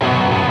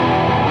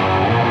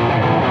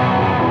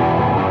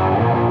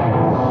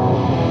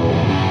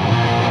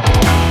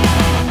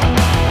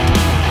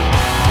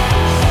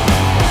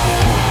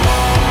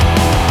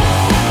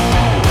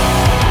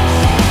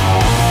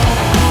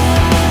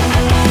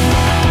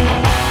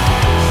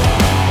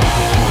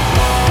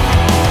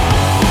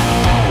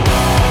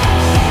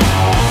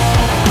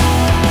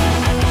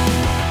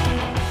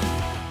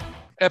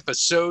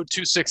episode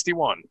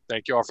 261.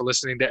 Thank you all for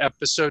listening to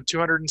episode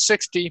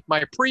 260,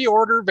 my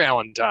pre-order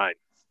Valentine.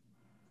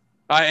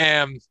 I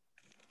am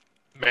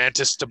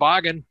Mantis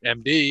Toboggan,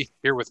 MD,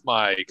 here with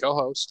my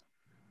co-host.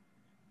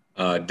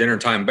 Dinner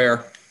Time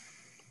Bear.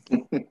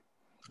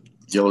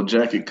 Yellow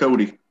Jacket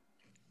Cody.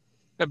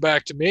 And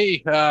back to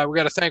me. We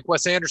got to thank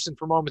Wes Anderson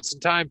for Moments in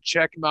Time.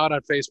 Check him out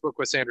on Facebook,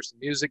 Wes Anderson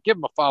Music. Give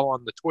him a follow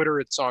on the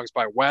Twitter. It's Songs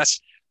by Wes.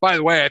 By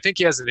the way, I think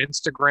he has an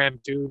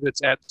Instagram too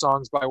that's at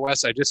Songs by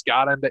Wes. I just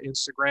got into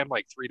Instagram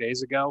like 3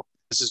 days ago.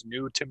 This is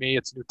new to me.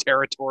 It's new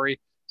territory.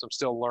 So I'm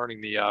still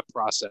learning the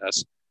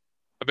process.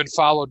 I've been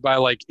followed by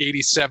like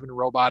 87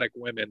 robotic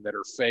women that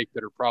are fake,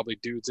 that are probably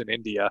dudes in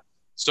India.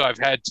 So I've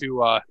had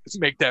to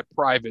make that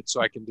private so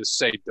I can just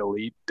say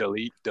delete,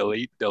 delete,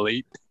 delete,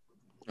 delete.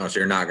 Oh, so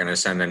you're not going to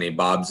send any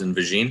Bobs and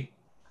Vagine?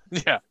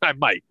 Yeah, I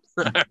might.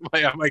 I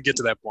might get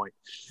to that point.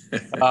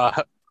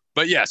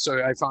 But yeah,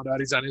 so I found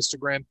out he's on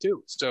Instagram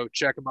too. So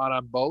check him out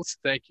on both.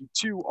 Thank you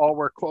to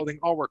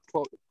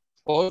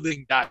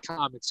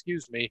allwearclothing.com.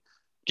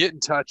 Get in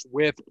touch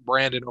with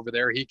Brandon over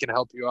there. He can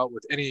help you out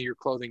with any of your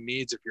clothing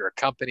needs. If you're a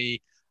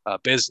company, a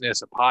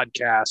business, a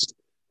podcast,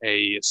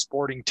 a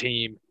sporting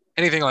team,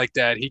 anything like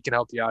that, he can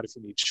help you out if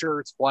you need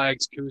shirts,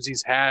 flags,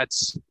 koozies,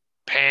 hats,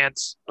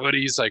 pants,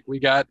 hoodies. Like we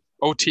got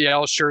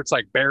OTL shirts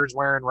like Bear's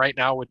wearing right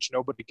now, which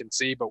nobody can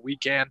see, but we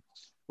can,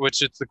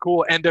 which it's the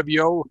cool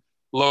NWO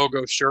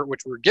logo shirt,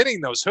 which we're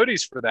getting those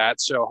hoodies for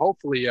that. So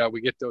hopefully we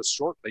get those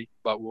shortly,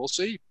 but we'll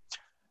see.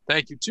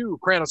 Thank you to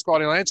Kranos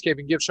Quality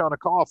Landscaping. Give Sean a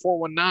call,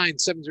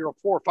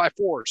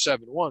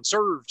 419-704-5471.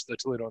 Serves the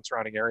Toledo and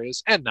surrounding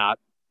areas and not.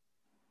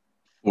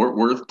 Fort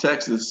Worth,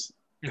 Texas.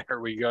 There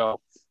we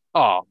go.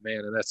 Oh,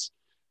 man, and that's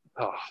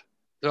so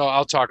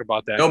I'll talk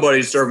about that.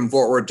 Nobody's serving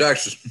Fort Worth,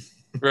 Texas.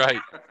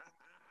 Right.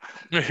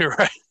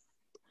 Right.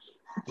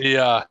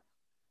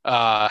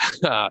 But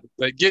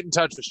get in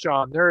touch with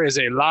Sean. There is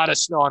a lot of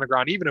snow on the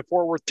ground, even in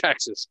Fort Worth,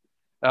 Texas.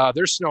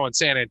 There's snow in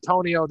San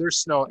Antonio. There's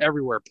snow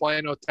everywhere.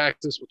 Plano,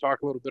 Texas. We'll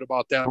talk a little bit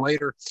about that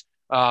later.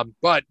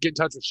 But get in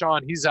touch with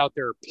Sean. He's out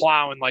there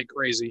plowing like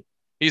crazy.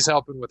 He's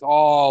helping with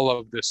all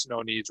of the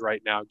snow needs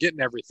right now,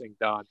 getting everything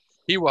done.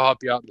 He will help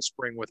you out in the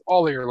spring with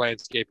all of your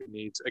landscaping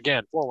needs.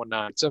 Again,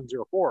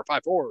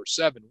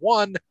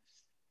 419-704-5471.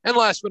 And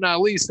last but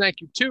not least,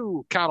 thank you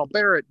to Connell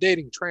Barrett,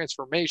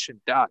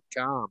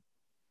 datingtransformation.com.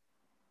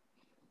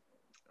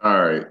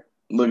 All right.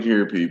 Look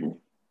here, people.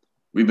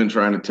 We've been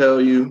trying to tell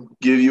you,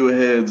 give you a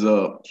heads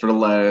up for the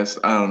last,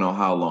 I don't know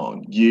how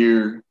long,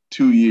 year,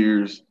 2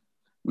 years.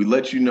 We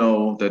let you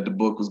know that the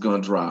book was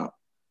going to drop.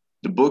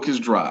 The book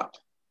is dropped.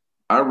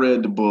 I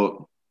read the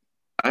book.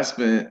 I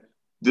spent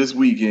this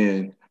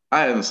weekend,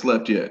 I haven't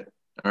slept yet.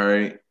 All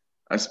right.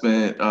 I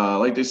spent,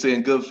 like they say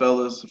in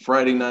Goodfellas,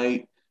 Friday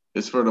night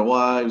is for the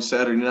wives,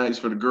 Saturday night is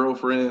for the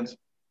girlfriends.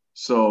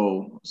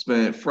 So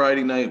spent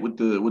Friday night with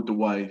the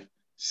wife,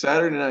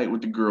 Saturday night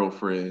with the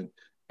girlfriend,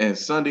 and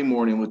Sunday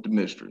morning with the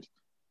mistress.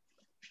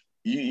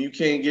 You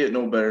can't get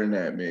no better than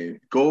that,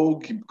 man.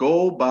 Go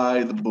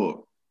buy the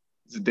book.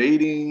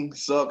 Dating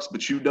sucks,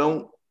 but you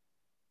don't.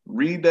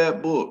 Read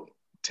that book.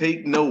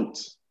 Take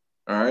notes.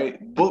 All right?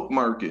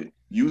 Bookmark it.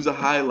 Use a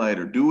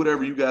highlighter. Do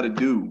whatever you got to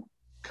do.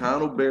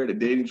 Connell Barrett at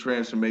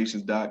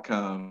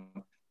datingtransformations.com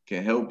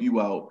can help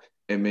you out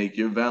and make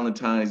your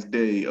Valentine's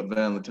Day a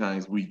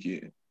Valentine's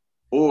weekend.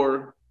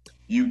 Or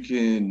you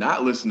can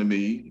not listen to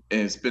me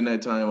and spend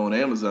that time on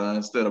Amazon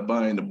instead of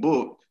buying the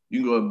book. You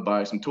can go and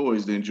buy some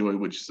toys to enjoy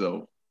with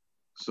yourself.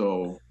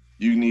 So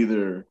you can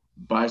either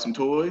buy some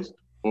toys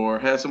or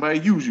have somebody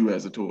use you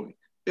as a toy.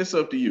 It's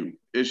up to you.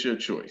 It's your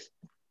choice.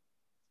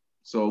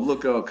 So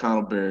look up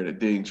Connell Barrett at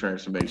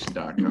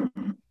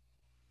datingtransformation.com.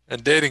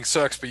 And Dating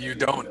Sucks, But You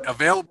Don't.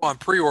 Available on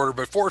pre-order,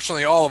 but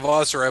fortunately all of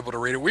us are able to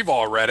read it. We've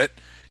all read it.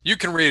 You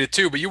can read it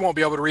too, but you won't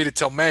be able to read it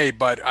till May.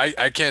 But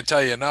I can't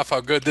tell you enough how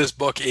good this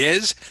book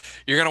is.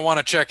 You're going to want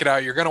to check it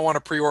out. You're going to want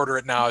to pre-order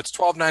it now. It's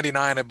 $12.99,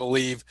 I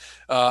believe,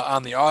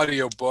 on the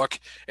audio book,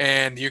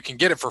 and you can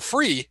get it for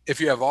free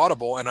if you have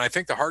Audible. And I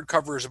think the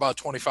hardcover is about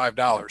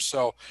 $25.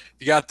 So if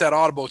you got that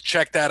Audible,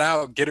 check that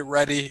out. Get it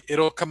ready.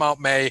 It'll come out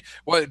May.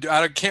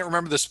 I can't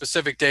remember the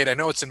specific date. I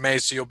know it's in May,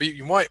 so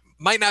you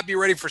might not be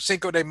ready for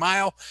Cinco de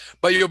Mayo,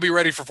 but you'll be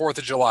ready for 4th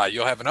of July.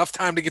 You'll have enough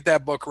time to get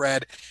that book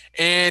read,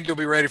 and you'll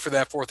be ready for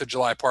that 4th of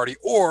July party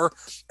or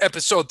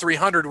episode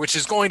 300, which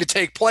is going to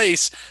take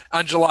place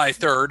on July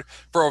 3rd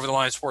for Over the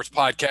Line Sports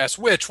Podcast,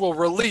 which will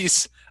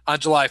release on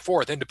July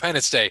 4th,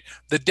 Independence Day,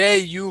 the day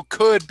you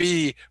could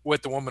be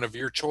with the woman of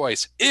your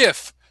choice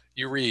if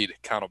you read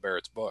Connell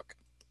Barrett's book.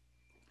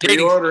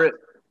 Pre-order it.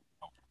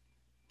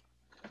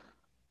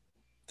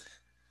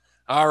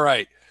 All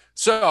right.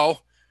 So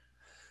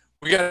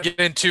we got to get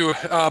into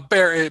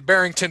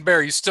Barrington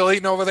Bear. You still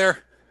eating over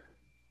there?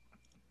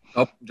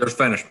 Oh, just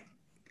finished.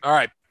 All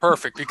right,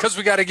 perfect. Because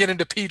we got to get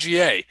into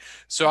PGA,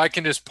 so I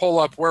can just pull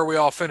up where we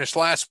all finished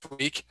last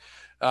week.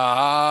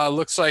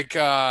 Looks like,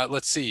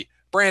 let's see.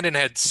 Brandon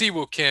had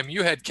Siwoo Kim.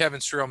 You had Kevin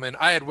Streelman.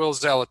 I had Will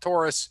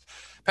Zalatoris.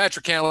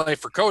 Patrick Cantlay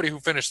for Cody, who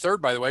finished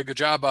third, by the way. Good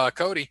job,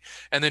 Cody.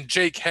 And then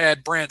Jake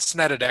had Brandt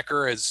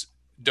Snedeker as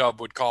Dub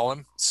would call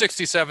him.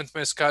 67th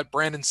miscut.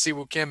 Brandon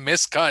Siwoo Kim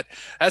miscut.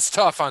 That's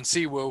tough on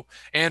Siwoo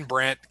and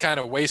Brant. Kind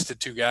of wasted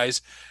two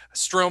guys.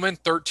 Stroman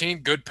 13,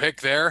 good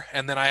pick there.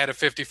 And then I had a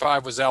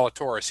 55 with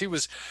Zalatoris.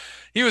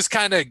 He was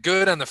kind of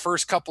good on the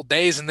first couple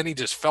days, and then he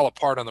just fell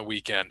apart on the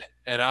weekend.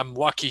 And I'm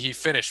lucky he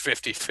finished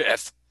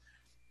 55th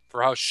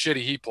for how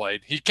shitty he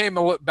played. He came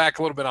back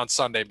a little bit on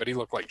Sunday, but he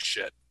looked like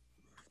shit.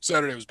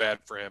 Saturday was bad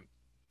for him.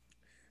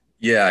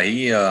 Yeah,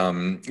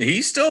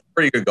 he's still a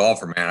pretty good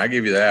golfer, man. I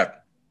give you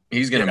that.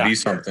 He's going to be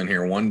something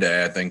here one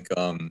day. I think,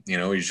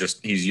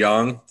 he's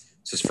young.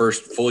 It's his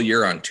first full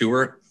year on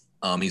tour.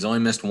 He's only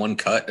missed one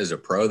cut as a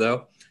pro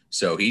though.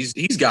 So he's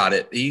got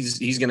it.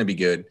 He's going to be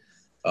good.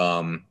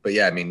 But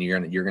yeah, I mean, you're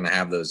going to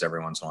have those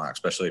every once in a while,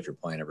 especially if you're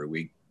playing every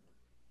week.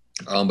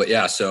 But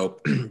yeah, so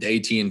the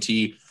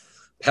AT&T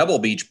Pebble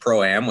Beach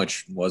Pro-Am,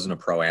 which wasn't a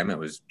Pro-Am. It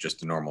was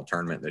just a normal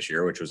tournament this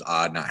year, which was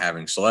odd, not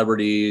having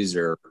celebrities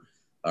or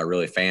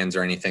really fans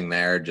or anything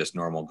there, just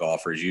normal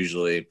golfers.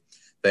 Usually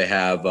they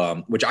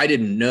have, which I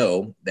didn't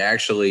know, they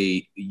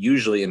actually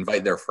usually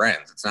invite their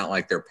friends. It's not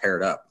like they're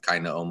paired up,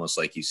 kind of almost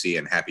like you see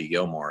in Happy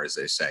Gilmore, as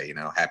they say,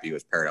 Happy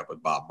was paired up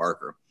with Bob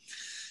Barker.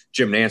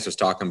 Jim Nance was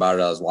talking about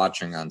it. I was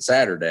watching on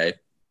Saturday,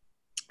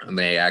 and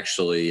they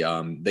actually,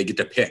 they get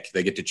to pick,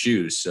 they get to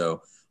choose.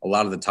 So a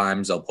lot of the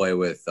times they'll play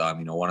with,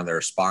 one of their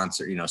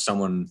sponsors,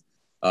 someone,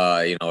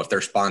 if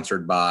they're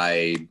sponsored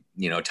by,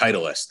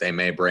 Titleist, they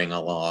may bring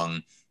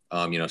along,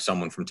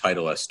 someone from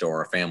Titleist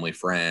or a family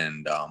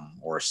friend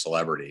or a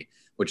celebrity,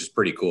 which is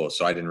pretty cool.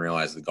 So I didn't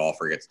realize the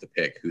golfer gets to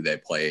pick who they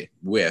play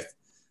with,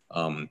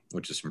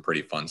 which is some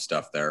pretty fun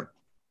stuff there.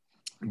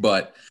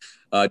 But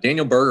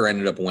Daniel Berger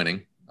ended up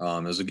winning.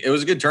 It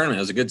was a good tournament.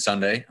 It was a good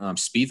Sunday.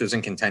 Spieth was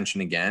in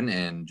contention again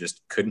and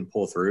just couldn't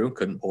pull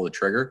the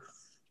trigger.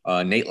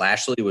 Nate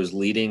Lashley was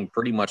leading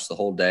pretty much the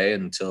whole day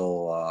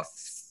until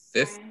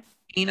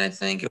 15, I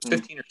think. It was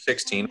 15 or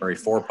 16 where he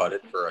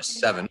four-putted for a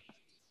 7.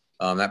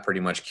 That pretty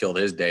much killed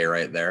his day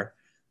right there.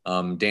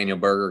 Daniel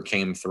Berger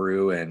came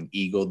through and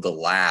eagled the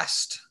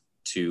last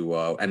to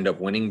end up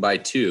winning by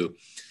 2.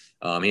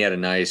 He had a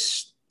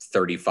nice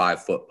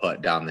 35-foot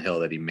putt down the hill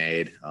that he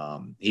made.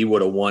 He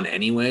would have won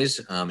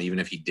anyways, even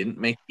if he didn't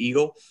make the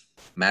eagle.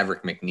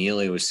 Maverick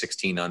McNeely was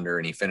 16 under,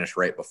 and he finished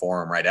right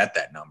before him, right at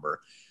that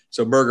number.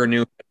 So Berger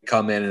knew to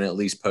come in and at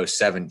least post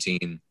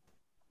 17.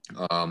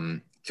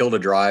 Killed a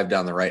drive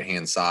down the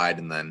right-hand side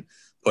and then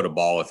put a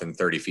ball within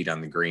 30 feet on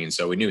the green.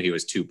 So we knew he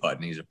was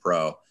 2-putting. He's a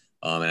pro,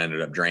 and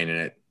ended up draining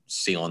it,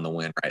 sealing the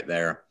win right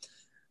there.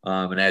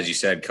 And as you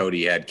said,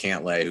 Cody had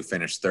Cantlay, who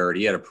finished 3rd.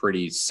 He had a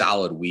pretty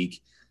solid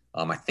week.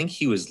 I think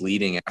he was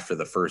leading after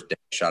the first day,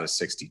 shot a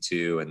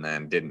 62, and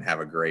then didn't have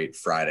a great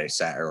Friday,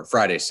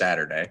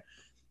 Saturday.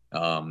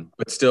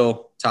 But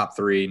still top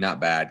 3, not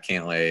bad.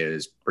 Cantlay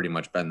has pretty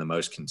much been the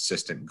most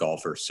consistent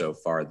golfer so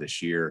far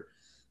this year,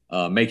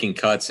 making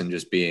cuts and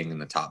just being in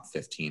the top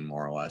 15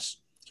 more or less.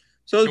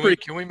 So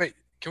can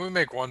we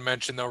make one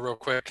mention though, real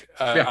quick,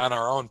 on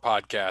our own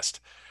podcast?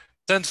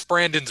 Since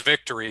Brandon's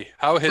victory,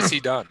 how has he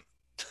done?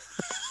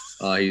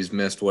 He's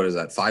missed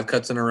 5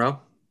 cuts in a row?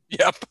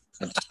 Yep.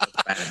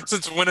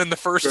 Since winning the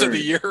first of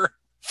the year,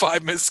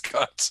 5 missed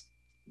cuts.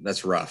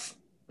 That's rough.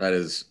 That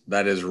is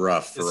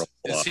rough for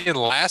is he in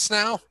last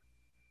now?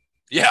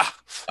 Yeah.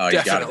 Oh,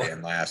 you got to be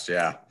in last.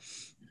 Yeah.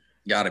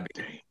 Got to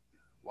be.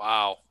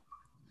 Wow.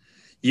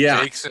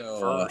 Yeah.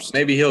 So,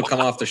 maybe he'll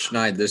come off the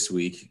schneid this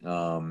week.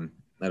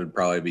 That would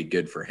probably be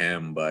good for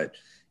him. But,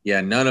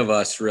 yeah, none of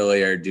us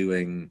really are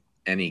doing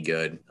any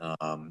good.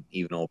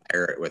 Even old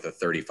Parrott with a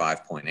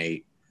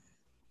 35.8.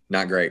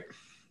 Not great.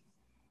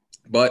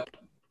 But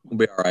we'll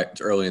be all right.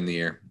 It's early in the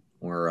year.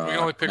 We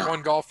only pick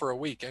one golfer a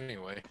week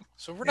anyway.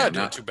 So we're not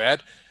doing too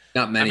bad.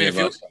 Not many of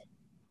us.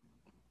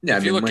 Yeah,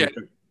 if you look at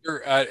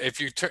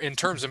in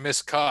terms of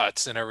missed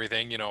cuts and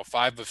everything,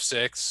 5 of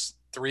 6,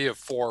 3 of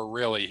 4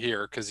 really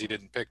here because he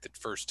didn't pick the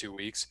first 2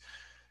 weeks.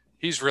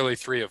 He's really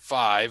 3 of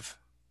 5.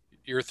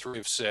 You're 3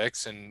 of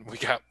 6, and we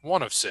got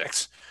 1 of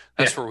 6.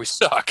 That's where we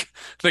suck.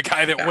 The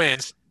guy that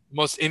wins,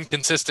 most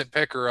inconsistent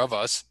picker of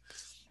us.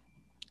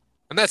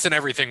 And that's in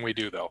everything we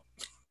do, though.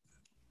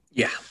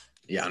 Yeah.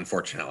 Yeah,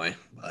 unfortunately.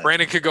 But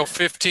Brandon could go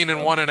 15-1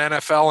 in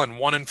NFL and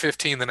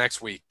 1-15 the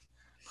next week.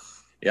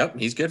 Yep,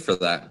 he's good for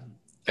that.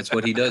 That's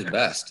what he does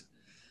best.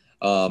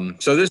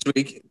 So this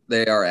week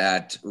they are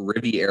at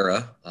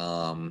Riviera.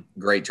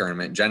 Great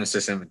tournament,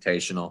 Genesis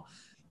Invitational.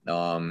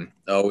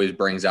 Always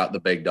brings out the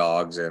big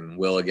dogs, and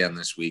will again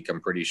this week. I'm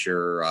pretty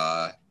sure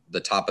the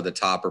top of the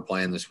top are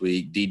playing this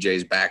week.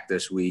 DJ's back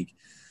this week.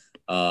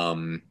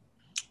 Tiger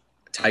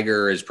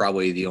is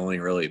probably the only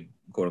really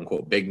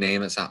quote-unquote big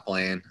name that's not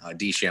playing.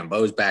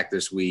 DeChambeau's back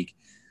this week.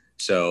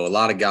 So a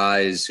lot of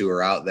guys who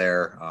are out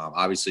there.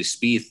 Obviously,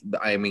 Spieth,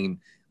 I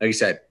mean, like you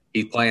said,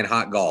 he's playing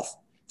hot golf.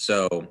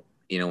 So,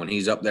 when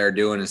he's up there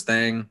doing his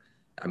thing,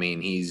 I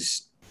mean,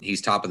 he's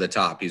top of the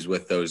top. He's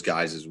with those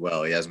guys as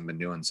well. He hasn't been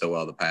doing so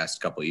well the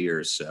past couple of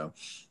years. So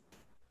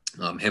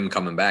him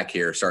coming back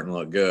here, starting to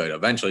look good.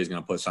 Eventually, he's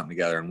going to put something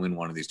together and win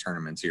one of these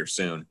tournaments here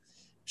soon.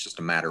 It's just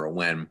a matter of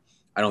when.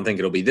 I don't think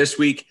it'll be this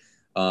week.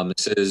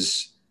 This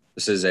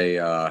is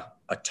a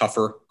a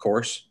tougher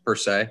course per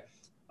se.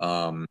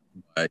 But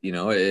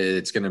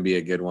it's going to be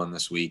a good one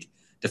this week.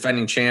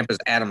 Defending champ is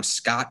Adam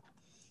Scott,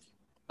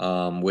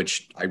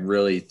 which I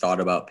really thought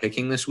about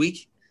picking this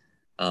week.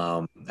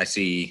 I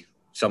see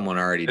someone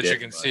already did. As you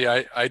can see,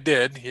 I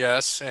did,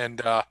 yes,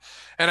 and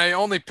I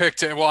only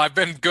picked it. Well, I've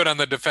been good on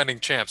the defending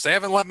champs. They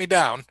haven't let me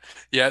down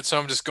yet, so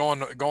I'm just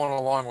going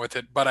along with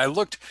it. But I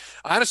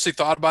honestly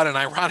thought about it, and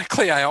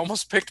ironically, I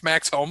almost picked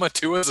Max Homa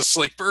too as a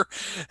sleeper,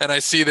 and I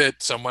see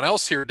that someone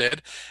else here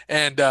did,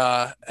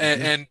 but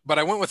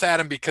I went with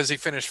Adam because he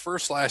finished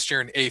first last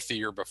year and eighth the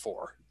year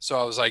before. So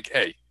I was like,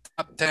 hey,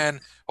 top 10.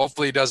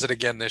 Hopefully, he does it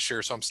again this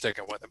year. So I'm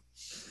sticking with him.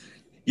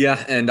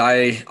 Yeah, and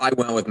I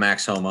went with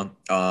Max Homa.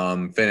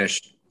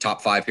 Finished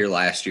top 5 here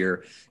last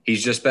year.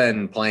 He's just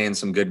been playing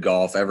some good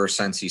golf ever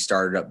since he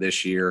started up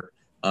this year.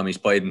 He's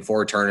played in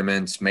 4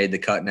 tournaments, made the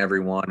cut in every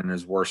one, and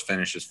his worst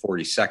finish is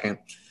 42nd.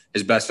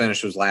 His best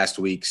finish was last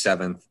week,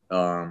 7th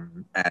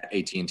at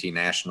AT&T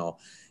National.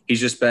 He's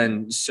just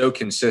been so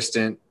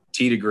consistent,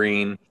 tee to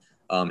green,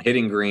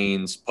 hitting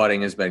greens,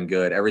 putting has been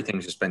good.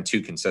 Everything's just been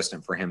too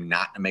consistent for him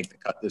not to make the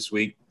cut this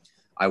week.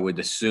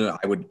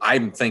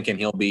 I'm thinking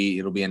it'll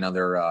be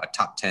another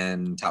top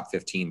 10, top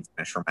 15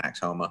 finish for Max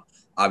Homa.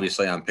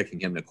 Obviously, I'm picking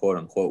him to quote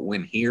unquote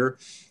win here,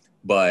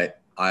 but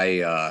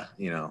I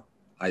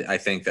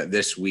think that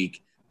this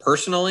week,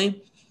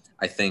 personally,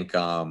 I think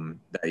that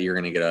you're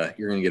gonna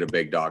get a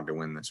big dog to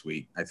win this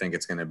week. I think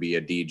it's gonna be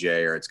a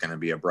DJ, or it's gonna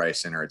be a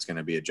Bryson, or it's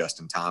gonna be a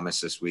Justin Thomas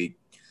this week.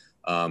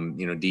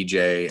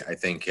 DJ, I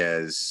think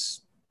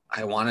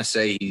I want to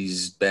say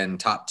he's been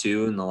top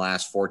 2 in the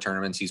last 4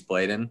 tournaments he's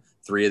played in.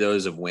 3 of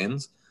those have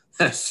wins.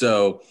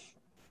 So,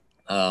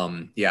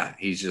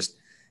 he's just,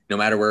 no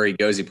matter where he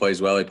goes, he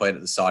plays well. He played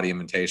at the Saudi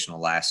Invitational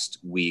last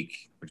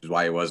week, which is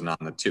why he wasn't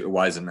in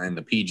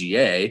the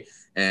PGA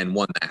and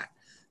won that.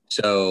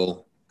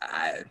 So,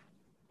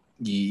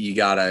 you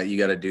got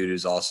a dude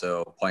who's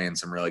also playing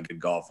some really good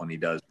golf when he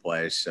does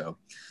play. So,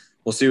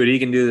 we'll see what he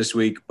can do this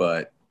week,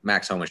 but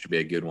Max Homa should be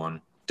a good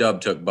one.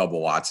 Dub took Bubba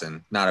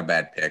Watson. Not a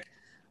bad pick.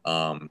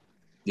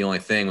 The only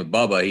thing with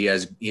Bubba, he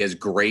has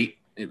great.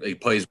 He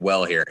plays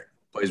well here.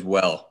 Plays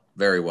well,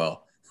 very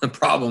well. The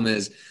problem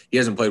is he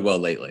hasn't played well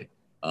lately.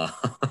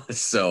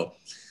 So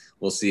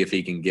we'll see if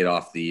he can get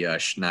off the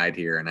schneid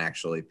here and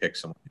actually pick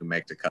someone who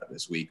makes a cut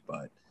this week.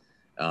 But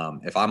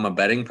if I'm a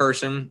betting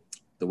person,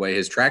 the way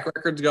his track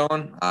record's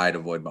going, I'd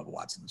avoid Bubba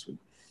Watson this week.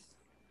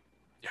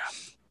 Yeah.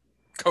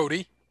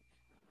 Cody?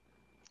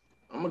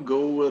 I'm going to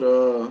go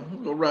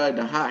with ride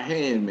the hot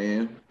hand,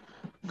 man.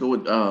 Go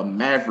with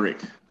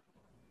Maverick.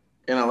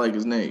 And I like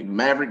his name,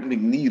 Maverick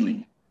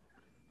McNeely.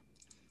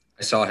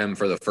 I saw him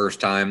for the first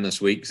time this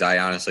week because I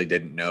honestly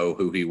didn't know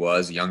who he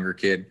was. Younger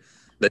kid.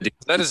 Is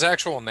that his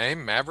actual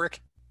name,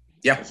 Maverick?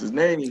 Yeah. That's his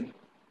name.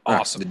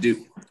 Awesome. The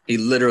dude, he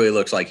literally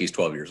looks like he's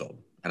 12 years old.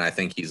 And I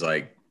think he's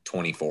like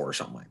 24 or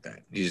something like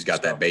that. He just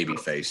got that baby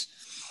face.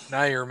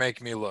 Now you're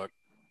making me look.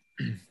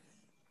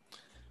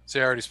 See,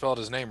 I already spelled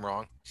his name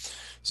wrong.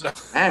 So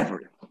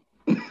Maverick.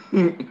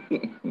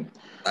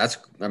 It's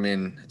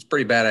a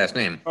pretty badass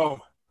name. Oh.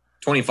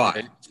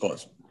 25. It's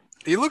close.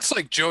 He looks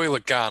like Joey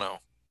Logano.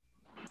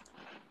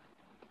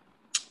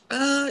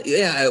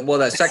 Yeah. Well,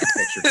 that second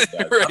picture.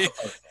 Does. Right.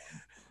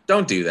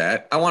 Don't do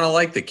that. I want to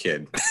like the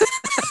kid.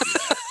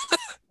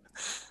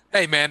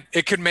 Hey, man,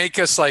 it could make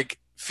us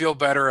feel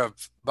better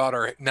about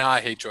our. Nah,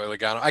 I hate Joey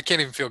Logano. I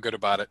can't even feel good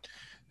about it.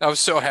 I was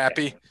so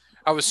happy.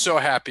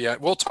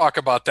 We'll talk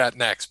about that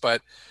next.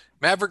 But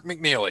Maverick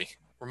McNeely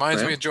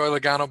reminds me of Joey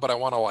Logano, but I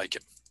want to like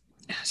him.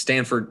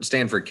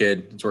 Stanford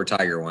kid. That's where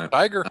Tiger went.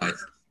 Tiger.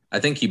 I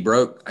think he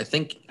broke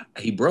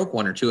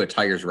 1 or 2 of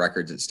Tiger's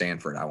records at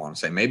Stanford. I want to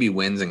say maybe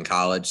wins in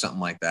college, something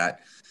like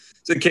that.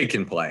 So the kid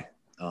can play,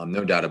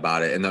 no doubt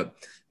about it. And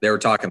they were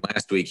talking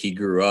last week. He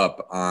grew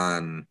up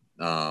on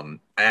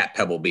at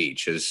Pebble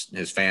Beach.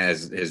 His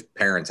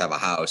parents have a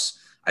house.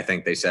 I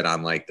think they said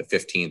on like the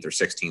 15th or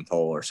 16th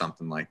hole or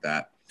something like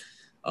that.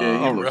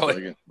 Yeah,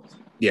 really? Like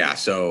yeah.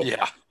 So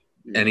yeah.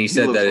 And he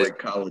said that like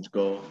college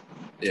golf.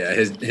 Yeah,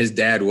 his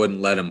dad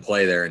wouldn't let him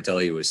play there until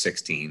he was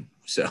 16.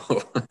 So,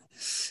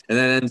 and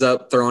then ends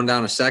up throwing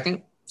down a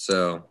second.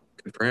 So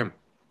good for him.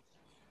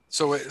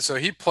 So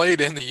he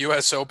played in the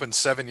U.S. Open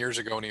 7 years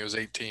ago when he was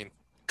 18.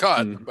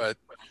 But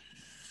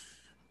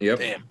yep.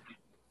 Damn.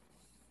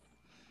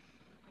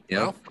 Yeah.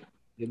 Well,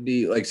 he'll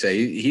be like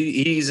say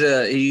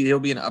he'll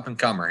be an up and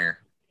comer here.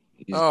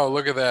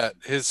 Look at that.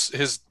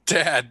 His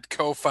dad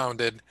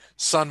co-founded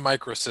Sun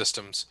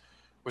Microsystems,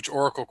 which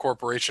Oracle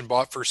Corporation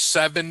bought for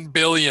 $7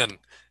 billion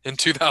in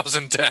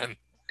 2010.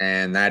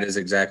 And that is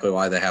exactly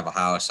why they have a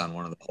house on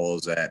one of the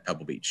holes at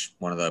Pebble Beach,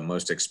 one of the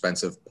most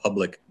expensive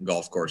public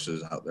golf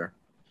courses out there.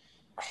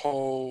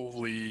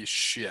 Holy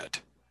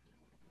shit.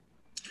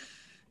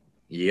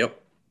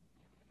 Yep.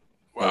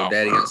 Wow. Well,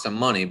 Daddy got some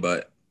money,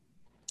 but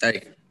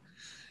hey,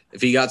 if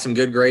he got some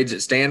good grades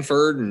at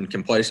Stanford and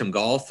can play some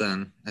golf,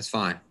 then that's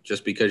fine.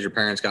 Just because your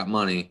parents got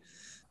money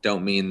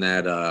don't mean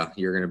that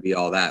you're going to be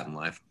all that in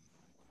life.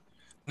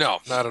 No,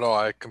 not at all.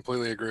 I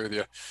completely agree with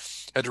you.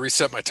 I had to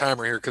reset my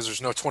timer here because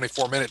there's no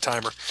 24-minute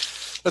timer.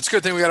 That's a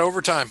good thing we got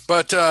overtime.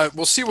 But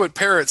we'll see what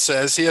Parrott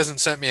says. He hasn't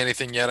sent me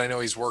anything yet. I know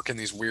he's working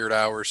these weird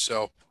hours.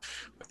 So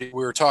we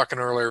were talking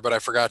earlier, but I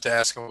forgot to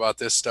ask him about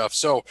this stuff.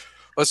 So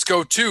let's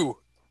go to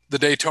the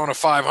Daytona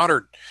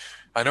 500.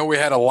 I know we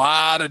had a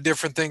lot of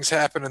different things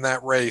happen in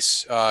that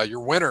race. Your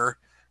winner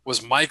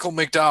was Michael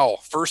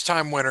McDowell,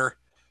 first-time winner.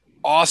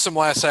 Awesome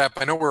last lap.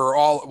 I know we were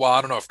all, well,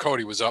 I don't know if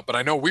Cody was up, but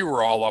I know we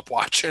were all up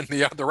watching,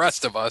 the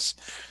rest of us.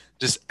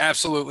 Just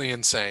absolutely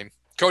insane.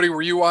 Cody,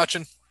 were you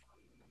watching?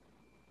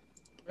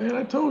 Man,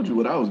 I told you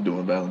what I was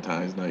doing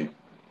Valentine's night.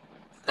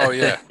 Oh,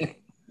 yeah. You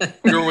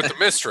were with the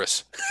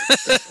mistress.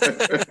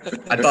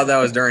 I thought that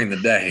was during the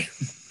day.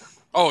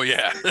 Oh,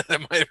 yeah.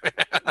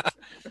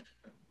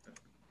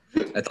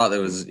 I thought that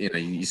was,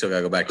 you still got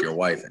to go back to your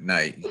wife at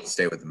night. You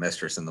stay with the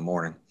mistress in the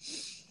morning.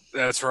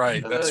 That's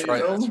right. That's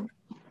right.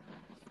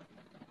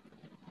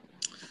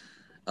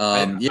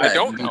 I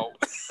don't know.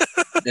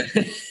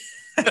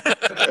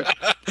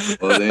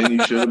 Well, then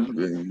you should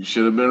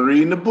have been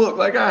reading the book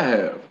like I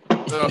have.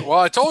 Well,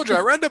 I told you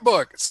I read the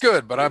book. It's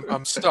good, but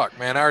I'm stuck,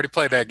 man. I already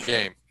played that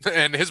game,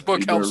 and his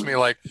book helps me.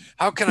 Like,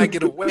 how can I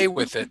get away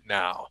with it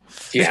now?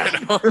 Yeah.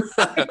 But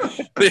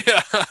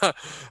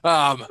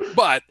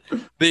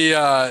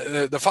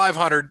the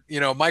 500,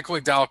 Michael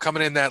McDowell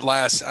coming in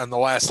on the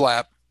last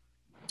lap.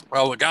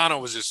 Well, Logano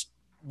was just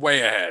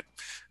way ahead.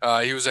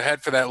 He was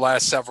ahead for that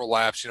last several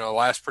laps.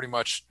 Last pretty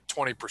much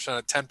 20%,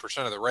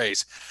 10% of the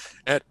race.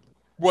 And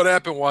what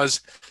happened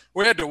was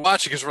we had to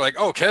watch it because we're like,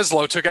 oh,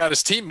 Keslow took out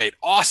his teammate.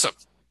 Awesome.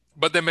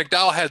 But then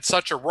McDowell had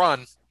such a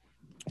run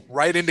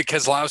right into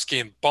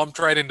Keselowski and bumped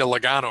right into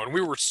Logano. And we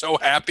were so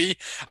happy.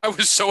 I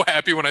was so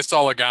happy when I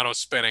saw Logano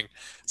spinning.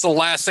 It's the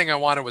last thing I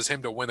wanted was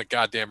him to win the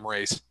goddamn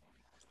race.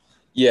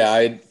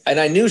 Yeah,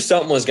 I knew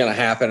something was going to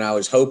happen. I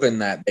was hoping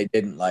that they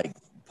didn't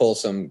pull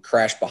some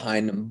crash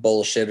behind them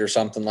bullshit or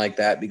something like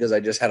that, because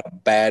I just had a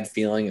bad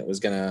feeling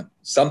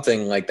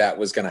something like that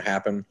was going to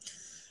happen.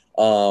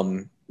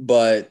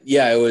 But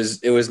yeah, it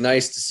was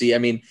nice to see. I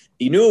mean,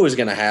 you knew it was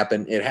going to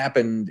happen. It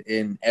happened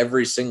in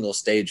every single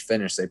stage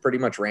finish. They pretty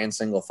much ran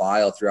single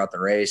file throughout the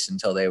race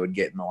until they would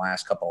get in the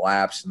last couple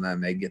laps, and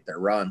then they'd get their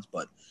runs.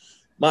 But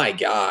my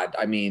God,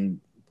 I mean,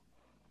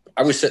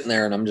 I was sitting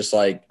there and I'm just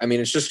like, I mean,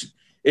 it's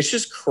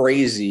just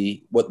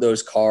crazy what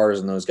those cars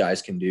and those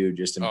guys can do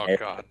just in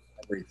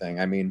everything.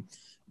 I mean,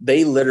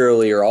 they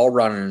literally are all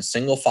running in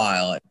single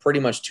file at pretty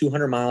much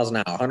 200 miles an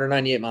hour,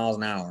 198 miles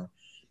an hour.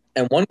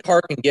 And one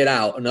car can get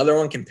out, another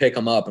one can pick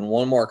them up, and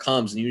one more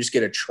comes, and you just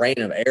get a train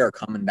of air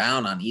coming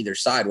down on either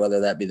side, whether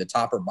that be the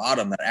top or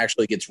bottom, that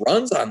actually gets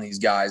runs on these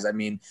guys. I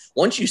mean,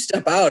 once you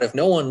step out, if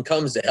no one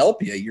comes to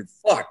help you, you're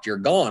fucked, you're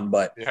gone.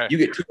 But you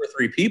get 2 or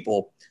 3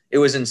 people. It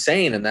was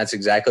insane, and that's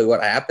exactly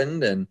what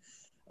happened. And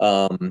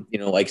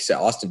like I said,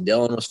 Austin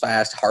Dillon was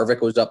fast.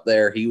 Harvick was up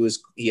there. He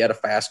had a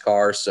fast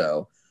car,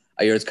 so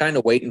I was kind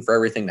of waiting for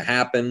everything to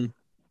happen.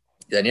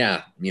 Then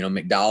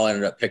McDowell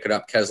ended up picking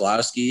up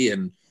Keselowski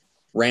and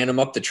ran him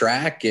up the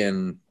track.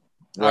 And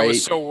I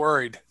was so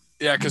worried.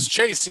 Yeah, because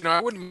Chase,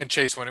 I wouldn't mind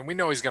Chase winning. We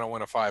know he's going to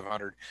win a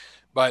 500.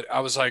 But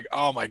I was like,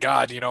 oh, my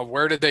God,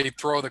 where did they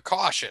throw the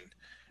caution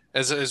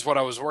is what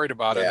I was worried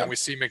about. Yeah. And then we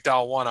see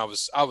McDowell won. I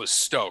was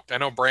stoked. I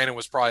know Brandon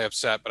was probably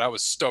upset, but I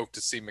was stoked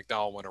to see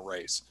McDowell win a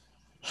race.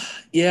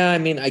 Yeah, I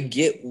mean, I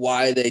get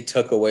why they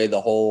took away the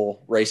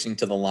whole racing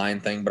to the line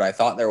thing, but I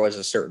thought there was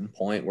a certain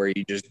point where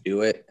you just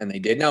do it, and they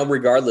did. Now,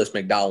 regardless,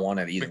 McDowell won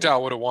it either.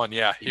 McDowell would have won,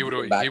 yeah. He would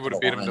have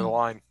beat him to the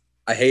line.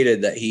 I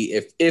hated that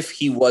if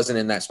he wasn't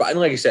in that spot. And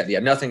like you said,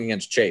 nothing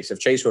against Chase. If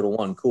Chase would have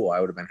won, cool, I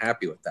would have been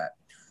happy with that.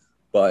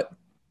 But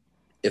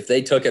if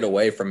they took it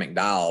away from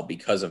McDowell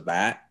because of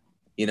that,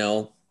 he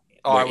won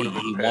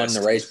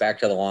the race back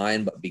to the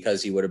line, but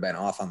because he would have been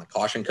off on the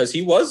caution, because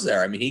he was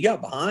there. I mean, he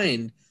got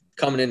behind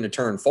coming into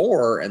turn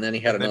 4, and then he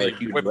had another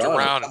huge run.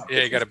 Around.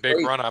 Yeah, he got a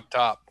big run up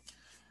top.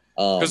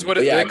 Because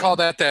they call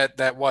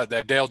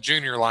that Dale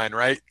Jr. line,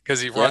 right?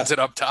 Because he runs it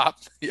up top.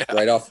 Yeah,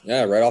 right off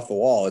the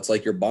wall. It's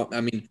like you're bump.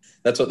 I mean,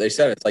 that's what they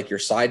said. It's like you're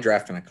side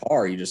drafting a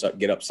car. You just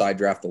get up side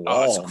draft the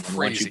wall, and then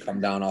once you come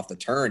down off the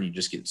turn, you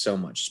just get so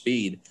much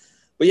speed.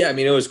 But yeah, I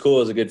mean, it was cool.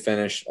 It was a good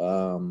finish.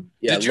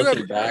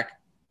 Looking back.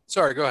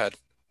 Sorry, go ahead.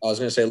 I was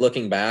going to say,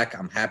 looking back,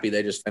 I'm happy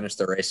they just finished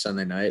the race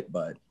Sunday night,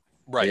 but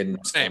right, they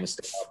didn't stay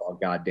up all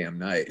goddamn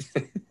night.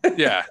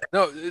 Yeah,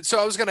 no. So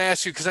I was going to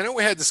ask you, because I know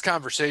we had this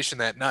conversation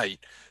that night,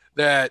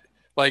 that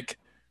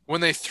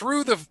when they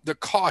threw the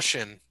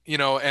caution,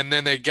 and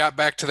then they got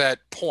back to that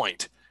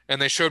point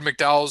and they showed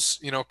McDowell's,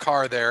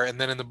 car there, and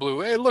then in the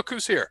blue, hey, look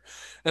who's here.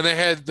 And they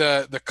had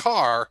the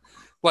car,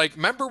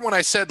 remember when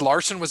I said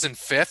Larson was in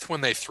 5th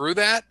when they threw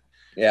that?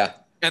 Yeah.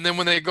 And then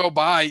when they go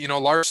by,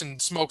 Larson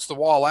smokes the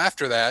wall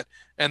after that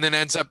and then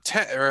ends up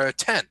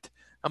 10th.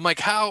 I'm like,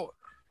 how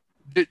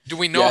do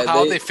we know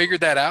how they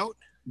figured that out?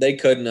 They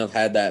couldn't have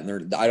had that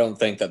I don't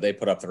think that they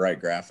put up the right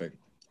graphic,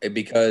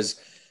 because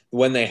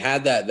when they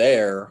had that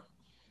there,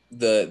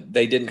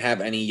 they didn't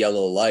have any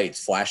yellow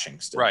lights flashing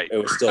still. Right. It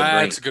was still green.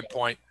 That's a good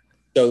point.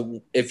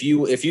 So if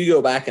you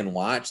go back and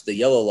watch, the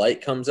yellow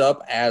light comes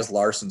up as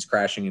Larson's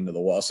crashing into the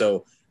wall.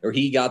 So or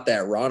he got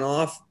that run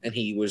off and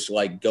he was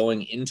like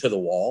going into the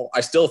wall.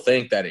 I still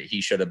think that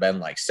he should have been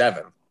like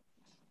 7th,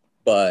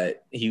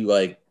 but he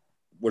like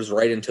was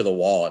right into the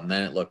wall and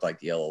then it looked like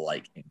the yellow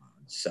light came on.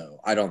 So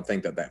I don't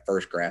think that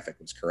first graphic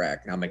was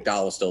correct. Now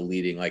McDowell's still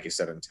leading, like you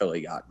said, until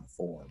he got in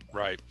 4.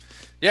 Right.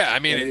 Yeah. I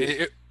mean,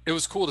 it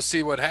was cool to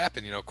see what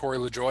happened. You know, Corey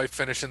LaJoie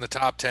finished in the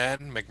top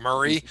 10.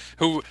 McMurray,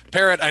 who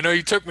Parrot, I know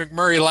you took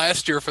McMurray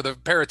last year for the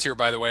Parrots here,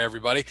 by the way,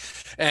 everybody.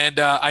 And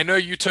I know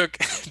you took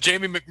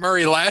Jamie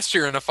McMurray last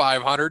year in a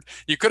 500.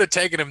 You could have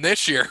taken him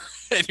this year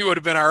and you would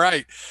have been all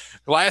right.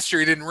 Last year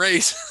he didn't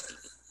race.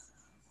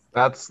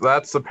 That's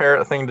the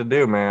Parrot thing to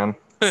do, man.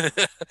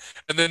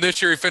 And then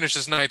this year he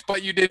finishes 9th,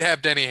 but you did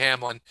have Denny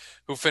Hamlin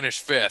who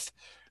finished 5th.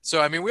 So,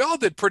 I mean, we all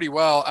did pretty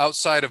well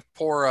outside of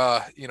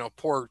poor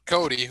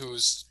Cody,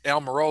 who's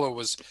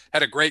Almirola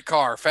had a great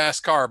car,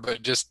 fast car,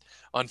 but just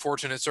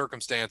unfortunate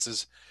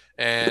circumstances.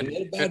 And he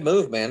made a bad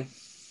move, man.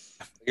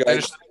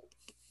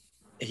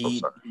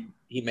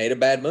 He made a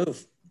bad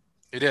move.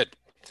 He did.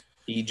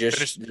 He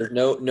just there's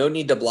no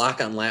need to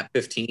block on lap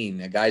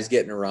 15. A guy's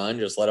getting a run,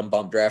 just let him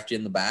bump draft you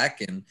in the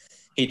back. And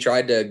he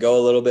tried to go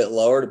a little bit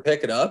lower to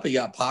pick it up. He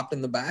got popped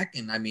in the back,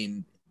 and I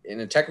mean, in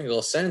a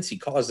technical sense, he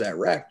caused that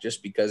wreck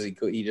just because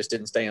he just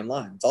didn't stay in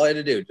line. That's all he had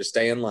to do, just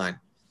stay in line.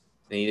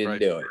 And he didn't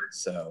do it.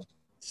 So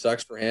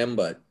sucks for him,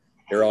 but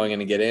they're only going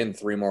to get in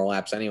 3 more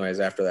laps anyways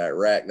after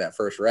that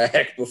first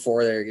wreck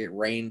before they get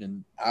rained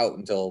and out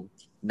until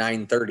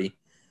 9:30.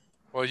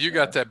 Well, you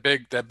got that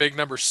big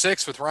number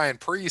 6 with Ryan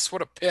Preece.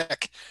 What a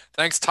pick.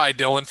 Thanks, Ty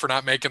Dillon, for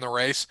not making the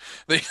race.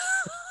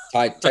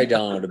 Ty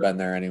Dillon would have been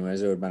there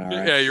anyways. It would have been all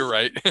right. Yeah, you're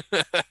right.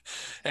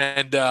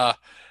 And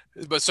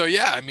but so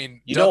yeah, I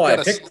mean,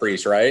 I picked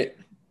Preece, right?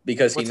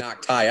 Because he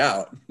knocked Ty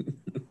out.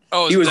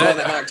 Oh, he was the one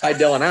that knocked Ty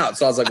Dillon out.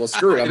 So I was like, well,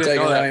 screw it. I'm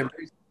taking Ryan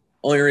Preece.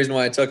 Only reason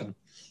why I took him.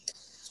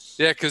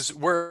 Yeah, because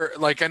we're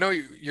like, I know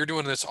you're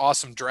doing this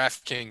awesome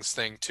DraftKings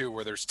thing too,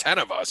 where there's 10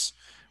 of us,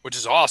 which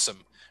is awesome.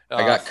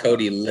 I got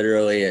Cody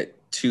literally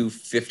at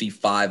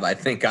 255, I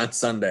think, on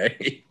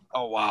Sunday.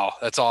 Oh, wow.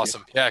 That's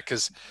awesome. Yeah,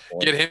 because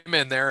get him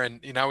in there,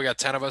 and we got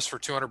 10 of us for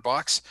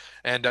 $200.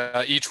 And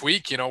each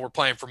week, we're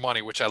playing for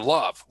money, which I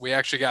love. We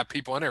actually got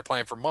people in there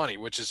playing for money,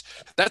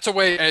 that's a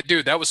way,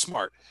 dude, that was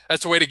smart.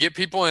 That's a way to get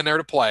people in there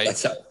to play.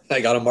 I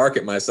got to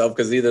market myself,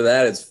 because either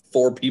that, it's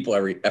 4 people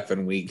every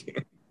effing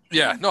week.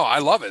 Yeah, no, I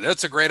love it.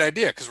 That's a great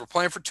idea, because we're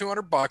playing for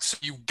 $200.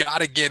 You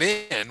got to get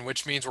in,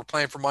 which means we're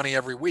playing for money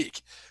every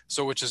week.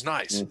 So, which is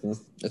nice.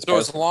 Mm-hmm. So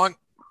as long.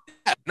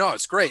 Yeah, no,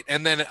 it's great.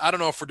 And then I don't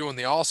know if we're doing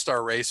the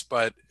All-Star race,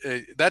 but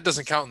that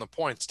doesn't count in the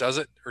points, does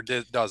it? Or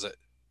does it?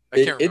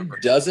 I can't remember.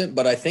 It doesn't,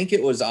 but I think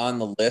it was on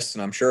the list,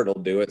 and I'm sure it'll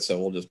do it. So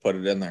we'll just put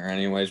it in there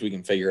anyways. We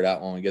can figure it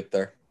out when we get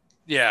there.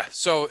 Yeah.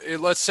 So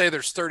let's say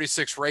there's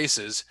 36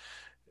 races,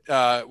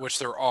 which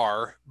there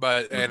are,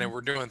 and we're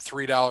doing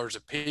 $3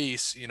 a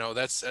piece.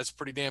 That's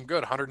pretty damn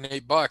good.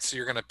 $108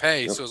 you're going to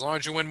pay. Yep. So as long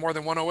as you win more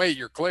than 108,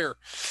 you're clear.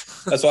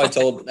 That's what I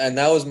told, and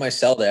that was my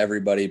sell to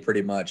everybody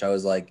pretty much. I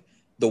was like,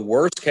 the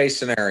worst case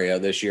scenario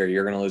this year,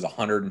 you're going to lose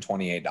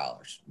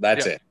 $128.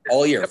 That's it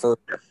all year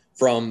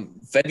from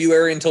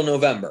February until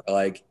November.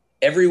 Like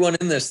everyone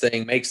in this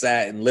thing makes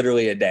that in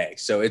literally a day.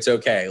 So it's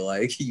okay.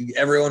 Like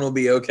everyone will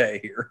be okay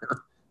here.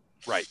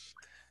 Right.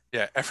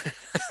 Yeah.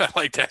 I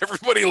like that.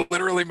 Everybody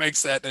literally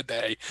makes that in a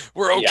day.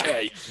 We're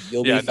okay. Yeah,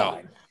 you'll be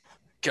fine.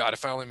 God,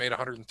 if I only made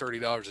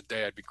 $130 a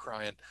day, I'd be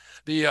crying.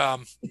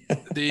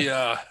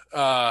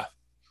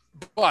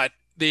 But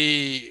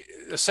the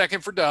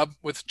second for Dub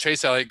with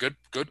Chase Elliott,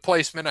 good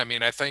placement. I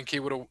mean, I think he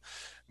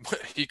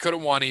could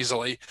have won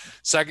easily.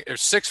 Second or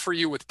 6 for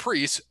you with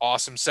Preece,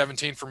 awesome.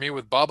 17 for me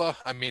with Bubba.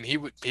 I mean,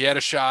 he had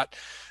a shot.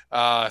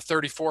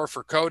 34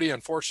 for Cody,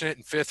 unfortunate,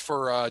 and 5th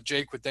for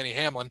Jake with Denny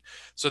Hamlin.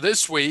 So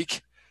this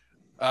week,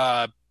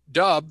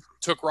 Dub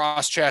took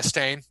Ross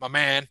Chastain, my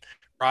man.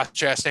 Ross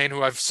Chastain,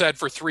 who I've said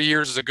for 3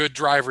 years is a good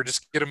driver,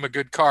 just get him a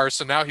good car.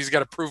 So now he's got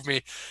to prove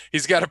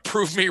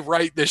me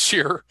right this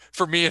year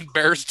for me and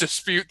Bear's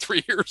dispute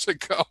 3 years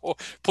ago.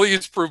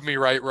 Please prove me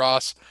right,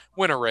 Ross.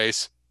 Win a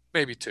race,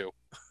 maybe 2.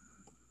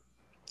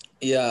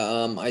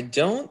 Yeah, I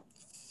don't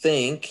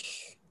think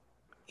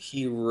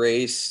he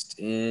raced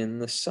in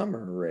the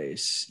summer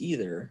race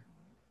either.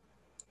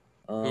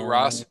 Who,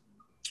 Ross?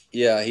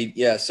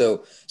 Yeah,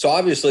 So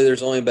obviously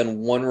there's only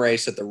been one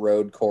race at the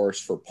road course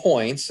for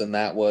points, and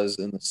that was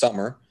in the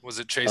summer. Was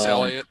it Chase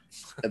Elliott?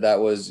 That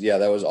was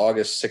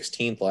August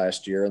 16th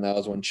last year, and that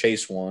was when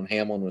Chase won.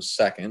 Hamlin was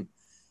second.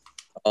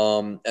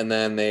 And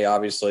then they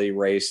obviously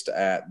raced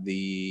at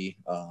the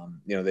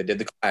they did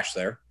the Clash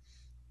there.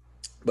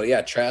 But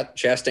yeah,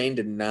 Chastain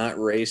did not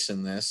race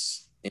in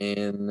this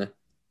in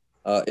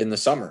the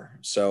summer.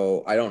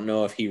 So I don't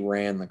know if he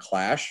ran the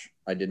Clash.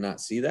 I did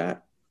not see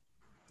that.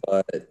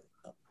 But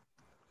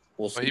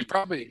we'll see. He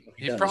probably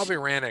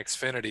ran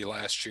Xfinity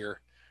last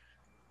year.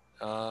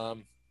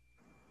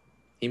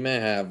 He may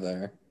have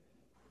there.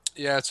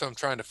 Yeah, that's what I'm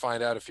trying to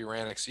find out if he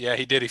ran X. Yeah,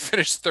 he did. He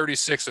finished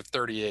 36th of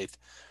 38th.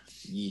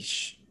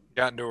 Yeesh.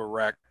 Got into a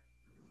wreck.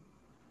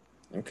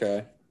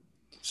 Okay.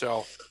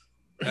 So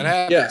that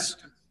happens.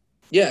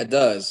 Yeah, it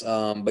does.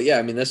 But yeah,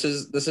 I mean, this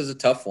is a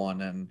tough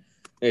one, and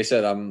like I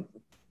said, I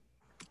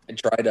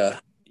try to.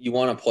 You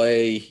want to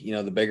play,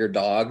 the bigger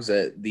dogs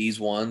at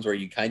these ones where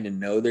you kind of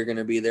know they're going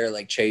to be there,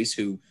 like Chase,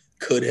 who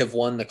could have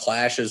won the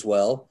Clash as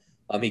well.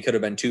 He could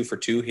have been 2 for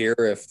 2 here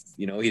if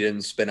he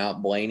didn't spin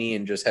out Blaney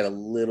and just had a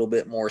little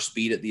bit more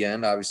speed at the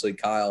end. Obviously,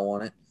 Kyle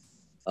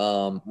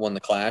won the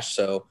Clash.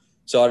 So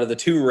out of the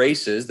 2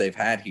 races they've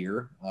had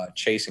here,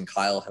 Chase and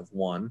Kyle have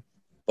won,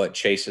 but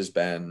Chase has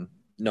been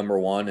number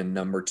 1 and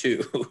number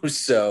 2.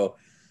 So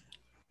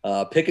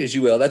pick it as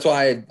you will. That's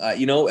why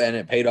and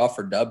it paid off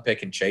for Dub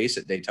picking Chase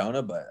at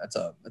Daytona, but that's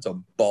a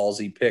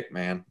ballsy pick,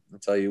 man. I'll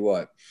tell you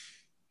what.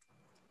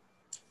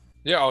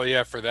 Yeah, oh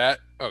yeah, for that.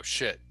 Oh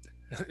shit.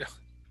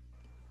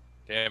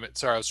 Damn it.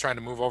 Sorry, I was trying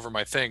to move over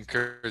my thing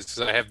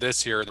because I have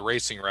this here, the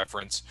racing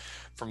reference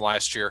from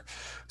last year.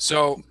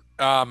 So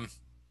Parrot,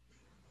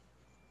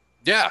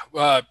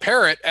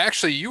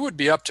 actually you would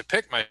be up to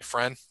pick, my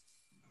friend.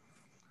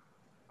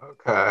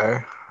 Okay.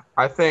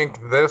 I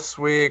think this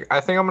week,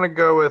 I'm going to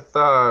go with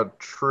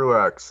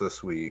Truex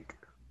this week.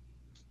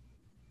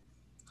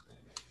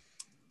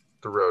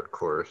 The road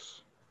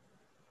course.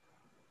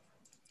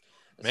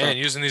 Man,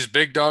 using these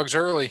big dogs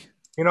early.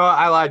 You know what?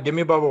 I lied. Give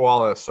me Bubba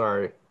Wallace.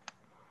 Sorry.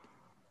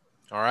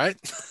 All right.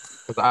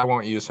 Because I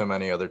won't use him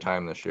any other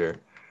time this year.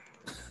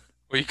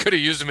 Well, you could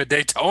have used him at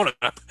Daytona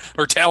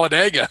or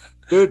Talladega.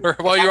 Dude. Or,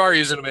 you are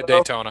using him at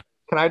Daytona.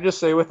 Can I just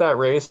say with that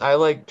race,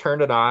 I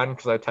turned it on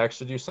because I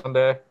texted you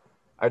Sunday.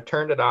 I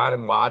turned it on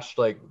and watched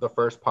the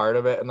first part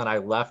of it, and then I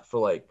left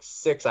for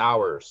 6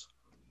 hours.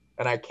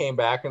 And I came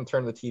back and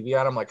turned the TV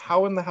on. I'm like,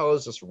 how in the hell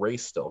is this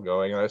race still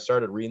going? And I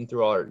started reading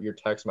through all your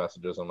text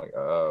messages. I'm like,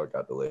 oh, it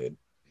got delayed.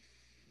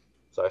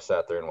 So I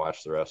sat there and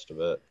watched the rest of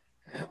it.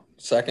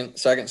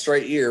 Second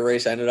straight year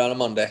race ended on a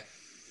Monday.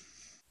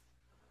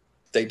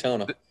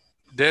 Daytona.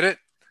 Did it?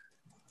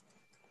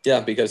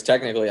 Yeah, because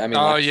technically,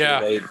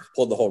 they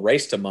pulled the whole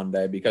race to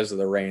Monday because of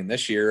the rain.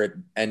 This year it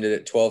ended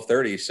at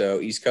 12:30,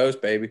 so East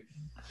Coast, baby.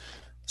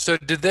 So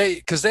did they?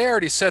 Because they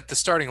already set the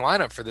starting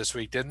lineup for this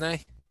week, didn't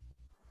they?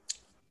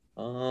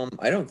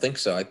 I don't think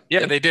so.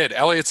 They did.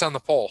 Elliott's on the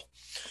pole.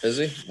 Is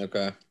he?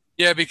 Okay.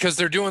 Yeah, because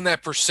they're doing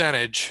that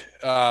percentage,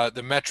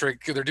 the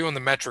metric. They're doing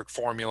the metric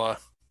formula.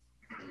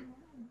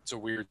 It's a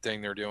weird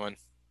thing they're doing.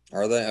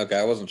 Are they? Okay,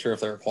 I wasn't sure if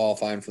they were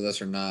qualifying for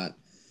this or not.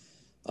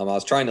 I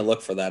was trying to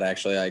look for that.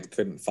 Actually, I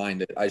couldn't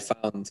find it. I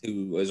found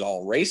who was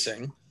all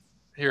racing.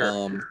 Here,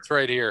 it's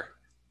right here.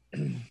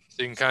 So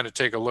you can kind of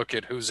take a look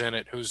at who's in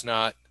it, who's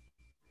not.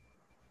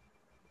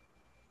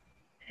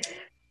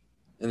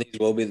 And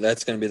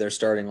that's going to be their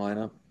starting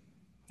lineup.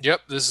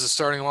 Yep, this is the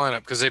starting lineup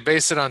because they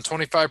base it on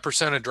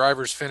 25% of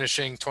drivers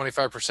finishing,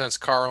 25% is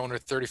car owner,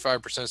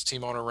 35% is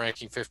team owner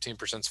ranking,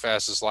 15% is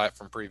fastest lap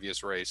from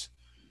previous race.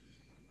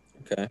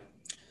 Okay.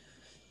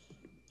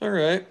 All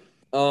right.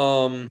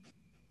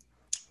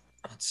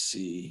 Let's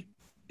see.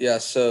 Yeah,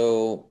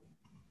 so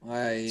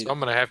I'm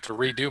going to have to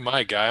redo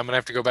my guy. I'm going to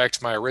have to go back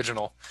to my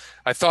original.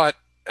 I thought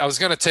I was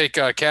going to take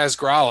Kaz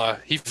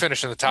Grala. He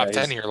finished in the top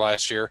 10 here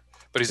last year,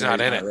 but he's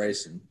not in it.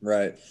 Racing.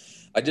 Right.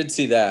 I did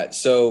see that.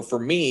 So for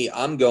me,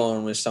 I'm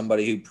going with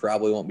somebody who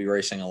probably won't be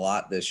racing a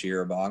lot this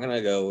year, but I'm going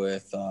to go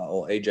with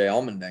AJ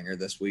Allmendinger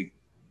this week.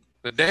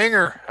 The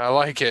Dinger. I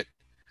like it.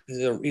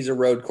 He's a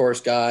road course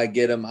guy.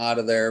 Get him out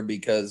of there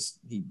because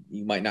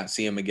you might not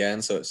see him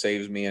again, so it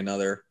saves me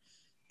another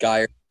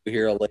guy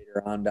here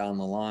later on down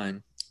the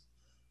line.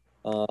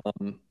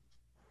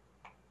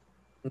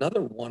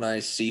 Another one I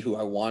see who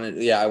I wanted.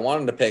 Yeah, I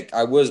wanted to pick.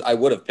 I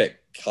would have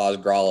picked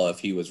Kaz Grala if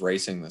he was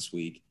racing this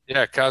week.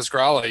 Yeah, Kaz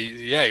Grala.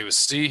 Yeah, he was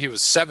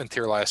 7th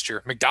here last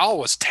year. McDowell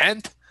was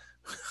 10th.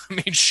 I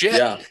mean, shit.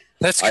 Yeah,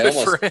 that's good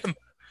for him.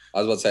 I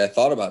was about to say I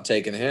thought about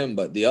taking him,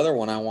 but the other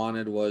one I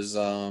wanted was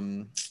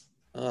Austin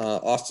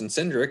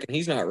Cindric, and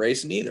he's not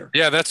racing either.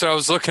 Yeah, that's what I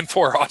was looking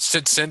for,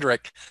 Austin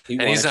Cindric,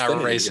 and he's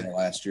not racing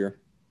last year.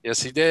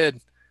 Yes, he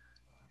did.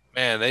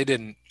 Man, they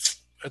didn't.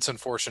 That's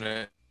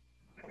unfortunate.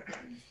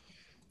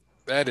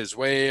 That is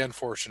way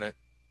unfortunate.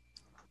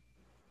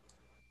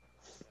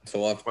 So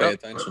we'll have to pay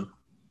attention.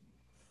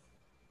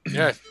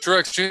 Yeah,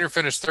 Truex Jr.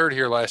 finished 3rd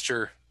here last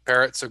year,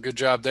 Parrot, so good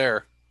job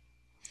there.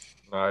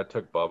 No, I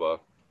took Bubba.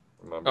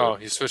 Remember? Oh,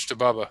 you switched to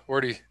Bubba.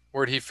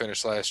 Where'd he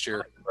finish last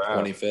year?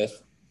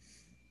 25th.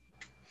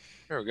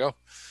 There we go.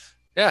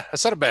 Yeah,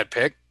 that's not a bad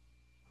pick.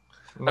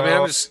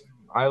 No,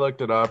 I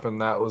looked it up,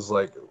 and that was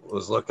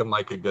looking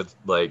like a good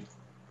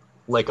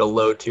like a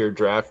low tier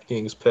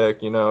DraftKings pick.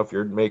 If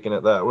you're making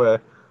it that way,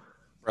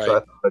 right? So I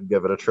thought I'd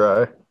give it a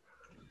try.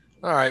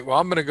 All right. Well,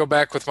 I'm going to go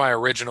back with my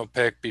original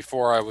pick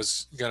before I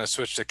was going to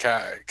switch to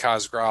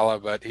Kaz Grala,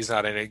 but he's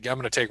not in it. I'm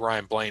going to take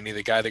Ryan Blaney,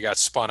 the guy that got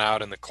spun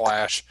out in the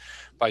Clash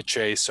by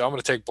Chase. So I'm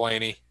going to take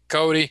Blaney.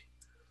 Cody.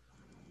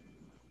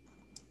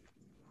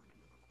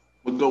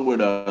 We'll go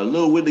with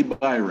Lil Willie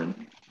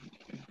Byron.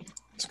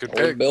 It's a good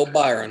pick. Bill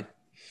Byron.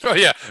 Oh,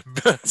 yeah.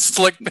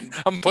 Slick.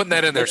 I'm putting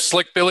that in there.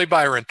 Slick Billy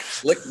Byron.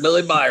 Slick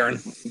Billy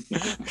Byron.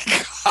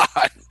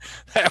 God,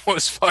 that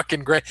was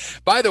fucking great.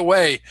 By the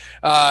way,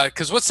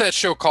 because what's that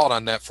show called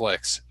on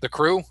Netflix? The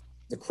Crew?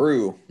 The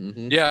Crew.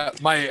 Mm-hmm. Yeah,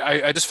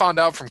 I just found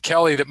out from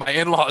Kelly that my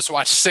in-laws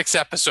watched 6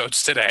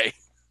 episodes today.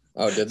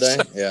 Oh, did they?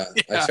 Yeah,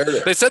 Yeah, I heard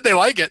it. they said they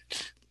like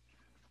it.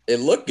 It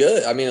looked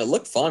good. I mean, it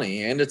looked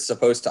funny, and it's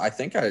supposed to. I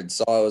think I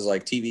saw it was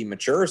like TV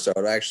mature, so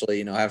it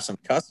actually, have some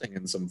cussing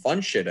and some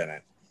fun shit in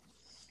it.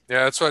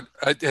 Yeah, that's what.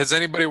 Has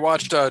anybody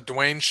watched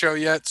Dwayne's show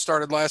yet?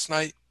 Started last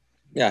night.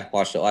 Yeah,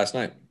 watched it last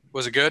night.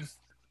 Was it good?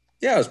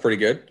 Yeah, it was pretty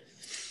good.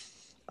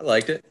 I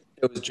liked it.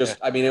 It was just,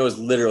 I mean, it was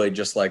literally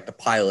just like the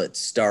pilot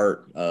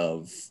start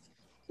of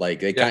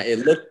like it kind.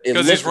 It looked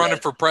because he's running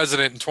like, for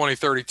president in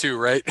 2032,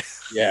 right?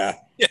 Yeah,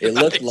 it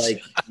looked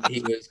like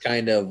he was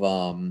kind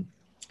of.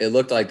 It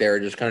looked like they were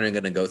just kind of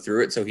going to go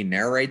through it, so he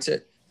narrates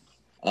it,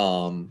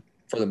 for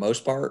the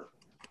most part,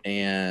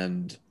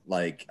 and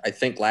like I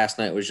think last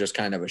night was just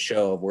kind of a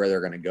show of where they're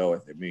going to go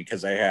with it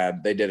because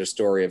they did a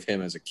story of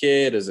him as a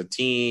kid, as a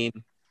teen.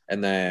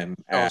 And then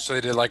so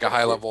they did like a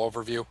high level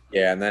overview.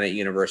 Yeah, and then at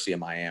University of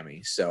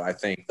Miami. So I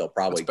think they'll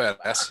probably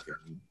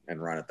and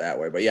run it that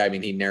way. But yeah, I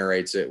mean he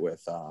narrates it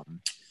with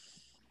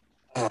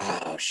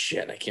oh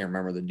shit, I can't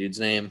remember the dude's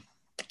name.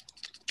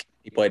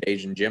 He played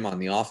Asian Jim on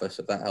The Office,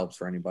 if that helps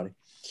for anybody.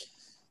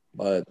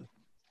 But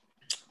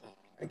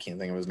I can't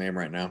think of his name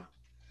right now.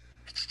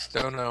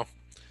 Don't know.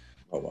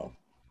 Oh well.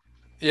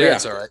 Yeah,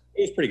 it's all right.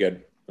 It was pretty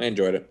good. I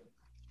enjoyed it.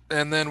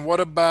 And then what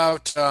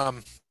about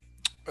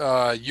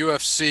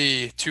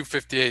UFC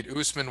 258?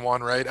 Usman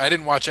won, right? I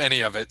didn't watch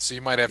any of it, so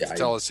you might have to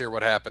tell us here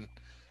what happened.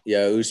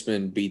 Yeah,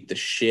 Usman beat the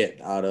shit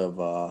out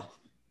of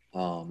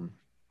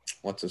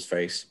what's his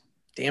face?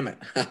 Damn it.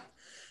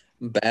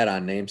 I'm bad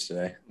on names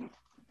today.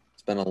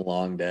 It's been a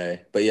long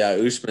day. But yeah,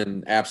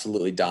 Usman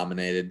absolutely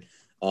dominated.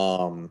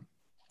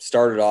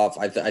 Started off,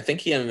 I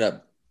think he ended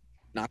up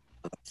not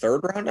in the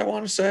third round, I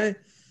want to say.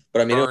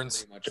 But I mean,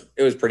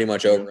 it was pretty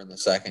much over in the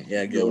second.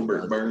 Yeah,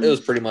 Gilbert Burns. It was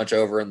pretty much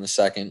over in the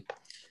second.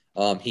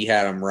 He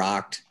had him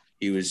rocked.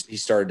 He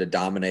started to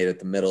dominate at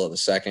the middle of the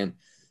second,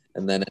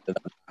 and then ended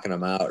up knocking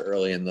him out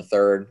early in the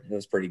third. It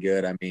was pretty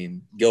good. I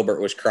mean, Gilbert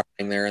was crying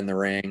there in the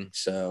ring,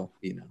 so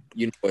you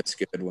know it's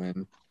good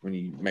when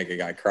you make a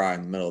guy cry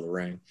in the middle of the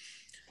ring.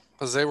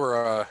 Because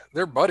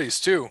they're buddies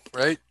too,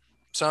 right?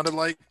 Sounded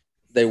like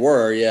they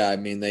were. Yeah, I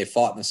mean, they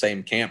fought in the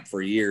same camp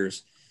for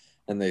years,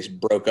 and they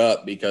broke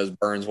up because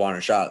Burns wanted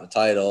a shot at the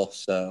title,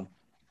 so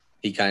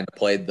he kind of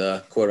played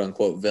the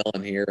quote-unquote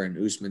villain here, and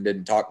Usman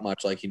didn't talk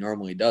much like he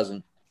normally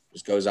doesn't.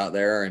 Just goes out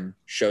there and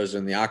shows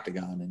in the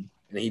octagon,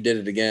 and he did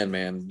it again,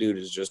 man. Dude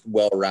is just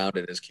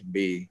well-rounded as can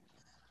be.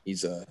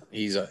 He's a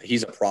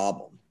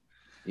problem.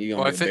 He's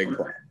gonna be a big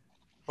problem.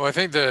 Well, I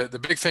think the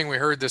big thing we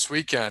heard this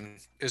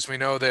weekend is we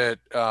know that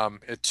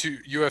at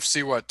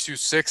UFC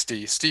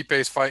 260,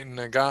 Stipe's fighting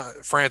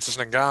Francis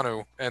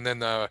Ngannou, and then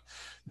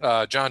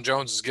John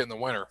Jones is getting the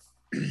winner.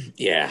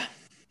 Yeah.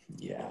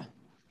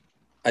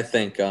 I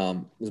think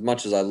as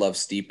much as I love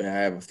Stipe, I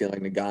have a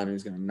feeling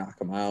Ngannou's going to knock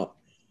him out.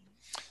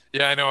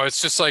 Yeah, I know.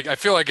 It's just like I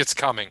feel like it's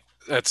coming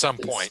at some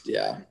point.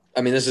 Yeah,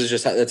 I mean,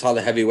 that's how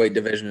the heavyweight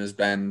division has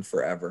been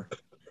forever.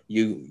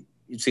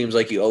 It seems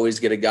like you always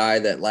get a guy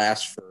that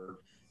lasts for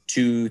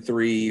 2,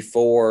 3,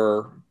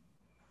 4,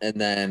 and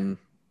then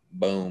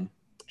boom,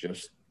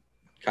 just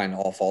kind of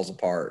all falls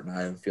apart. And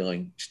I have a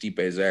feeling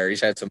Stipe's there.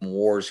 He's had some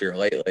wars here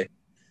lately.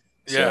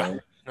 Yeah,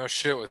 no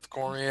shit with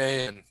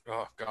Cormier and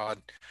oh god.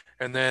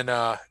 And then,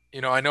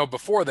 I know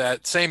before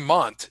that same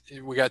month,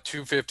 we got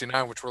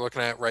 259, which we're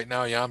looking at right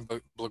now, Jan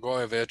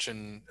Blagojevich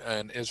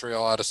and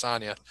Israel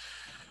Adesanya.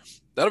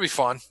 That'll be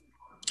fun.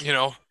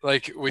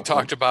 Like we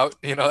talked about,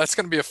 that's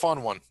going to be a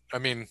fun one. I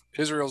mean,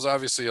 Israel's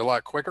obviously a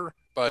lot quicker,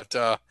 but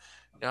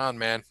Jan,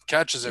 man,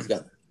 catches him.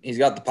 He's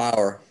got the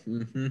power.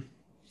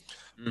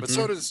 Mm-hmm. But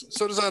so does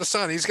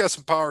Adesanya. He's got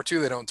some power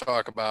too. They don't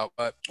talk about.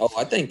 But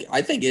I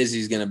think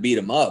Izzy's going to beat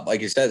him up. Like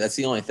you said, that's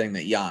the only thing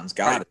that Jan's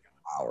got. Right.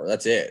 Power.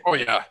 That's it. Oh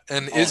yeah,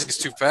 and Izzy's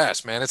too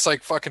fast, man. It's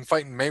like fucking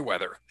fighting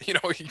Mayweather. You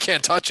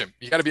can't touch him.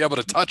 You got to be able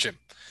to touch him.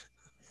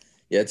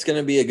 Yeah, it's going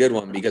to be a good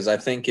one because I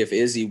think if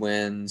Izzy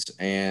wins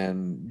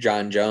and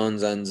John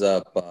Jones ends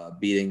up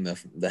beating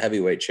the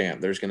heavyweight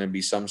champ, there's going to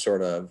be some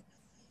sort of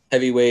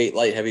heavyweight,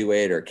 light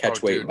heavyweight, or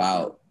catchweight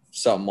bout,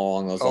 something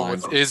along those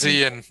lines. With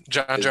Izzy and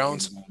John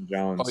Jones.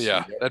 Oh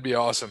yeah, that'd be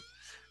awesome.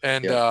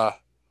 And but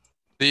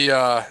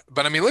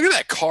I mean, look at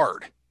that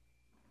card.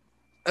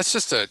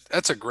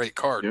 That's a great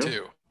card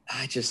too.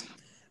 I just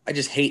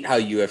hate how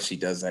UFC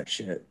does that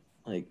shit.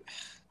 Like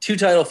 2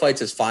 title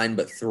fights is fine,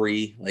 but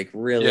 3, like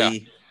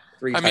really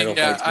 3 title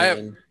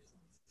fights.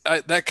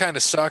 That kind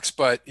of sucks,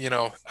 but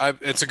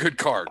it's a good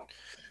card.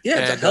 Yeah,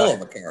 it's a hell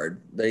of a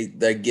card.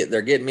 They're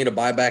getting me to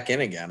buy back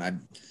in again.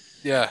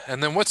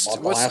 And then what's the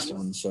last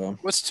one? So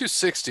what's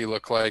 260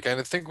 look like?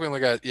 I think we only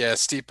got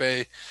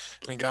Stipe,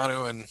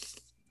 Ngannou, and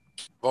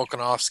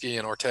Volkanovski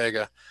and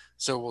Ortega.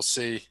 So we'll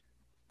see.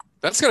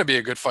 That's going to be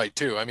a good fight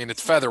too. I mean,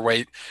 it's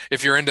featherweight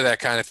if you're into that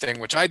kind of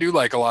thing, which I do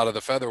like a lot of the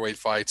featherweight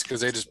fights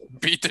because they just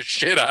beat the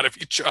shit out of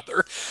each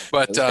other.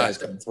 But those guys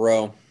can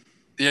throw.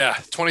 Yeah,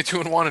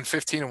 22-1 and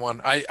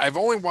 15-1. I've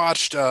only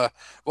watched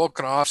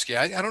Volkanovski.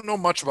 I don't know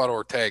much about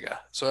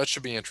Ortega, so that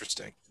should be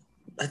interesting.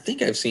 I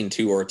think I've seen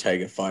 2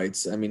 Ortega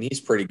fights. I mean, he's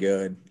pretty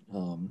good.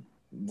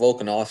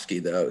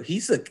 Volkanovski, though,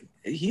 he's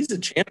a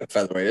champ at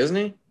featherweight, isn't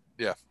he?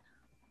 Yeah.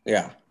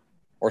 Yeah.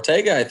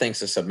 Ortega, I think,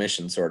 is a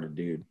submission sort of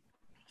dude.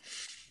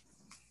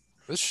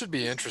 This should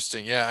be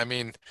interesting. Yeah, I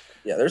mean,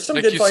 yeah, there's some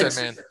like good you fights,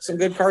 said, man. some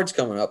good cards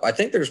coming up. I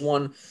think there's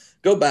one.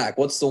 Go back.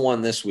 What's the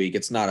one this week?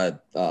 It's not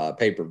a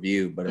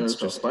pay-per-view, but it's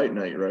just a fight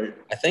night, right?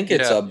 I think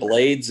it's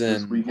Blades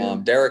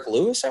and Derek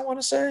Lewis, I want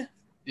to say.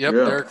 Yep,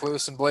 yeah. Derek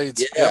Lewis and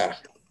Blades. Yeah.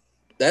 Yep.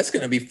 That's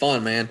going to be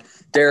fun, man.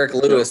 Derek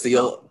Lewis, the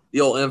old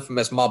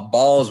infamous "my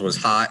balls was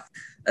hot."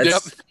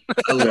 That's,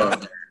 I love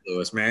Derek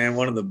Lewis, man.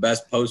 One of the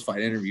best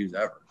post-fight interviews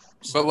ever.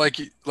 But like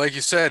you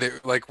said,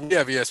 we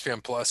have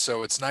ESPN Plus,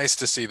 so it's nice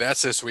to see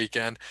that's this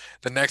weekend.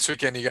 The next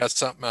weekend you got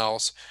something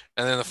else,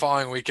 and then the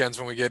following weekends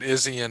when we get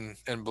Izzy and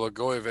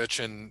Blagojevich,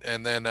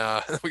 and then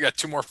we got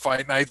 2 more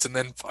fight nights, and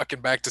then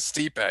fucking back to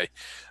Stipe. I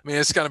mean,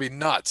 it's gonna be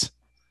nuts.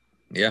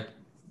 Yeah.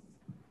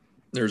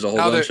 There's a whole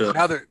bunch of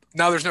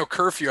now there's no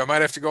curfew. I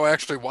might have to go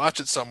actually watch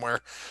it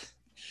somewhere.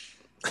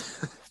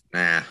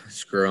 Nah,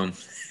 screw them.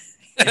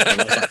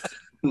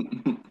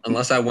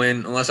 unless I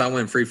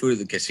win free food at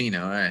the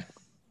casino,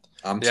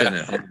 I'm sitting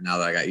at home now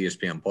that I got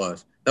ESPN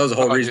Plus. That was the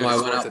whole reason why I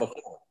went out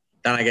before.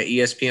 Then I got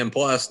ESPN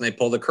Plus, and they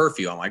pulled the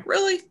curfew. I'm like,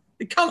 really?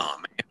 Come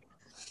on, man.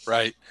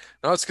 Right.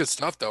 No, it's good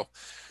stuff, though.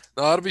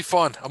 No, it'll be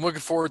fun. I'm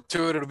looking forward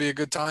to it. It'll be a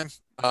good time.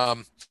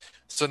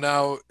 So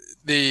now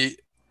the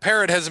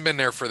Parrot hasn't been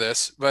there for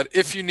this, but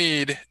if you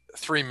need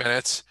 3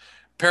 minutes,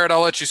 Parrot,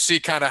 I'll let you see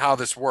kind of how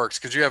this works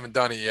because you haven't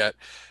done it yet.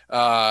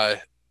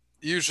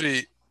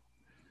 Usually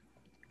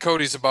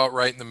Cody's about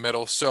right in the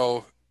middle.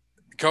 So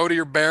Cody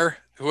or Bear,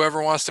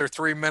 whoever wants their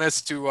 3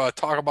 minutes to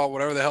talk about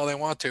whatever the hell they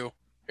want to,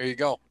 here you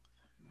go.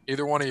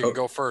 Either one of you can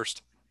go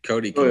first.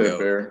 Cody can go.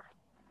 Bear.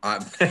 I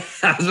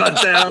was about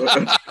to say,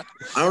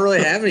 I don't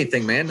really have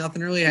anything, man.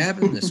 Nothing really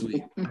happened this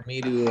week for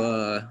me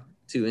to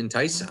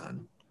entice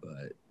on.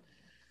 But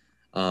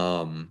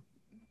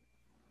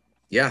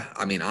yeah,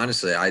 I mean,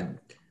 honestly, I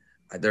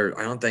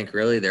don't think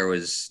really there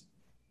was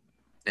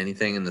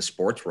anything in the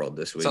sports world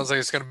this week. Sounds like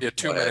it's going to be a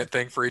 2-minute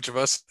thing for each of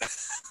us.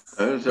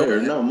 There's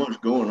not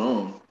much going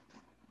on.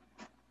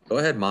 Go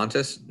ahead,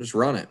 Montes. Just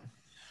run it.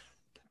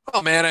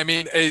 Oh, man, I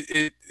mean,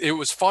 it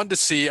was fun to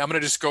see. I'm going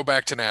to just go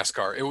back to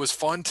NASCAR. It was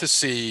fun to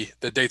see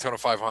the Daytona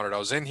 500. I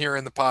was in here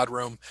in the pod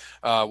room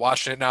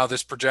watching it now.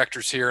 This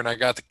projector's here, and I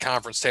got the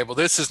conference table.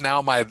 This is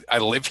now I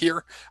live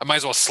here. I might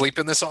as well sleep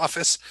in this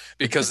office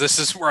because this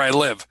is where I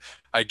live.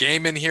 I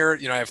game in here.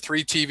 I have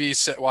 3 TVs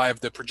set. Well, I have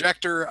the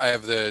projector, I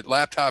have the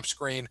laptop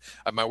screen,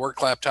 I have my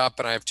work laptop,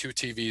 and I have 2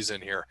 TVs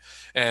in here.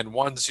 And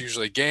one's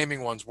usually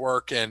gaming, one's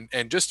work. And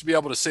just to be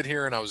able to sit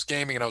here and I was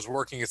gaming and I was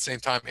working at the same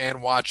time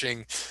and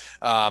watching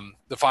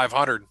the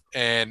 500.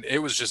 And it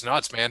was just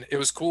nuts, man. It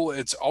was cool.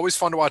 It's always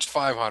fun to watch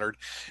 500.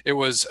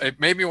 It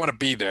made me want to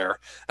be there.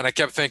 And I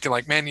kept thinking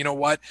like, man, you know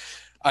what?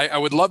 I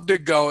would love to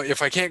go.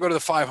 If I can't go to the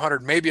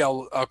 500, maybe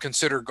I'll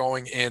consider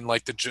going in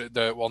like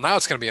well, now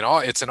it's going to be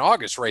it's an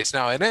August race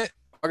now, isn't it?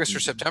 August or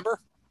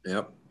September?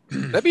 Yep.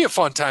 That'd be a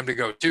fun time to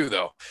go too,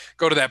 though.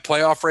 Go to that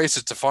playoff race.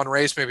 It's a fun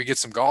race. Maybe get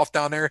some golf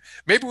down there.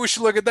 Maybe we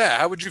should look at that.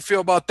 How would you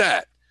feel about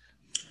that?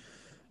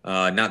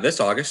 Not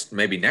this August,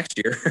 maybe next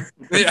year.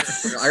 Yeah.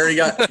 I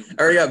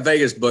already got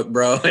Vegas booked,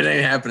 bro. It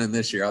ain't happening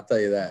this year. I'll tell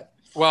you that.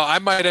 Well, I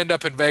might end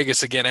up in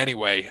Vegas again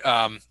anyway.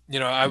 I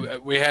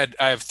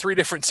have 3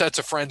 different sets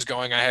of friends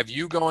going. I have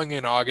you going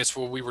in August.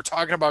 Well, we were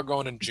talking about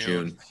going in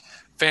June.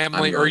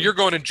 Family, or you're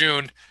going in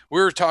June. We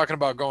were talking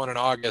about going in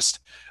August.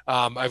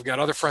 I've got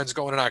other friends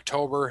going in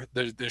October.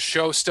 The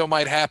show still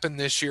might happen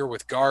this year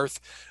with Garth.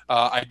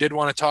 I did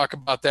want to talk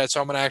about that, so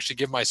I'm going to actually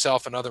give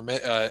myself another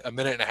a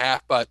minute and a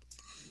half, but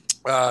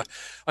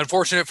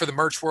unfortunate for the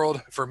merch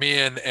world, for me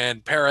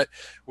and Parrot,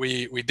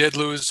 we did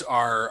lose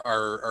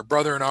our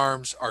brother in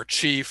arms, our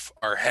chief,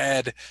 our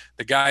head,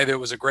 the guy that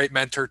was a great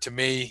mentor to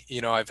me.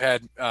 I've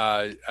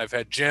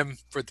had Jim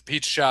for the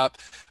pizza shop,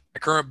 my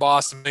current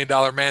boss, the $1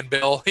 Million Man,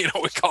 Bill. We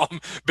call him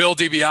Bill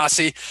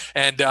DiBiase,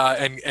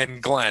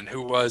 and Glenn,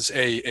 who was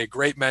a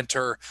great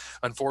mentor.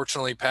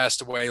 Unfortunately,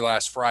 passed away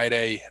last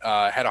Friday.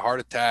 Had a heart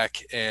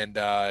attack, and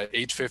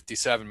age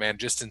 57. Man,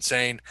 just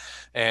insane,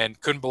 and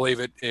couldn't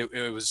believe it.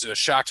 It was a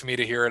shock to me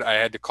to hear it. I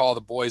had to call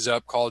the boys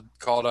up, called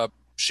up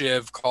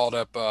Shiv, called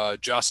up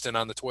Justin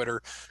on the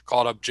Twitter,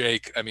 called up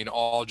Jake. I mean,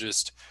 all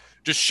just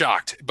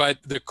shocked. But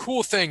the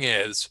cool thing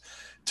is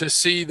to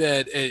see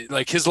that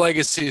his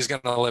legacy is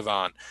going to live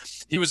on.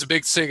 He was a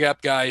big Sig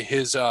Up guy. He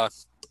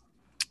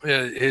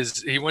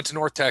went to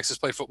North Texas,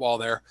 played football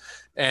there,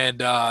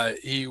 and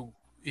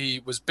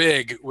he was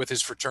big with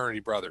his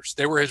fraternity brothers.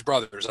 They were his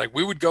brothers. Like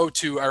we would go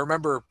to, I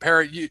remember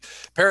Parrot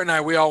and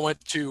I, we all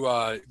went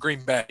to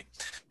Green Bay,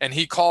 and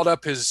he called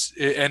up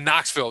and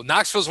Knoxville.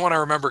 Knoxville's one I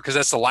remember because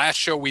that's the last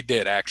show we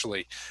did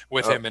actually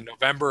with him in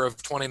November of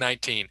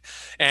 2019.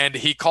 And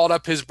he called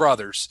up his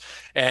brothers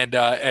and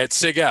at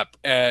Sig Up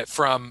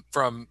from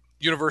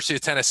University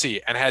of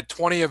Tennessee and had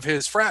 20 of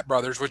his frat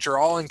brothers, which are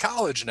all in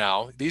college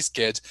now, these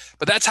kids.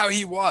 But that's how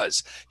he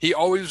was. He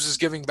always was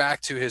giving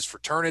back to his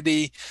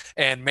fraternity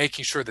and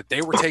making sure that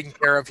they were taken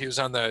care of. He was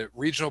on the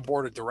regional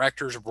board of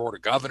directors or board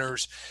of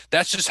governors.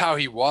 That's just how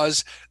he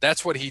was.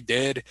 That's what he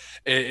did.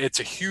 It's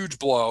a huge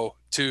blow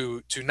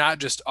to not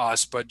just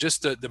us, but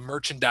just the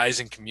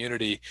merchandising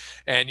community.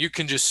 And you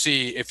can just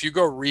see, if you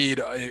go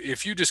read,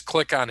 if you just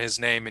click on his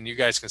name, and you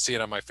guys can see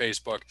it on my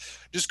Facebook,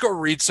 just go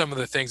read some of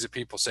the things that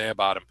people say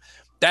about him.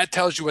 That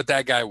tells you what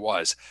that guy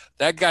was.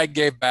 That guy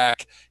gave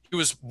back. He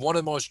was one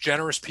of the most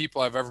generous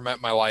people I've ever met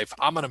in my life.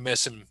 I'm going to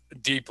miss him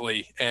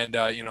deeply. And,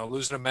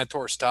 losing a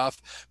mentor is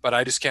tough, but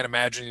I just can't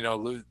imagine,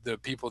 the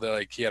people that,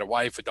 like, he had a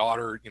wife, a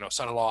daughter,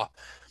 son-in-law.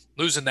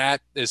 Losing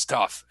that is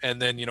tough.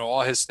 And then,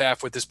 all his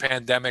staff with this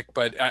pandemic.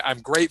 But I'm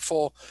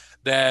grateful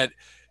that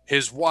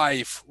his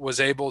wife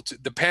was able to,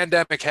 the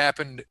pandemic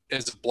happened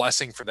as a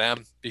blessing for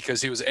them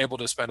because he was able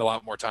to spend a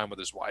lot more time with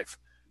his wife.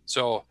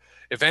 So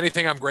if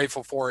anything, I'm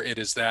grateful for it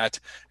is that.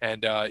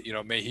 And,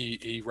 may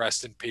he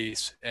rest in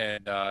peace.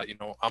 And, I'm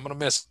going to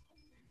miss.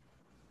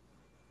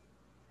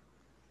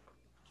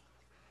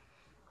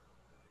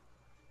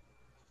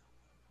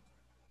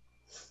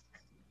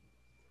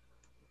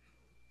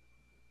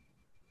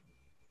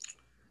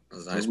 That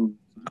was nice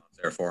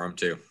there for him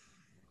too.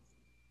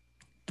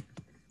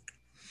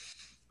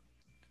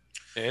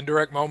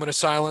 Indirect moment of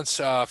silence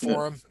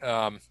for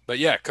him. But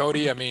yeah,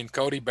 Cody,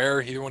 Cody,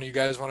 Bear, either one of you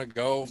guys want to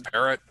go,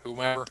 Parrot,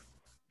 whomever.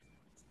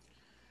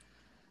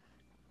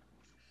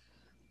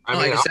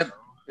 Like I said,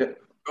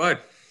 go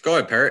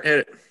ahead, Parrot, hit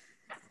it.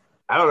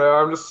 I don't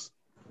know.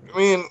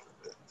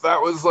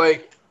 That was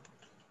like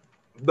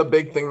the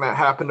big thing that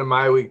happened in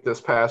my week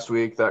this past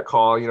week, that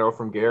call,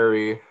 from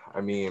Gary.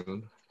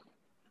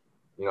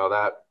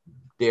 That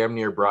damn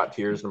near brought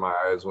tears to my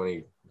eyes when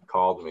he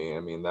called me.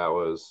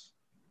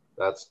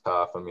 That's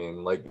tough.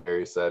 Like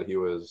Gary said, he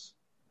was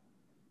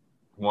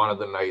one of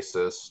the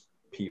nicest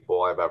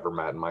people I've ever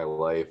met in my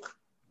life.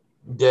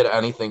 Did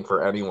anything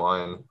for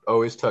anyone.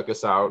 Always took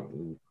us out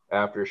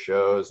after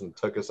shows and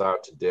took us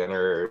out to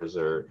dinners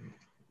or,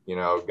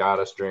 got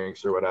us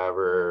drinks or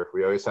whatever.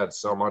 We always had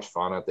so much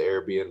fun at the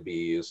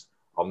Airbnbs.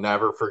 I'll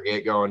never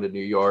forget going to New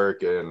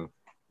York and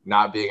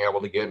not being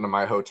able to get into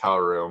my hotel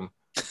room.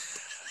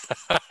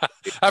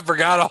 I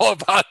forgot all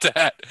about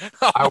that.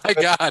 Oh my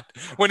God.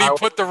 When he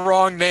put the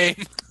wrong name.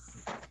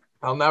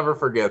 I'll never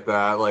forget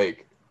that.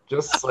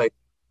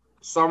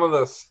 Some of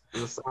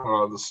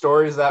the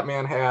stories that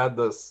man had,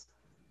 the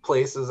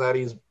places that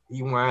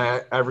he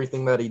went,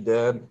 everything that he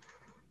did.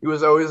 He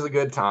was always a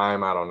good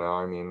time. I don't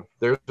know.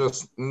 There's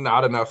just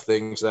not enough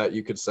things that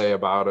you could say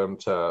about him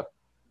to,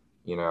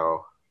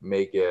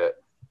 make it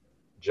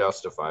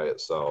justify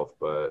itself.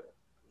 But,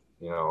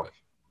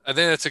 I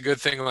think that's a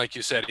good thing. Like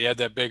you said, he had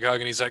that big hug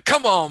and he's like,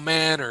 come on,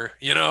 man. Or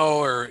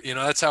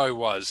that's how he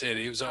was.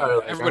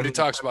 Everybody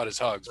talks about his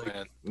hugs,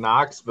 man.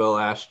 Knoxville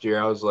last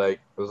year, I was like,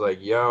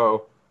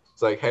 yo,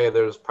 it's like, hey,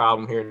 there's a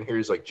problem here and here.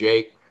 He's like,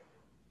 Jake,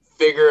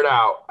 figure it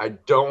out. I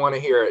don't want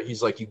to hear it.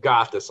 He's like, you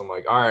got this. I'm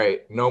like, all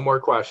right, no more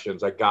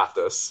questions. I got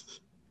this.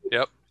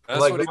 Yep. That's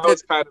what he did.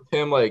 Was kind of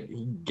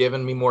him,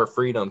 giving me more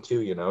freedom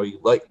too.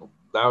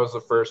 That was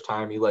the first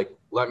time he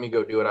let me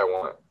go do what I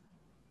want.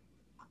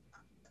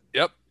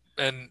 Yep.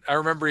 And I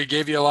remember he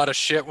gave you a lot of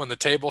shit when the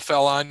table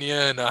fell on you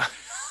and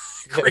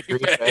Green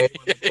Bay.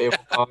 The table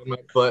fell on my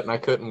foot and I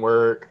couldn't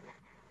work.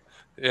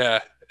 Yeah,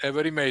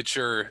 but he made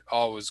sure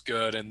all was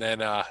good. And then,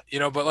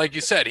 but like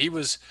you said, he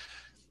was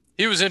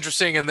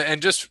interesting.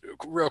 And just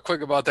real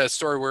quick about that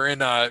story, we're in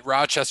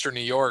Rochester,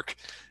 New York,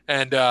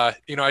 and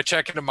I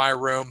check into my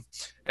room,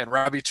 and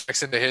Robbie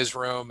checks into his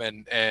room,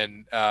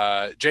 and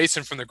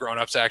Jason from the Grown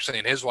Ups actually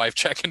and his wife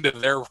check into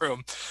their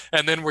room,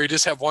 and then we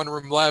just have one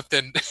room left,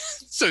 and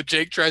so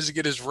Jake tries to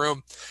get his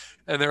room,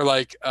 and they're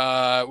like,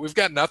 we've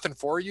got nothing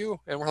for you,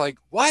 and we're like,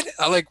 what?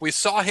 We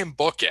saw him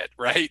book it,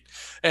 right?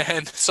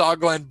 And saw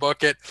Glenn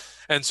book it,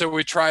 and so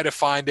we try to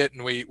find it,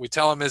 and we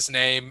tell him his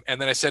name,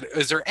 and then I said,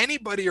 is there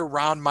anybody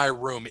around my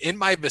room in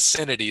my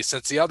vicinity,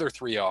 since the other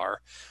three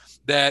are,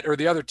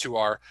 the other two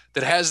are,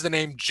 that has the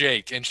name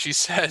Jake? And she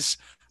says,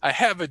 I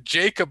have a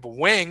Jacob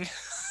Wing.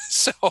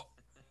 So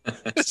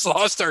just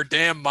lost our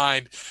damn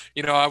mind.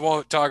 I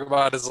won't talk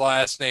about his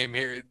last name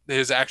here,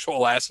 his actual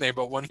last name,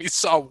 but when we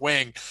saw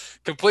Wing,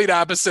 complete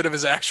opposite of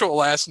his actual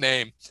last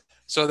name.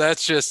 So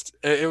that's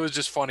it was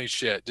just funny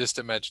shit just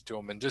to mention to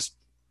him. And just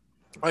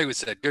like we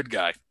said, good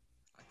guy.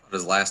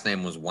 His last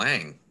name was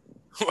Wang.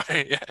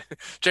 Yeah.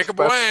 Jacob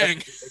Wang.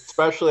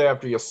 Especially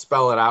after you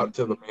spell it out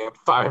to the man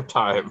 5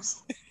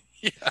 times.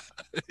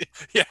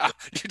 Yeah,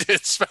 you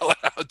did spell it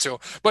out to him,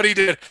 but he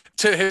did,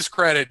 to his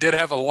credit, did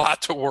have a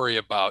lot to worry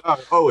about.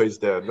 Always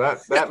did.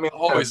 That man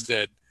always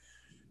did.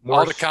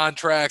 All the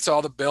contracts,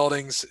 all the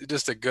buildings,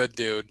 just a good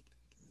dude.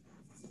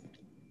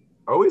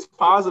 Always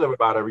positive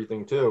about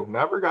everything too.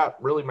 Never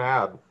got really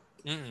mad.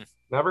 Mm-mm.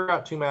 Never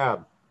got too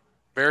mad.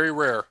 Very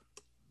rare.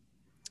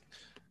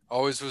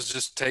 Always was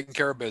just taking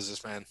care of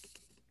business, man.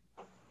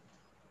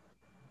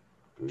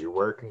 Do your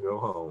work and go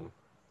home.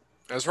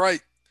 That's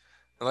right.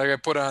 And like I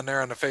put on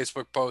there on the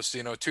Facebook post,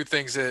 you know, two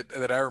things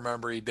that I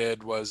remember he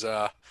did was, you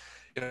know,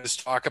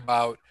 just talk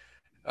about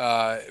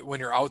when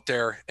you're out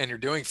there and you're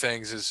doing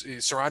things is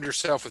you surround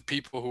yourself with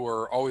people who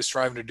are always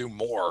striving to do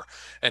more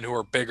and who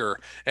are bigger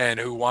and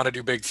who want to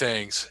do big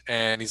things.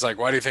 And he's like,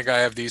 why do you think I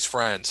have these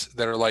friends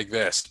that are like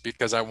this?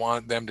 Because I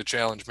want them to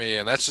challenge me.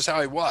 And that's just how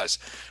he was.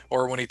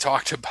 Or when he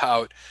talked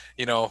about,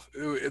 you know,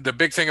 the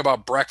big thing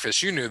about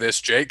breakfast, you knew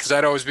this, Jake, because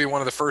I'd always be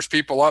one of the first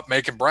people up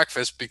making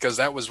breakfast because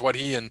that was what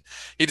he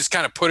just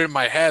kind of put it in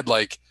my head,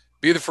 like,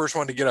 be the first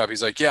one to get up.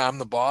 He's like, yeah, I'm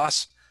the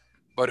boss,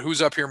 but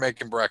who's up here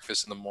making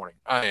breakfast in the morning?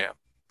 I am,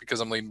 because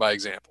I'm leading by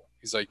example.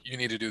 He's like, you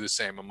need to do the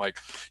same. I'm like,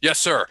 yes,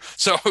 sir.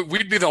 So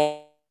we'd be the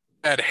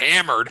that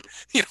hammered,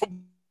 you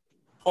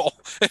know,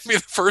 and be the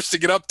first to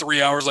get up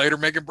 3 hours later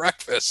making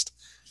breakfast.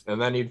 And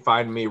then you'd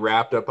find me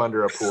wrapped up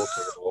under a pool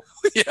table.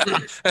 Yeah,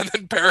 and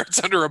then Parrot's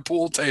under a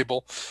pool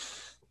table.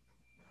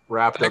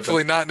 Wrapped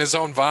Thankfully up. not in his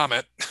own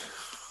vomit.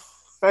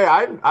 Hey,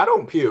 I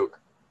don't puke.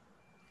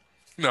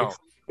 No.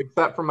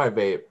 Except for my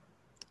vape.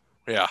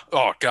 Yeah.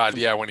 Oh, God,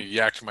 yeah, when he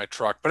yacked my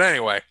truck. But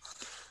anyway,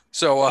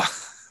 so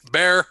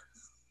Bear.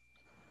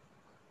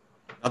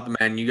 Nothing,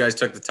 man. You guys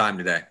took the time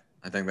today.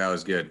 I think that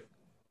was good.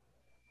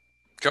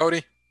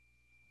 Cody?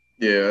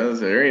 Yeah,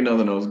 there ain't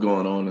nothing else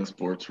going on in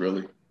sports,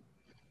 really.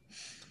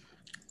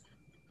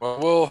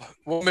 Well,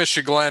 we'll miss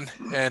you, Glenn.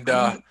 And,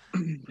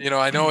 you know,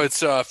 I know it's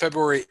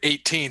February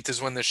 18th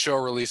is when the show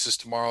releases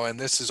tomorrow. And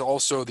this is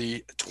also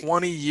the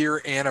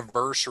 20-year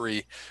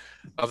anniversary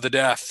of the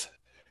death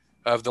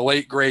of the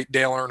late, great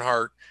Dale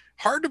Earnhardt.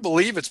 Hard to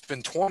believe it's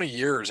been 20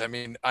 years. I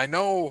mean, I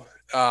know,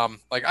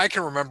 like, I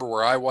can remember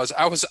where I was.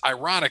 I was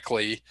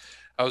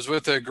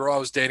with a girl I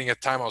was dating at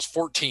the time. I was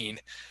 14.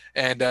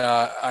 And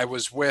I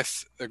was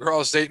with the girl I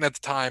was dating at the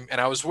time. And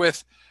I was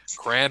with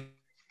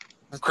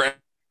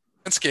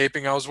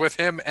Landscaping. I was with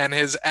him and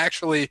his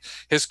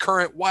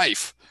current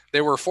wife.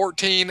 They were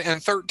 14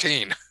 and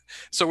 13.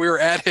 So we were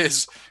at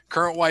his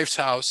current wife's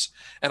house.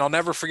 And I'll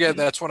never forget,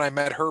 that's when I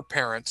met her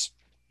parents.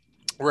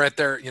 We're at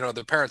their, you know,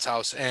 the parents'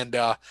 house, and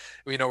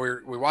you know,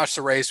 we watch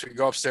the race. We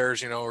go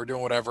upstairs, you know, we're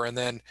doing whatever, and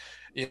then,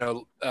 you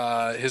know,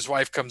 his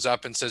wife comes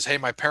up and says, "Hey,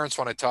 my parents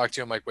want to talk to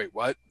you." I'm like, "Wait,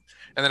 what?"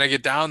 And then I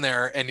get down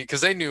there, and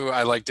because they knew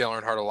I liked Dale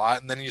Earnhardt a lot,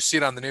 and then you see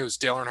it on the news,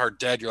 Dale Earnhardt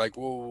dead. You're like,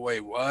 "Whoa,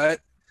 wait,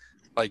 what?"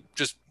 Like,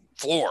 just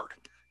floored,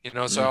 you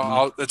know.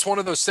 So it's one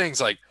of those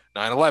things, like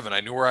 9/11. I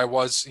knew where I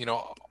was, you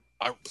know,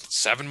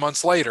 7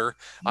 months later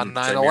on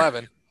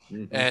 9/11.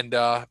 Mm-hmm. And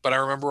but I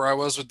remember where I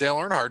was with Dale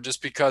Earnhardt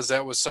just because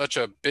that was such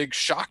a big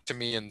shock to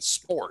me in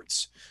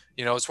sports.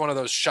 You know, it's one of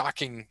those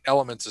shocking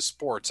elements of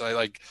sports. I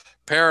like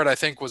Parrot, I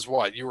think, was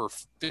what? You were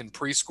in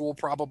preschool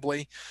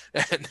probably.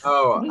 And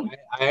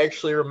I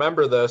actually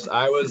remember this.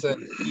 I was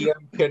in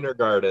PM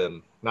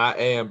kindergarten, not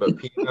AM, but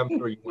PM,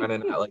 where you went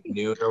in at like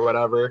noon or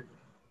whatever.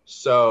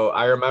 So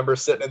I remember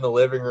sitting in the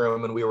living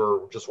room and we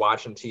were just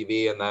watching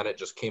TV, and then it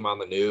just came on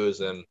the news,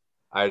 and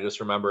I just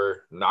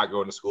remember not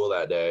going to school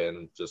that day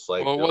and just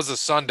like. Well, it was a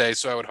Sunday,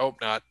 so I would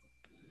hope not.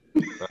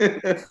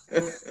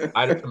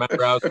 I just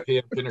remember I was in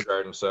PM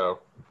kindergarten, so.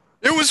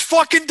 It was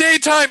fucking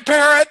daytime,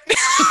 Parrot.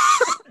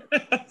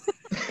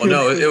 Well,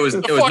 no, it was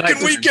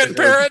fucking weekend,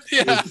 Parrot.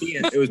 Yeah,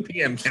 it was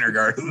PM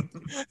kindergarten.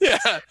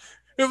 Yeah,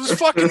 it was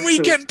fucking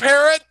weekend,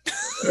 Parrot.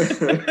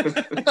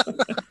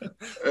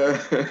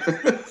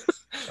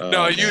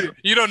 No,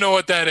 you don't know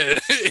what that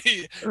is.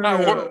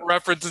 We're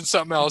referencing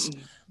something else.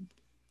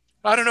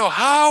 I don't know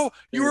how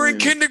you were in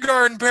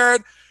kindergarten,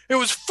 Parrot. It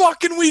was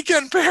fucking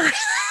weekend, Parrot.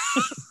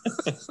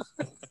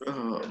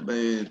 Oh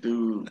man,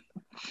 dude,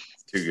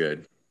 too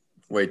good,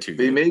 way too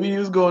good. Maybe you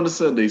was going to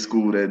Sunday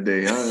school that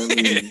day.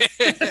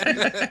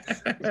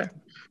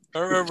 I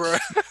remember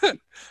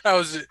that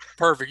was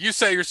perfect. You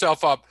set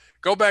yourself up.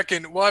 Go back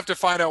and we'll have to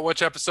find out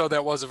which episode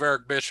that was of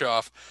Eric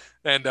Bischoff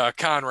and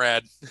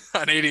Conrad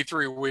on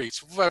 83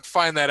 Weeks. We'll have to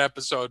find that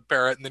episode,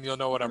 Parrot, and then you'll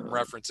know what I'm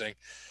referencing.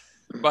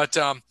 But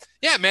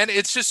yeah, man,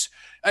 it's just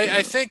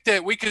I think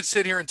that we could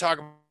sit here and talk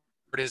about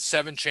his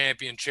 7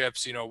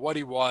 championships, you know, what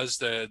he was,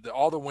 the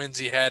all the wins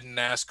he had in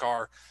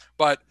NASCAR.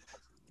 But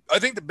I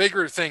think the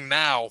bigger thing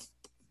now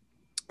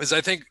is I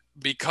think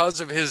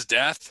because of his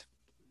death,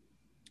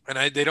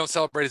 and they don't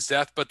celebrate his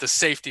death, but the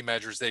safety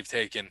measures they've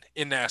taken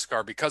in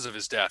NASCAR because of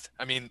his death.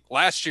 I mean,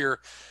 last year,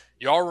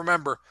 y'all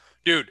remember,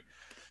 dude,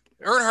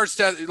 Earnhardt's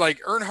death, like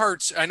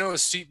Earnhardt's, I know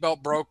his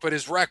seatbelt broke, but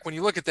his wreck, when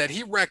you look at that,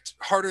 he wrecked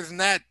harder than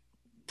that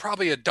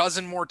probably a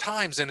dozen more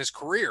times in his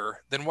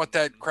career than what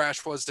that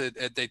crash was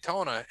at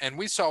Daytona. And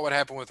we saw what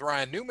happened with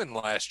Ryan Newman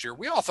last year.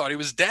 We all thought he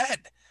was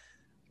dead,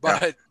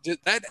 but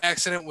that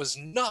accident was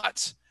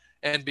nuts.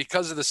 And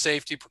because of the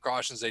safety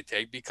precautions they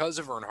take, because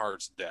of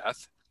Earnhardt's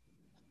death,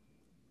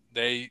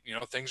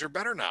 things are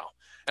better now.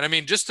 And I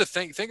mean, just to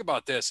think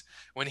about this,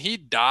 when he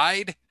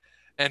died,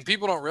 and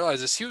people don't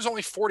realize this, he was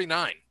only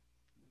 49.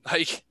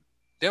 Like,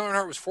 Dale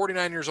Earnhardt was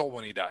 49 years old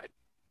when he died.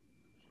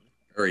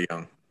 Very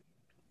young.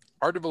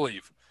 Hard to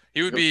believe.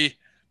 He would be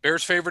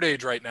Bear's favorite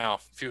age right now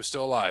if he was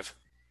still alive.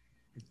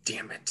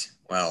 Damn it.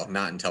 Well,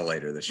 not until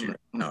later this year.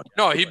 No,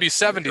 he'd be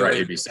 70. Right,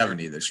 he'd be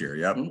 70 this year.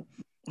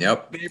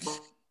 Yep.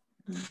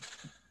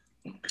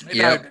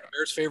 Yeah,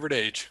 Bear's favorite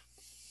age.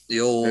 The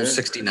old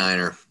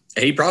 69er.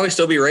 He'd probably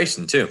still be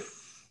racing too.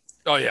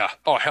 Oh yeah.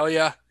 Oh hell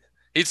yeah.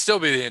 He'd still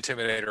be the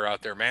intimidator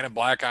out there, man. In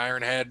black,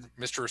 Ironhead,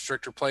 Mr.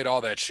 Restrictor Plate,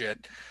 all that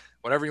shit.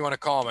 Whatever you want to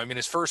call him. I mean,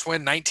 his first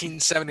win,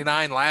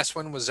 1979. Last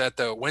one was at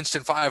the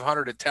Winston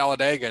 500 at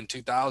Talladega in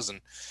 2000.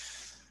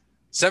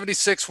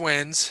 76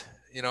 wins,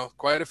 you know,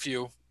 quite a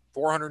few.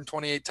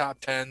 428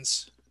 top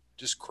tens.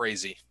 Just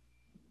crazy.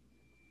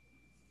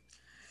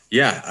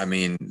 Yeah, I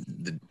mean,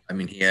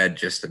 he had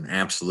just an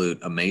absolute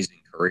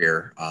amazing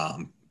career.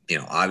 You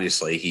know,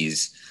 obviously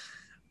he's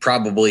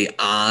probably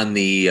on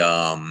the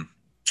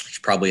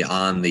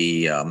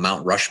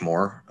Mount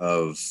Rushmore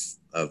of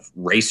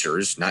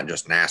racers, not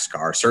just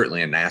NASCAR,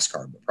 certainly in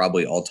NASCAR, but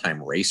probably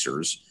all-time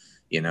racers.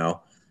 You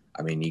know,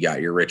 I mean, you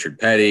got your Richard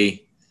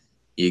Petty,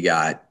 you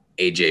got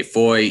AJ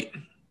Foyt,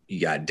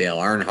 you got Dale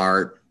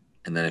Earnhardt,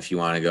 and then if you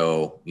want to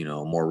go, you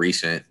know, more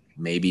recent,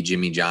 maybe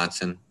Jimmy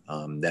Johnson.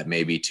 That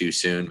may be too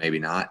soon, maybe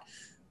not.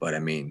 But I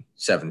mean,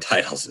 7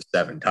 titles is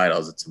 7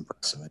 titles. It's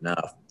impressive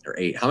enough. Or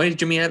 8. How many did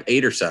Jimmy have?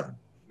 8 or 7?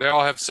 They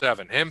all have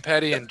 7. Him,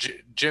 Petty, and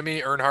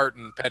Jimmy, Earnhardt,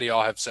 and Petty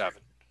all have 7.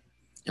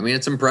 I mean,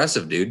 it's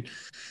impressive, dude.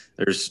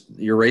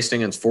 You're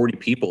racing against 40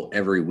 people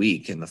every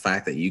week, and the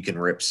fact that you can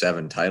rip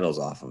 7 titles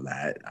off of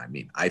that. I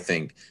mean, I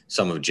think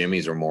some of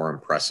Jimmy's are more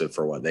impressive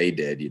for what they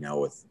did, you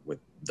know, with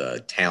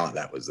the talent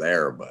that was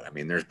there. But I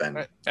mean, there's been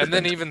right. And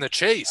then even the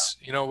chase,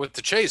 you know, with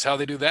the chase, how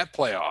they do that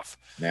playoff.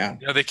 Yeah.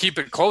 You know, they keep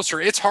it closer.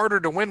 It's harder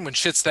to win when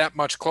shit's that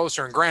much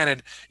closer. And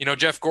granted, you know,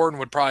 Jeff Gordon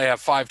would probably have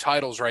 5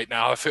 titles right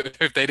now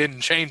if they didn't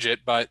change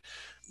it, but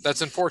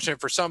that's unfortunate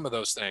for some of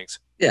those things.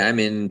 Yeah, I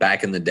mean,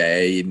 back in the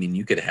day, I mean,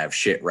 you could have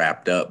shit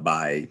wrapped up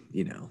by,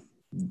 you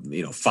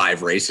know,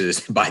 5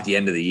 races by the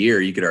end of the year.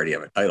 You could already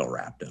have a title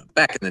wrapped up.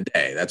 Back in the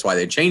day, that's why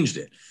they changed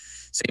it.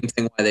 Same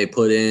thing why they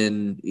put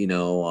in, you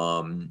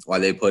know, why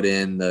they put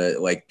in the,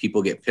 like,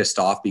 people get pissed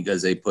off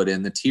because they put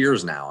in the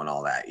tiers now and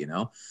all that, you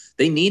know.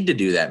 They need to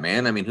do that,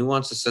 man. I mean, who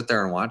wants to sit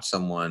there and watch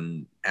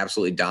someone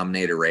absolutely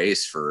dominate a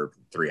race for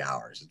 3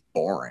 hours? It's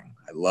boring.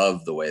 I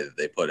love the way that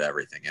they put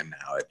everything in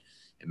now.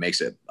 It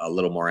makes it a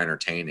little more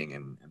entertaining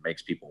and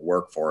makes people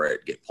work for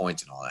it, get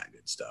points and all that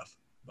good stuff.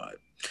 But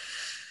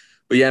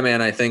yeah,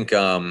 man, I think,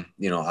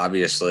 you know,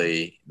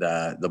 obviously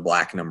the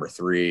black number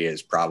 3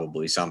 is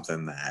probably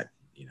something that,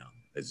 you know,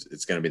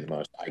 it's going to be the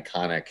most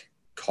iconic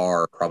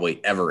car probably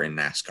ever in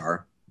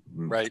NASCAR.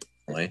 Right.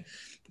 Probably.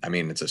 I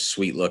mean, it's a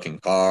sweet looking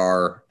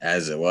car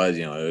as it was,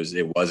 you know,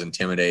 it was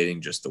intimidating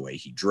just the way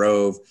he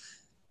drove.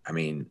 I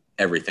mean,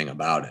 everything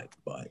about it.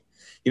 But,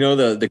 you know,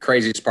 the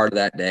craziest part of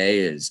that day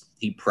is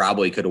he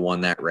probably could have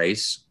won that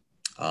race.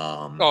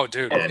 Oh,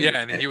 dude.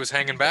 And he was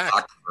hanging back.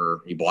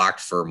 He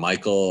blocked for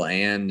Michael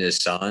and his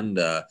son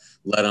to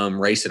let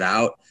him race it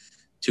out.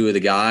 2 of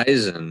the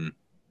guys. And,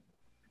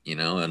 you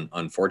know, and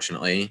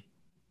unfortunately,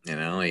 you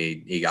know,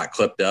 he got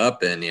clipped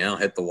up and, you know,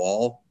 hit the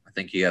wall. I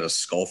think he had a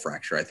skull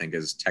fracture, I think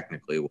is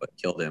technically what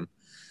killed him.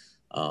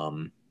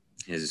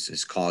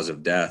 His cause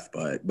of death.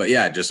 But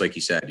yeah, just like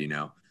you said, you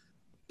know,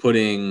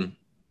 putting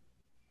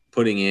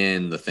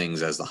in the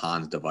things as the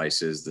Hans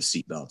devices, the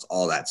seatbelts,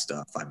 all that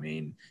stuff. I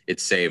mean, it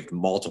saved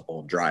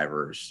multiple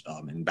drivers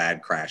in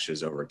bad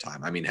crashes over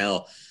time. I mean,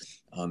 hell,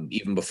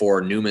 even before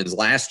Newman's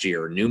last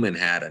year, Newman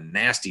had a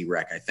nasty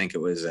wreck. I think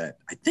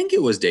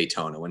it was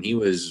Daytona when he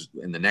was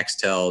in the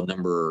Nextel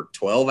number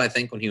 12. I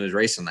think when he was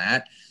racing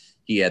that,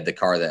 he had the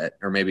car that,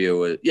 or maybe it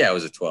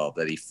was a 12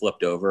 that he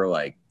flipped over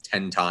like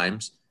 10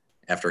 times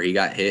after he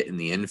got hit in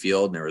the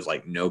infield and there was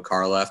like no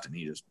car left and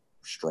he just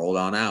strolled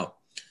on out.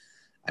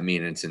 I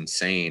mean, it's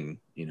insane,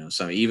 you know.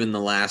 So even the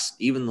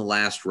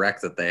last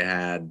wreck that they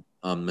had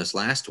this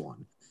last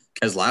one,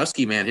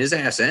 Keselowski, man, his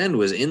ass end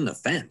was in the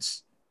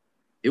fence.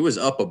 It was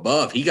up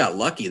above. He got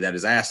lucky that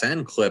his ass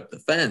end clipped the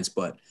fence.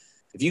 But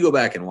if you go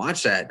back and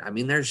watch that, I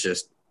mean, there's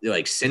just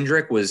like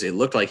Cindric it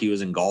looked like he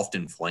was engulfed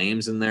in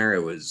flames in there.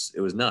 It was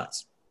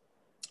nuts.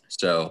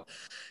 So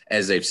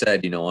as they've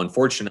said, you know,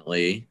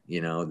 unfortunately,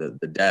 you know,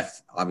 the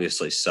death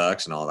obviously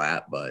sucks and all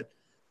that, but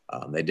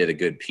they did a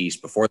good piece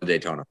before the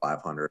Daytona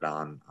 500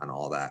 on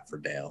all that for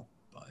Dale.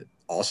 But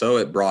also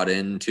it brought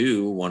in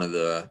too one of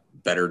the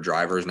better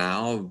drivers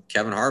now,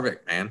 Kevin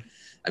Harvick, man.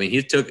 I mean,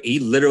 he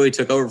literally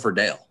took over for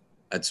Dale.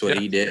 That's what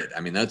he did.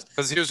 I mean, that's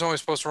because he was only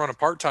supposed to run a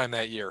part-time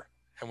that year.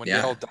 And when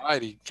Dale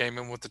died, he came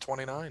in with the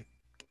 29.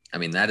 I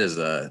mean,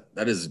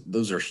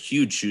 those are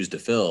huge shoes to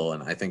fill.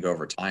 And I think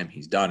over time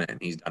he's done it and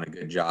he's done a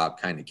good job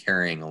kind of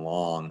carrying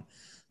along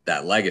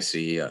that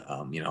legacy.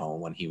 You know,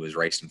 when he was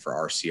racing for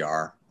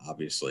RCR,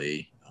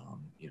 obviously,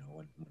 you know,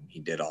 when he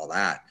did all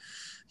that,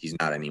 he's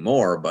not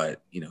anymore,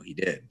 but you know, he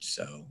did.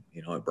 So,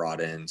 you know, it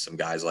brought in some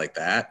guys like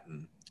that.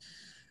 And,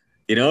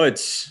 you know,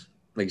 it's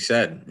like you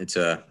said, it's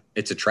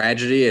a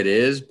tragedy. It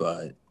is,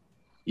 but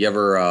you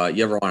ever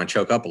want to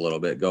choke up a little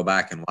bit, go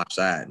back and watch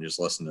that and just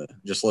listen to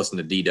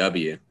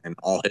DW and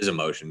all his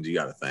emotions. You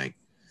got to think,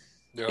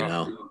 you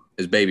know,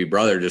 his baby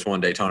brother just won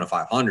Daytona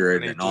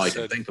 500 and all he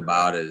can think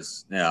about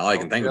is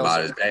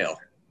Dale.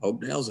 Hope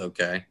Dale's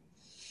okay.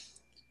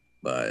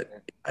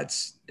 But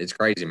it's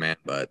crazy, man.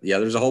 But yeah,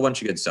 there's a whole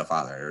bunch of good stuff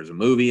out there. There's a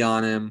movie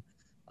on him,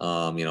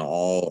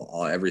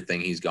 all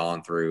everything he's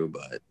gone through,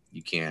 but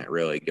you can't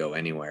really go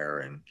anywhere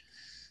and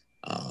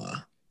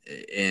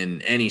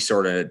in any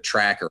sort of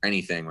track or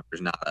anything where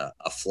there's not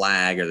a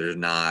flag or there's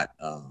not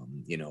a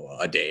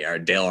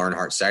Dale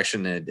Earnhardt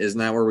section. Isn't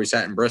that where we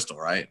sat in Bristol,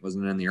 right?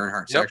 Wasn't it in the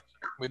Earnhardt section?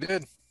 We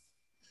did.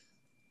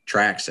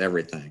 Tracks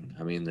everything.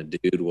 I mean, the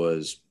dude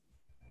was,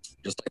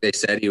 just like they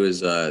said, he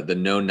was the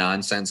no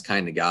nonsense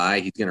kind of guy.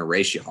 He's going to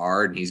race you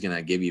hard and he's going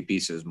to give you a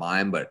piece of his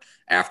mind, but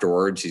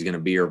afterwards he's going to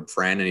be your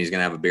friend and he's going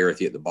to have a beer with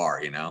you at the bar.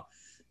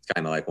 It's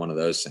kind of like one of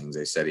those things.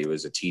 They said he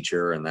was a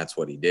teacher and that's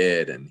what he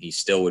did, and he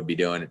still would be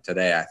doing it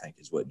today, I think,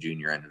 is what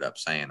Junior ended up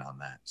saying on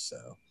that.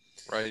 So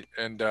right.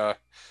 And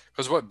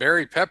because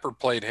Barry Pepper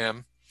played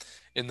him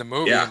in the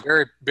movie, Yeah.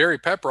 and Barry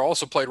Pepper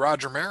also played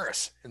Roger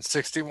Maris in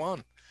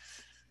 61.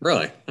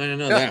 really, I didn't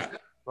know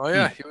that. Oh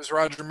yeah, he was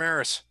Roger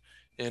Maris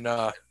in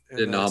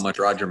Didn't know how much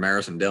Roger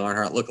Maris and Dale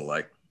Earnhardt look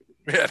alike.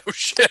 Yeah, no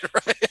shit,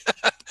 right?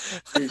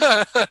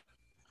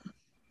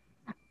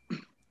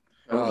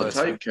 That was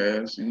a tight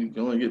cast. You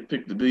can only get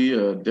picked to be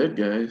dead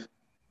guys.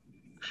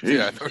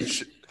 Yeah, no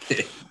shit.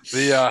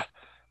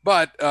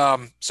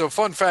 So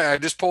fun fact, I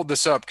just pulled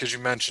this up because you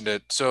mentioned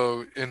it.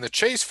 So in the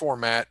chase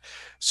format,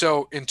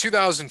 so in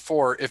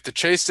 2004, if the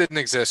chase didn't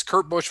exist,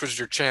 Kurt Busch was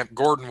your champ.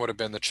 Gordon would have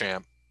been the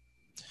champ.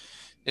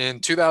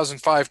 In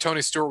 2005,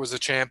 Tony Stewart was the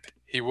champ.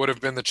 He would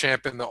have been the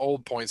champ in the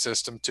old point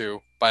system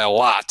too, by a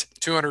lot,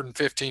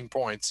 215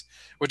 points,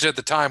 which at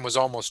the time was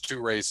almost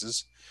 2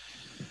 races.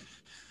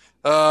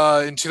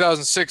 In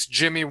 2006,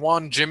 Jimmy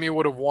won. Jimmy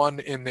would have won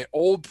in the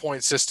old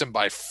point system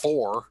by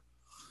 4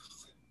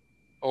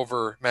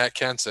 over Matt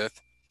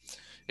Kenseth.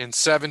 In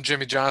 7,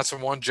 Jimmy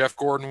Johnson won. Jeff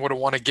Gordon would have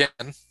won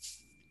again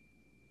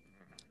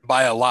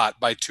by a lot,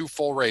 by 2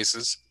 full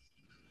races.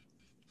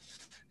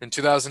 In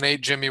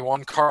 2008, Jimmy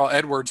won. Carl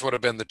Edwards would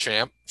have been the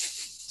champ.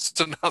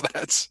 So now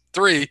that's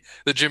 3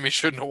 that Jimmy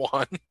shouldn't have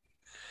won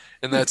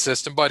in that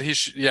system, but so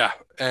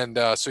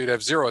you'd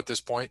have 0 at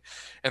this point.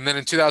 And then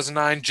in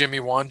 2009, Jimmy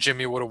won.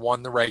 Jimmy would have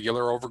won the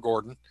regular over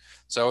Gordon,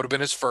 so that would have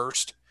been his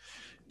first.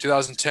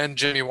 2010,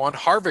 Jimmy won.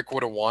 Harvick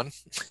would have won.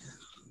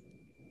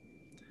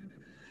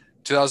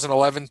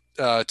 2011,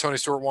 Tony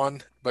Stewart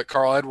won, but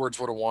Carl Edwards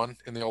would have won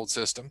in the old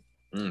system.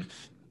 And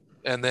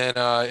then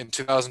in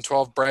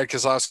 2012, Brad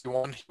Keselowski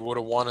won. He would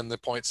have won in the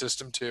point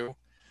system too.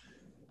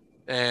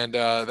 And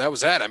that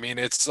was that. I mean,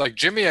 it's like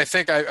Jimmy, I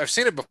think I've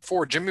seen it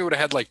before. Jimmy would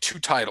have had like 2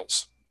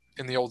 titles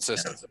in the old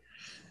system.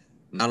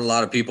 Not a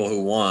lot of people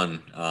who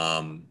won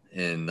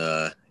in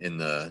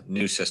the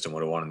new system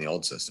would have won in the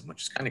old system,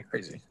 which is kind of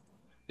crazy.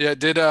 Yeah.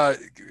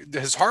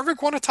 Has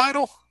Harvick won a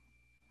title?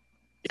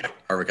 Yeah,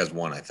 Harvick has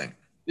 1, I think.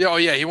 Yeah. Oh,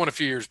 yeah. He won a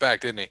few years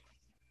back, didn't he?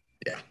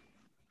 Yeah.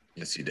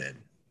 Yes, he did.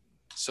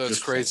 So it's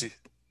crazy.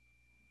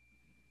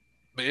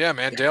 But yeah,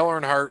 man, Dale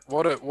Earnhardt,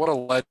 what a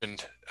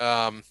legend.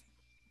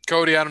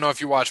 Cody, I don't know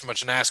if you watched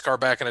much NASCAR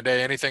back in the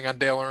day. Anything on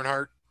Dale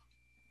Earnhardt?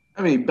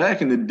 I mean,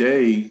 back in the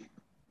day,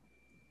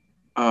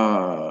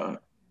 their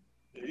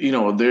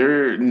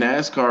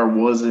NASCAR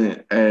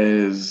wasn't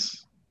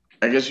as,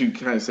 I guess you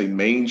kind of say,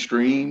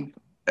 mainstream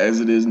as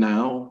it is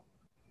now.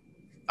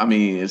 I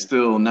mean, it's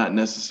still not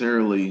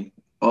necessarily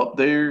up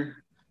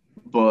there,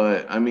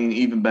 but I mean,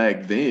 even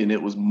back then,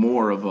 it was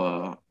more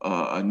of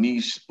a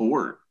niche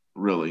sport,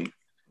 really.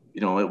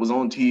 It was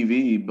on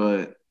TV,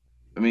 but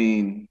I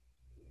mean,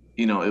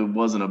 it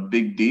wasn't a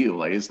big deal.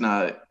 Like, it's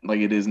not like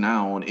it is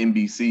now on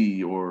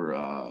NBC or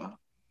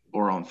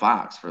on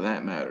Fox, for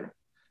that matter.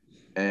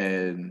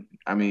 And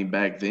I mean,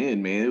 back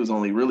then, man, it was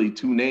only really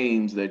 2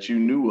 names that you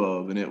knew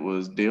of, and it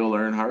was Dale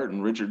Earnhardt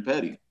and Richard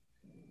Petty.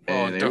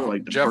 And they were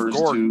like the Jeff first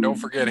Gordon, 2. don't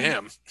forget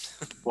him.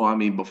 Well, I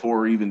mean,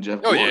 before even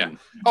Jeff Gordon.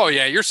 Oh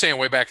yeah, you're saying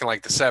way back in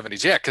like the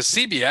 70s. Yeah, because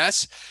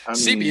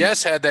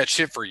CBS had that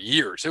shit for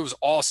years. It was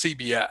all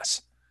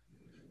CBS.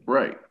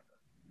 Right.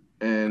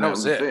 And that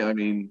was the it. thing. I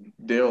mean,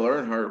 Dale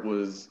Earnhardt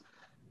was,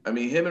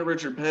 him and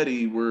Richard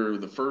Petty were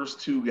the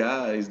first 2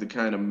 guys to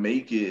kind of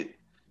make it,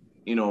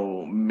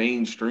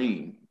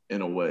 mainstream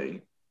in a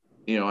way.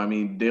 Dale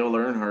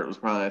Earnhardt was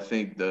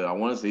probably, I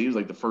want to say he was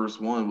like the first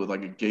one with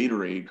like a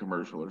Gatorade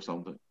commercial or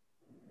something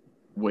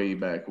way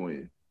back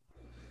when.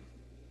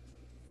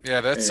 Yeah,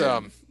 that's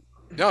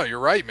no, you're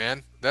right,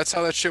 man. That's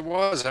how that shit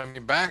was. I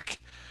mean, back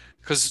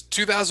because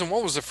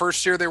 2001 was the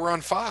first year they were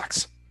on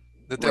Fox.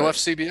 That they left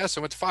CBS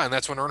and went to Fox, and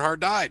that's when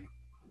Earnhardt died.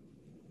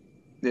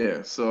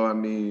 Yeah, so I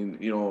mean,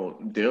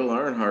 Dale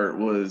Earnhardt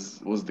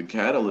was the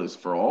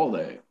catalyst for all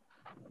that.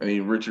 I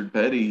mean, Richard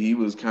Petty, he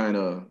was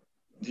done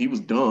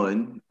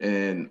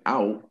and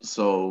out.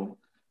 So,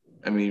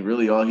 I mean,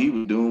 really all he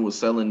was doing was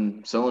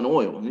selling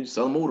oil. He was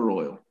selling motor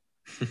oil.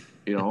 I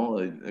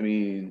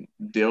mean,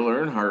 Dale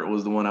Earnhardt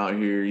was the one out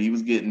here. He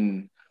was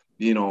getting,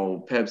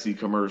 Pepsi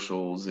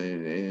commercials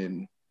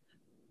and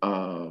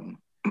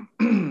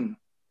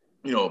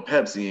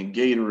Pepsi and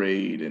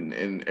Gatorade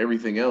and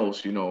everything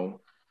else,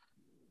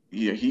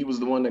 Yeah, he was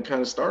the one that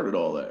kind of started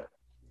all that.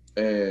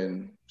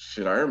 And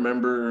shit, I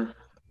remember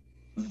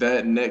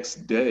that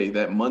next day,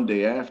 that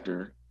Monday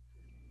after,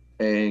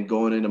 and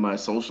going into my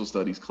social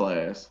studies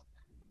class,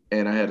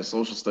 and I had a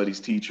social studies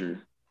teacher.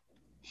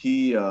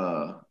 He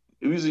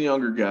was a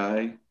younger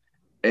guy,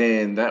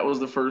 and that was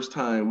the first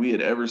time we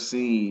had ever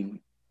seen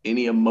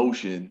any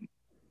emotion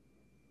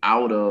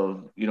out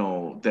of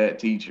that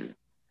teacher.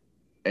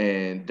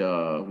 And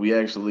we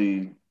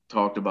actually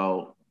talked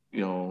about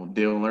Dale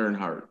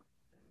Earnhardt,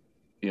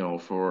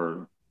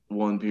 for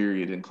one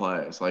period in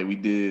class. Like I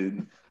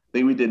think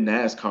we did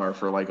NASCAR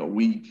for like a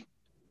week,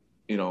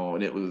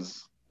 and it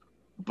was,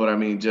 but I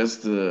mean,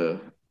 just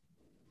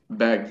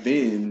back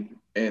then,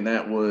 and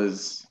that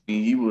was,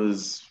 he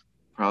was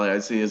probably,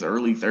 I'd say, his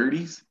early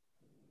 30s.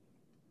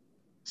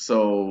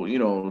 So,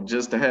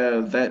 just to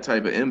have that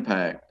type of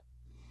impact,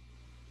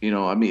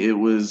 I mean, it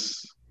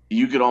was,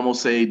 you could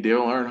almost say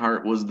Dale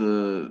Earnhardt was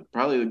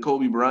probably the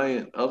Kobe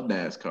Bryant of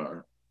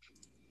NASCAR.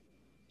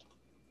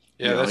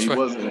 Yeah, that's he what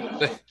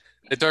wasn't.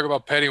 they talk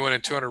about Petty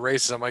winning 200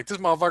 races. I'm like, this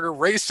motherfucker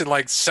raced in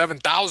like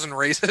 7,000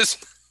 races.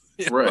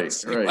 Right.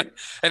 Like,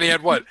 and he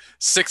had what,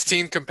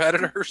 16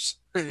 competitors?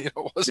 It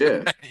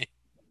wasn't many.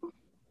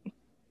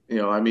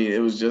 I mean, it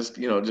was just,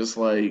 just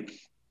like,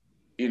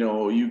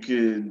 you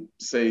could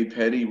say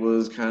Petty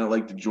was kind of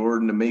like the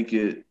Jordan to make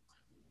it,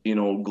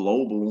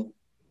 global,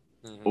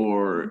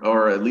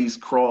 or at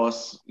least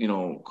cross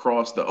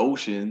the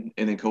ocean,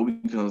 and then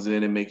Kobe comes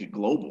in and make it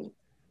global.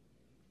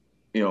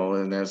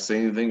 And that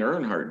same thing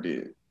Earnhardt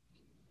did.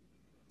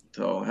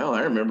 So hell,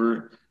 I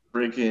remember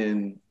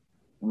freaking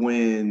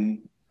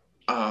when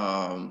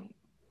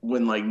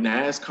like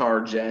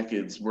NASCAR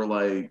jackets were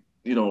like,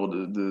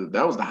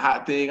 that was the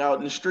hot thing out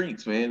in the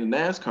streets, man, the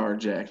NASCAR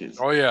jackets.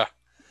 Oh yeah.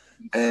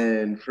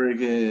 And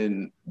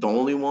freaking the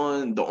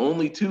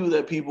only two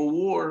that people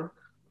wore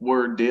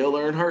were Dale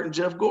Earnhardt and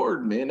Jeff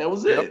Gordon, man. That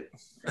was it.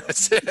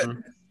 That's it.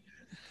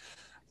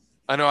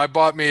 I know I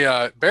bought me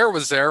Bear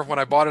was there when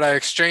I bought it. I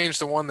exchanged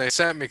the one they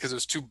sent me because it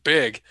was too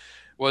big.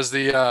 Was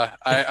the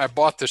I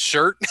bought the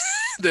shirt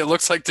that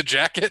looks like the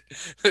jacket.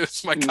 It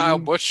was my Kyle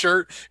Busch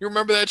shirt. You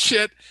remember that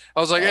shit? I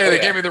was like, hey, they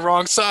gave me the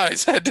wrong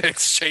size. I had to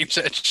exchange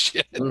that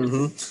shit. Yep,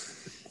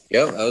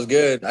 that was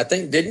good. I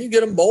think, didn't you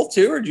get them both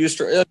too, or did you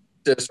straight up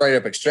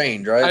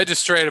exchange, right? I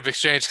just straight up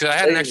exchange because I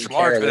had an extra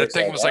large, but that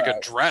thing was like a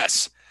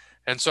dress.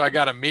 And so I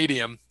got a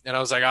medium, and I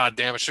was like,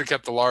 damn, I should have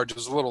kept the large. It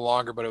was a little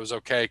longer, but it was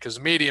okay because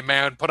medium,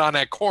 man, put on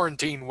that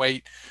quarantine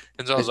weight.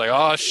 And so I was like,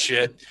 oh,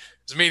 shit.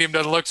 This medium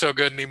doesn't look so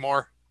good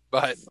anymore,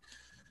 but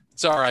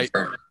it's all right.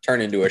 Turn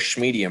into a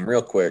schmedium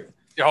real quick.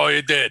 Oh,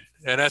 it did.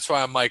 And that's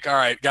why I'm like, all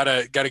right,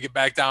 gotta get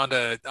back down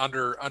to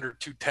under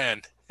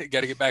 210.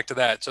 Got to get back to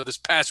that. So this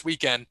past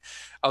weekend,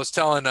 I was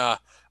telling the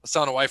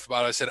wife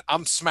about it. I said,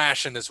 I'm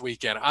smashing this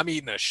weekend. I'm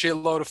eating a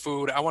shitload of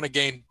food. I want to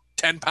gain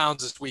 10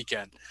 pounds this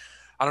weekend.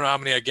 I don't know how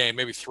many I gained,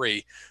 maybe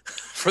 3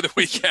 for the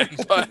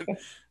weekend, but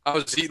I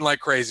was eating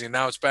like crazy. And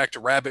now it's back to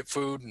rabbit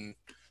food and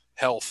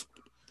health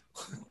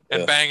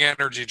and Bang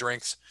energy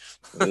drinks.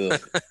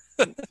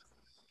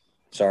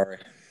 Sorry.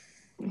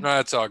 No,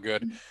 that's all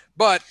good.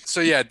 But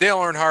so yeah, Dale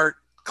Earnhardt,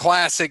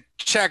 classic.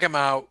 Check him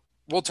out.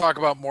 We'll talk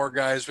about more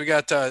guys. We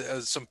got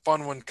some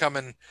fun one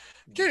coming.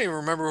 Can't even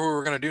remember who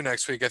we're going to do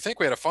next week. I think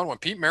we had a fun one.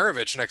 Pete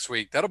Maravich next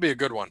week. That'll be a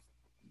good one.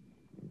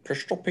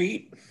 Pistol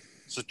Pete.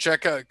 So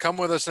come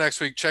with us next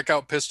week. Check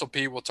out Pistol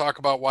Pete. We'll talk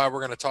about why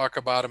we're going to talk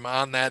about him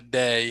on that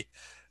day.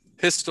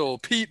 Pistol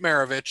Pete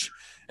Maravich.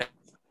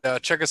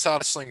 Check us out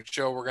at Sling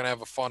Show. We're going to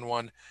have a fun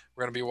one.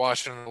 We're going to be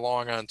watching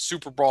along on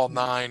Super Bowl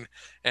IX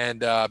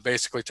and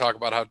basically talk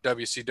about how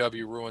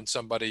WCW ruined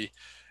somebody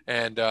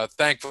and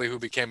thankfully who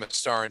became a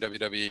star in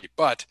WWE.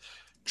 But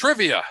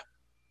trivia.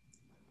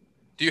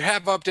 Do you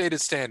have updated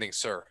standings,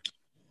 sir?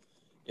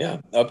 Yeah,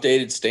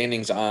 updated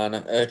standings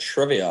on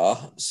trivia.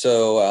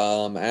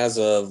 So as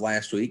of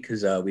last week,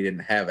 because we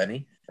didn't have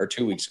any, or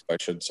 2 weeks ago, I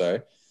should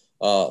say,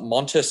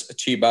 Montes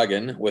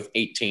T-Baggin with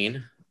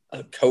 18,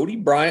 Cody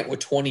Bryant with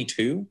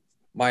 22,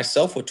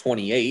 myself with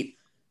 28,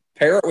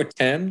 Parrott with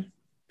 10,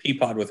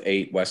 Peapod with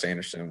 8, Wes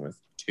Anderson with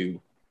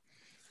 2.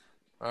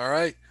 All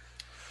right.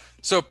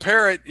 So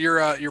Parrott,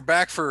 you're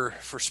back for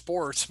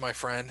sports, my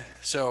friend.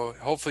 So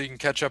hopefully you can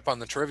catch up on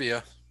the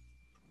trivia.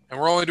 And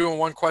we're only doing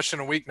one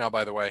question a week now,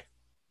 by the way.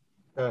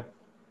 Okay.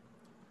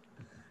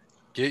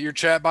 Get your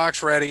chat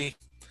box ready.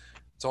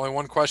 It's only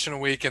one question a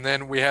week, and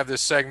then we have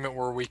this segment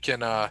where we can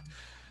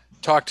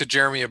talk to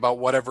Jeremy about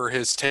whatever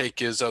his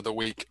take is of the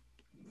week.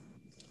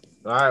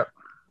 All right.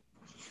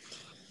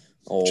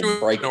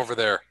 Over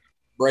there.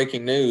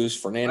 Breaking news,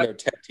 Fernando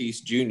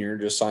Tatis Jr.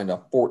 just signed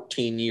a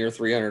 14-year,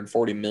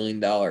 $340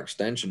 million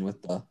extension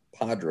with the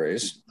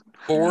Padres.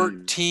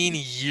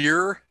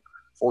 14-year?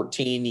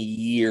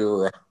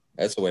 14-year.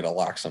 That's the way to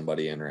lock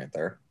somebody in right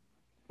there.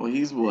 Well,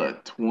 he's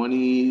what,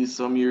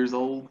 20-some years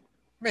old?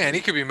 Man, he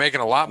could be making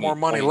a lot more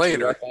money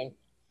later.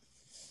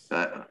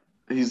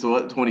 He's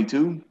what,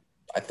 22?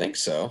 I think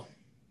so.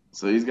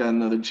 So he's got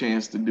another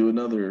chance to do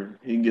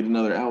he can get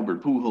another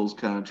Albert Pujols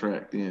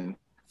contract in.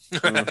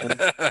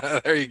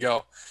 There you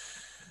go.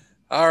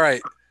 All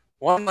right.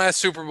 One last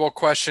Super Bowl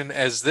question,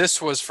 as this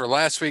was for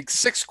last week.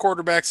 6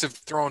 quarterbacks have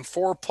thrown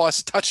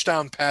 4+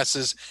 touchdown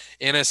passes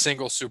in a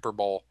single Super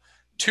Bowl.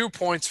 2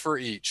 points for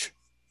each.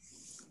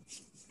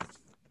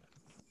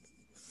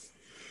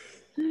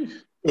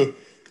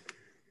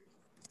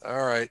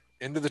 All right,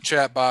 into the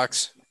chat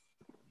box.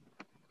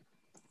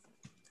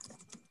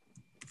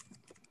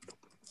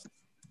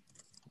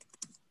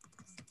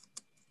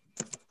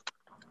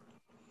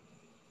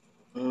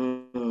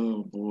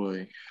 Oh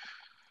boy.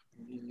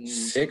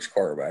 6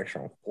 quarterbacks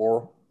from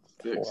 4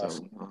 Six plus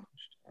of them, huh?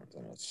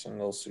 in a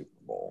single Super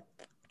Bowl.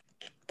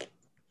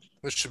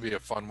 This should be a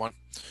fun one.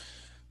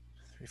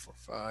 3, 4,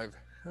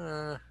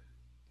 5.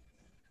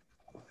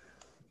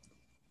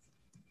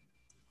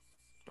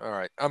 All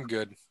right, I'm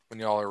good when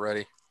y'all are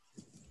ready.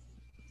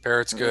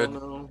 Parrot's I good.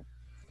 don't know.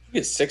 You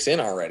get 6 in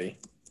already.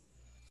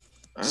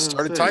 I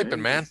Started say, typing, hey,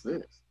 man.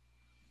 6.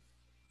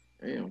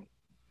 Damn.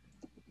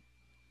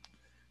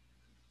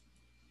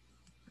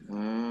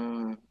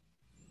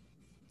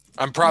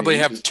 I'm probably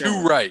you have just 2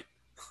 kinda- right,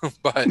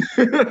 but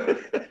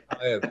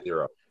I have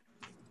 0.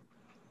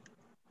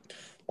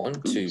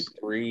 1, 2,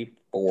 3,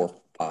 4,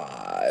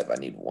 5. I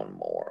need one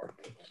more.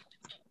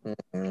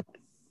 and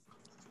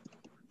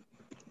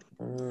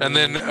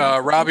then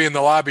Robbie in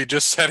the lobby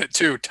just said it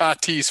too.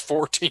 Tatis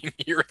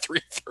 14-year,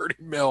 $330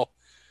 million.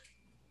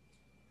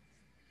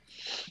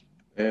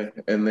 Yeah,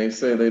 and they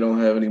say they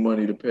don't have any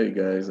money to pay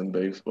guys in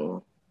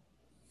baseball.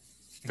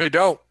 They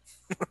don't.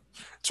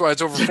 That's why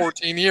it's over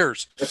 14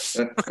 years.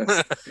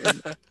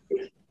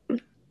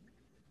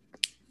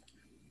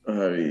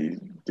 I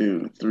mean,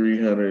 dude,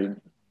 $330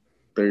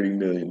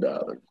 million.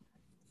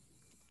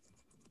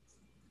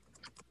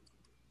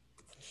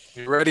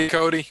 You ready,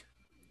 Cody?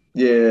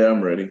 Yeah,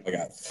 I'm ready. I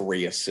got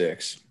 3 of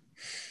 6.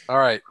 All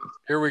right,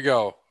 here we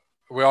go.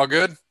 Are we all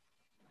good?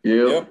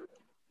 Yep.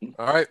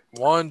 All right,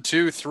 1,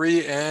 2,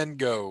 3, and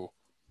go.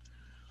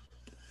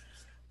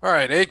 All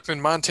right, Aikman,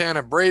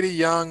 Montana, Brady,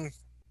 Young,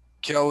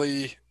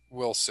 Kelly,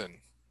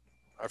 Wilson.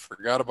 I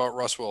forgot about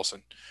Russ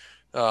Wilson.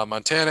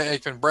 Montana,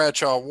 Aikman,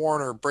 Bradshaw,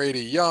 Warner,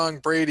 Brady, Young,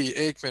 Brady,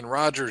 Aikman,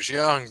 Rogers,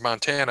 Young,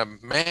 Montana,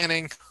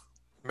 Manning,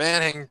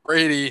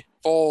 Brady,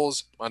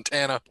 Foles,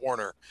 Montana,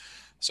 Warner.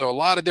 So a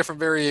lot of different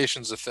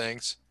variations of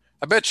things.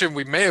 I bet you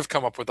we may have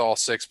come up with all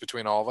 6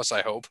 between all of us,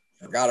 I hope.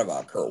 Forgot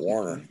about Kurt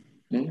Warner.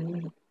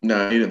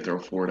 No, he didn't throw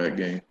 4 that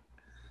game.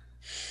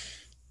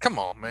 Come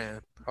on,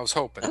 man. I was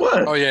hoping.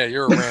 What? Oh, yeah,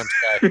 you're a Rams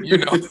guy. You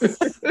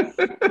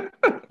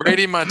know.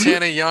 Brady,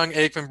 Montana, Young,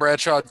 Aikman,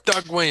 Bradshaw,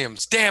 Doug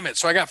Williams. Damn it.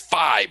 So I got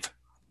 5.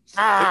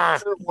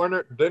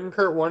 Didn't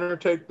Kurt Warner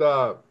take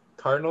the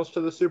Cardinals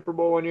to the Super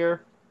Bowl one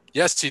year?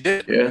 Yes, he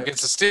did. Yeah.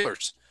 Against the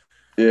Steelers.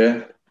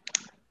 Yeah.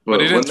 But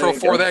he didn't when throw they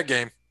 4 got- that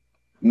game.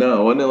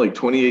 No, wasn't it like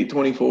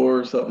 28-24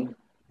 or something?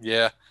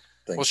 Yeah.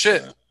 Think Well,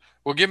 shit. so.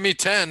 Well, give me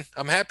 10.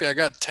 I'm happy I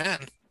got 10.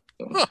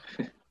 Huh.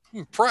 I'm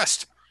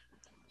impressed.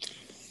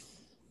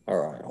 All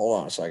right,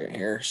 hold on a second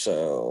here.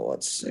 So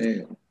let's see.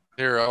 Damn.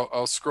 Here,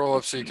 I'll scroll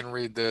up so you can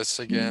read this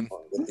again.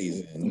 Get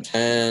these in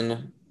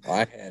 10. I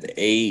had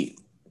 8.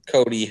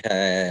 Cody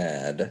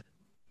had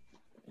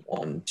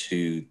 1,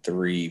 2,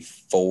 3,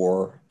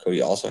 4.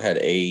 Cody also had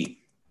 8.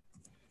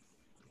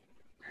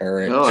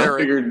 Parrot. No, I Parrot.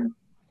 figured.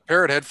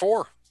 Parrot had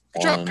 4.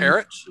 Good job, 1,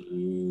 Parrot.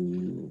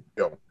 2.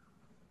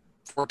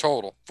 4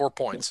 total. 4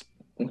 points.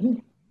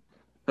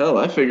 Hell,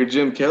 I figured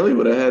Jim Kelly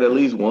would have had at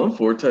least one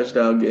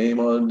 4-touchdown game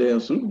on the damn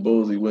Super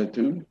Bowls he went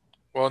to.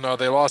 Well, no,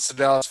 they lost to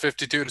Dallas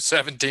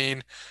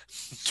 52-17.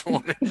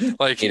 20,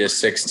 like, Need a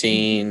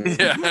 16.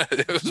 yeah,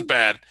 it was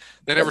bad.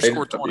 They never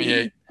scored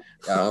 28.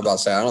 I'm about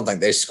to say, I don't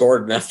think they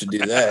scored enough to do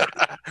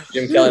that.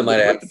 Jim Kelly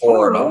might have had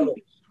 4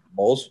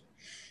 bowls.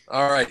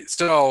 All right,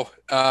 so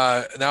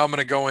now I'm going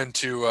to go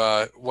into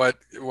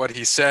what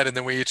he said, and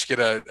then we each get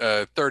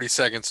a 30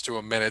 seconds to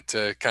a minute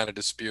to kind of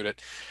dispute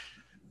it.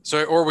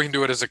 So, or we can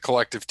do it as a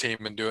collective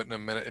team and do it in a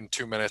minute, in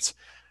 2 minutes.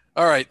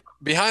 All right,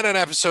 behind on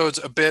episodes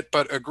a bit,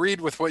 but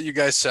agreed with what you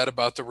guys said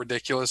about the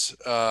ridiculous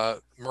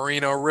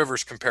Marino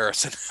Rivers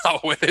comparison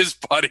with his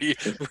buddy.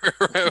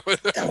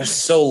 That was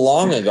so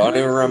long ago. I don't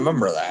even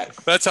remember that.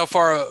 That's how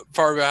far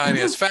behind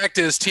he is. Fact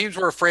is, teams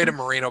were afraid of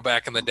Marino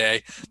back in the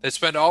day. They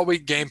spent all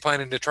week game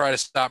planning to try to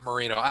stop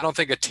Marino. I don't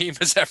think a team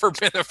has ever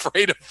been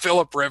afraid of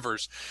Phillip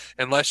Rivers,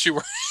 unless you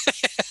were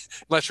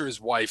unless you're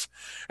his wife.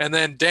 And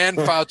then Dan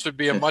Fouts would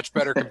be a much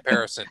better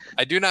comparison.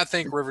 I do not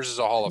think Rivers is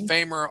a Hall of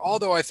Famer,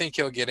 although I think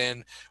he'll get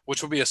in,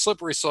 which will be a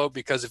slippery slope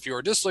because if you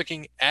are just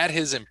looking at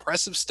his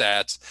impressive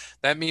stats,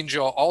 that means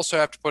you'll also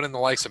have to put in the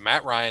likes of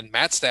Matt Ryan,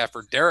 Matt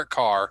Stafford, Derek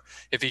Carr,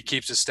 if he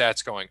keeps his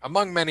stats going,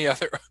 among many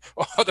other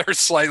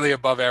slightly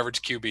above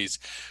average QBs,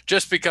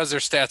 just because their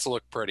stats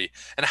look pretty.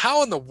 And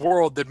how in the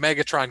world did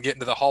Megatron get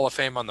into the Hall of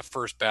Fame on the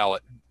first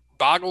ballot?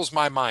 Boggles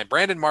my mind.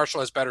 Brandon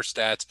Marshall has better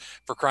stats,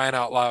 for crying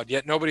out loud,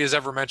 yet nobody has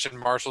ever mentioned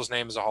Marshall's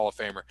name as a Hall of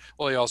Famer.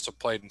 Well, he also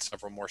played in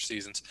several more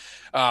seasons.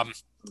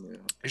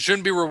 You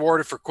shouldn't be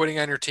rewarded for quitting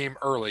on your team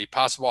early.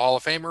 Possible Hall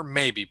of Famer?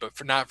 Maybe, but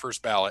not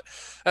first ballot.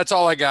 That's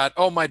all I got.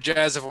 Oh, my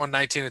Jazz have won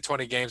 19 of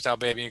 20 games now,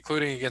 baby,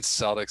 including against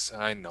the Celtics.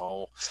 I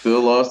know.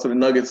 Still lost to the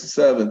Nuggets of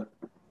 7.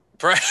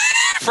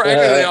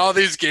 Practically all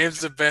these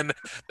games have been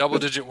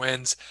double-digit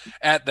wins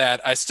at that.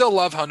 I still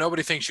love how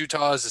nobody thinks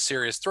Utah is a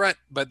serious threat,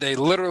 but they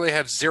literally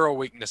have zero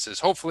weaknesses.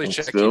 Hopefully,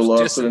 Chet Still keeps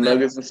lost to the dissing them.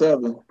 Nuggets in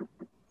 7.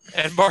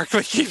 And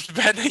Barkley keeps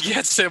betting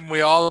against him. We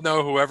all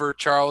know whoever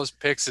Charles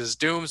picks is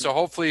doomed, so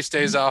hopefully he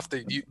stays off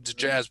the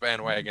Jazz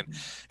bandwagon.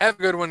 Have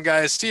a good one,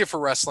 guys. See you for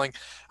wrestling.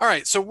 All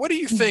right, so what do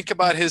you think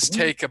about his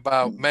take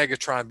about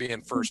Megatron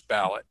being first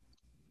ballot?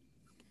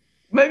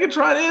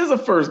 Megatron is a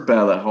first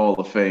ballot Hall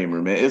of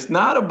Famer, man. It's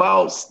not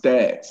about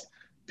stats.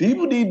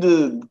 People need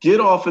to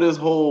get off of this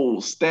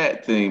whole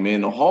stat thing,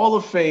 man. The Hall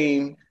of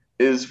Fame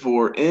is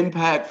for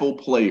impactful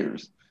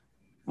players.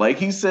 Like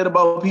he said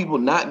about people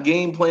not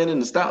game planning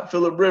to stop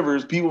Phillip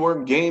Rivers, people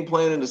weren't game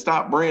planning to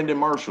stop Brandon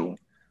Marshall.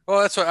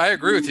 Well, that's what I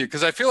agree with you,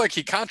 because I feel like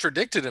he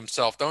contradicted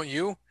himself, don't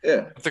you?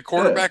 Yeah. With the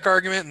quarterback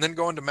argument and then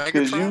going to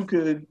Megatron?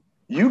 Because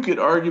you could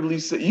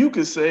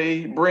arguably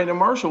say Brandon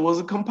Marshall was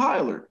a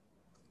compiler.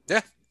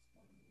 Yeah.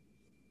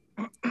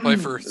 Play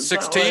for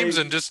 6 teams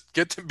and just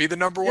get to be the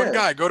number one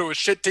guy. Go to a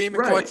shit team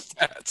and collect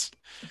stats.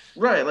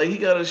 Right. Like he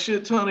got a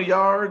shit ton of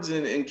yards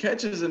and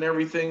catches and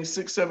everything,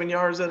 6-7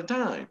 yards at a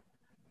time.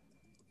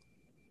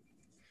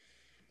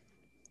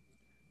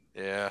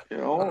 Yeah. You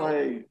know,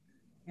 like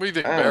what do you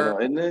think, I Bear? don't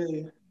know. And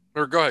then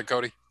Or go ahead,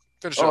 Cody.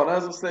 Finish and up. I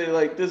was gonna say,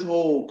 like, this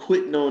whole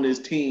quitting on his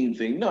team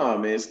thing. Nah,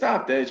 man,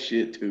 stop that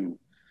shit too.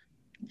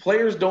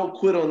 Players don't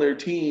quit on their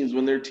teams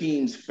when their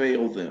teams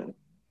fail them.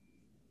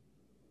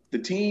 The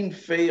team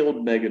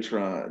failed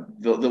Megatron.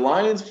 The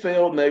Lions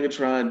failed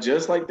Megatron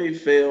just like they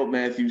failed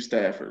Matthew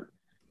Stafford,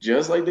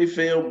 just like they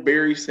failed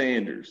Barry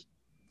Sanders.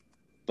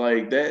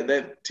 Like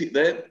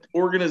that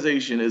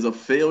organization is a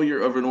failure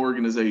of an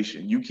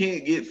organization. You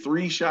can't get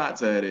 3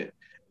 shots at it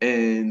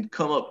and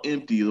come up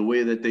empty the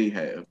way that they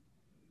have.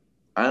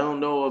 I don't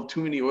know of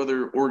too many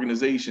other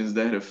organizations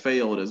that have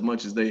failed as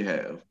much as they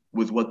have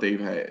with what they've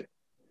had.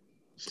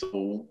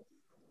 So,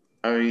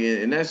 I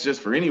mean, and that's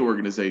just for any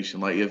organization.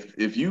 Like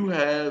if you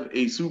have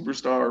a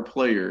superstar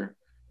player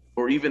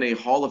or even a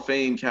Hall of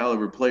Fame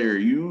caliber player,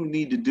 you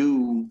need to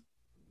do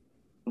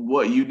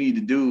what you need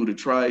to do to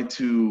try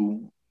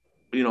to,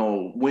 you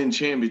know, win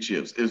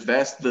championships. If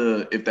that's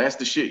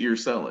the shit you're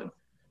selling,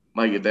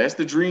 like if that's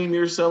the dream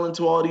you're selling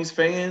to all these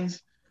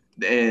fans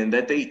and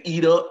that they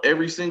eat up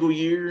every single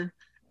year,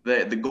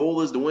 that the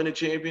goal is to win a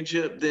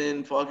championship,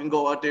 then fucking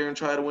go out there and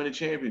try to win a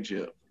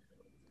championship.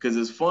 Because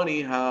it's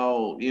funny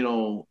how, you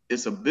know,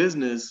 it's a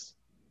business,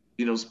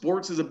 you know,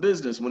 sports is a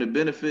business when it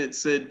benefits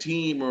said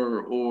team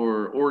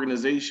or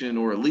organization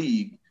or a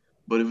league.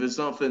 But if it's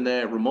something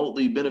that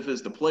remotely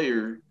benefits the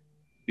player,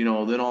 you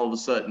know, then all of a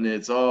sudden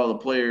it's, oh, the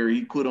player,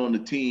 he quit on the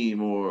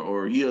team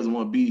or he doesn't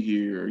want to be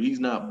here or he's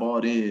not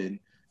bought in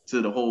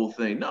to the whole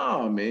thing.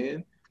 Nah,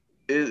 man,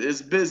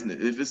 it's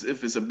business.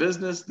 If it's a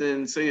business,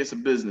 then say it's a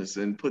business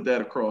and put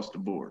that across the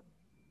board.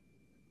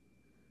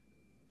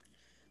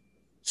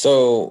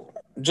 So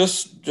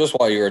just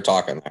while you were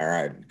talking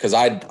there, because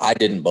I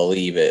didn't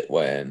believe it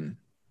when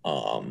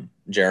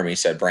Jeremy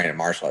said Brandon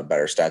Marshall had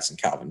better stats than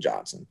Calvin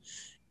Johnson.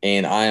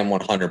 And I am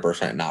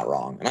 100% not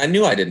wrong. And I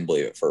knew I didn't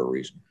believe it for a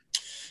reason.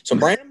 So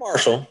Brandon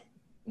Marshall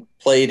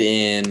played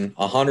in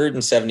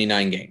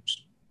 179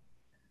 games.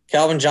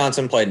 Calvin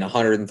Johnson played in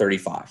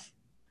 135.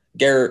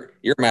 Garrett,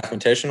 you're a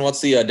mathematician.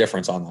 What's the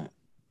difference on that?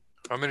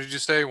 How many did you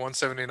say?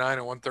 179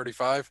 and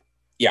 135?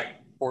 Yeah.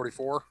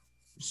 44.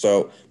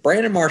 So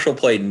Brandon Marshall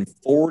played in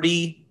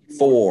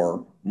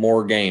 44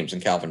 more games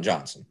than Calvin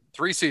Johnson.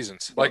 3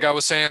 seasons. Like I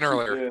was saying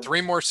earlier,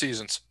 3 more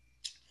seasons.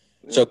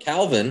 So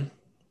Calvin,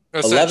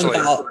 essentially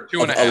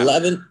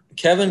 2.5.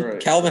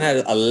 Calvin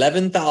had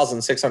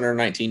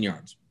 11,619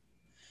 yards.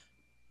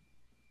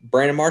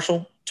 Brandon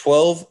Marshall,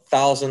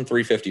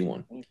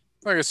 12,351.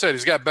 Like I said,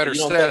 he's got better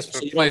stats.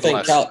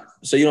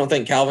 So you don't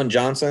think Calvin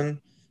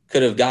Johnson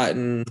could have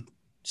gotten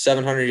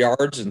 700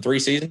 yards in 3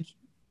 seasons?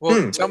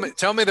 Well,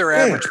 tell me their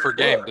average per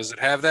game. Does it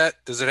have that?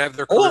 Does it have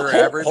their career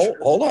average?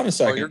 Hold on a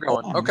second. Oh, you're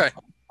going. Okay.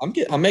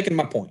 I'm making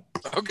my point.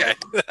 Okay.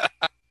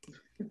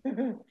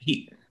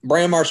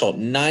 Brandon Marshall,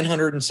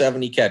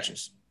 970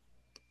 catches.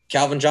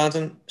 Calvin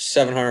Johnson,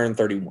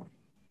 731.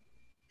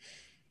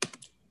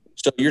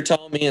 So you're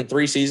telling me in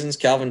 3 seasons,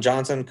 Calvin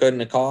Johnson couldn't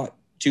have caught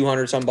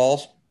 200 some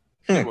balls?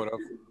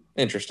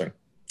 Interesting.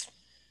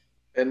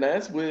 And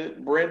that's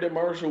with Brandon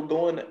Marshall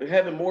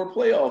having more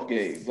playoff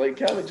games. Like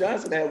Calvin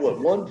Johnson had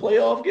 1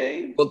 playoff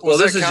game? Well,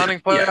 this is counting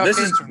playoff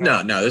games?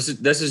 No.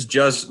 This is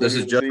just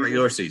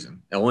regular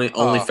season.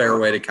 Only fair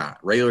way to count.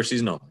 Regular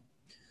season only.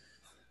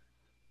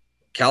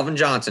 Calvin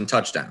Johnson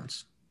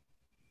touchdowns,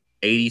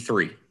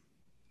 83.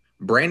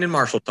 Brandon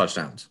Marshall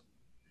touchdowns,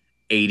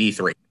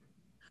 83.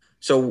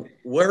 So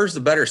where's the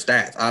better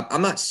stats?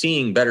 I'm not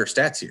seeing better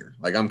stats here.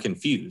 Like, I'm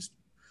confused.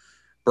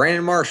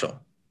 Brandon Marshall,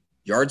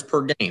 yards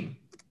per game.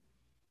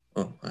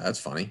 Oh, that's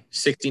funny.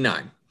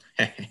 69.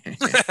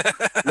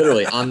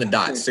 Literally on the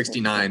dot,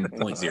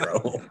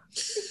 69.0.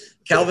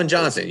 Calvin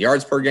Johnson,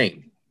 yards per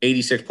game,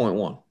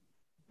 86.1.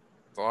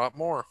 A lot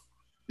more.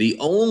 The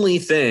only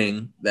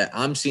thing that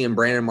I'm seeing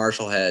Brandon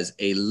Marshall has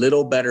a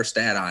little better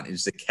stat on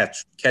is the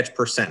catch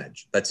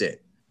percentage. That's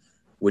it.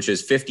 which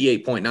is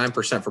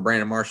 58.9% for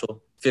Brandon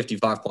Marshall,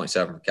 55.7%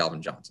 for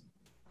Calvin Johnson.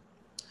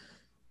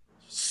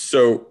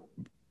 So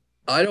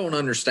I don't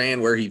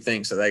understand where he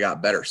thinks that they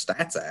got better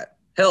stats at.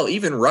 Hell,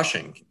 even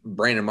rushing,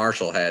 Brandon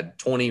Marshall had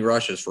 20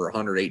 rushes for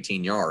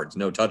 118 yards,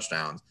 no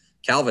touchdowns.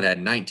 Calvin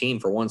had 19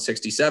 for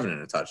 167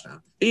 and a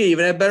touchdown. He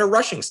even had better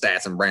rushing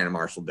stats than Brandon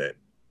Marshall did.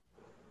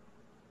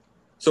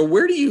 So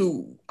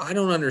I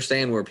don't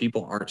understand where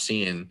people aren't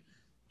seeing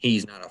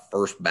he's not a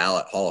first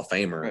ballot Hall of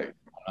Famer, Right.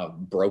 On a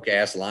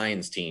broke-ass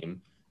Lions team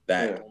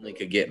that only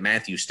could get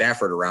Matthew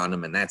Stafford around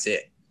him, and that's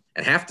it.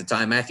 And half the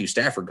time, Matthew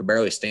Stafford could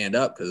barely stand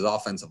up because his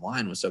offensive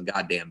line was so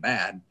goddamn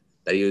bad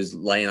that he was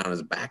laying on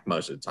his back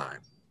most of the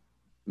time.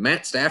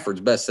 Matt Stafford's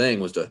best thing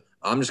was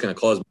I'm just going to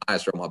close my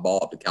eyes, throw my ball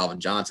up to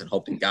Calvin Johnson,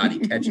 hope to God he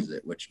catches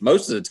it, which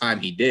most of the time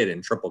he did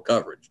in triple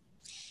coverage.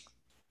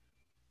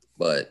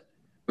 But,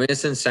 I mean,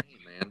 it's insane,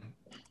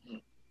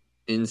 man.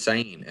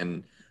 Insane.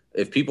 And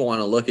if people want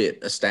to look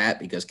at a stat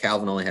because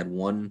Calvin only had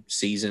one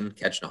season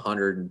catching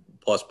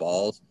 100-plus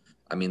balls,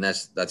 I mean,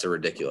 that's a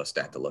ridiculous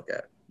stat to look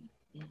at.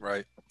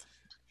 Right.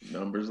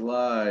 Numbers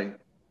lie.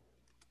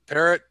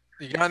 Parrot,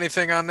 you got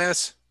anything on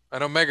this? I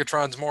know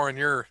Megatron's more in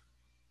your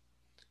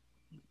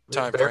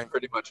time Bear frame.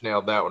 pretty much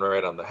nailed that one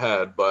right on the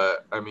head.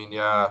 But I mean,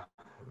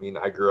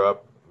 I grew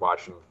up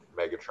watching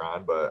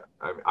Megatron, but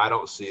I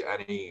don't see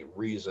any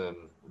reason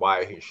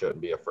why he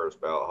shouldn't be a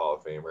first ballot Hall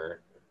of Famer.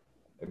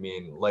 I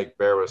mean, like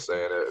Bear was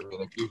saying,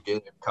 if you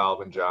gave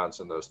Calvin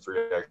Johnson those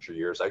 3 extra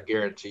years, I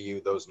guarantee you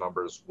those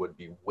numbers would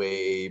be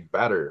way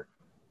better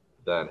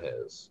than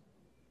his.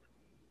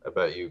 I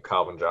bet you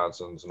Calvin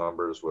Johnson's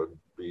numbers would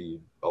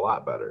be a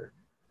lot better.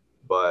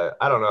 But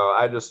I don't know.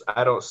 I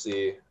don't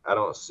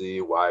see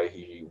why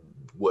he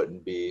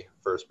wouldn't be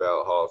first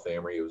ballot Hall of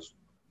Famer. He was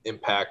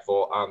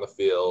impactful on the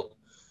field.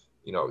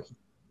 He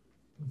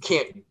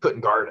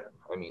couldn't guard him.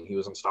 I mean, he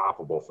was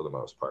unstoppable for the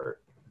most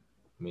part.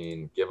 I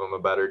mean, give him a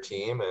better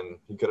team and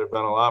he could have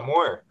done a lot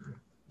more.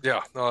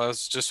 Yeah, no,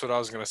 that's just what I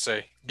was going to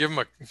say. Give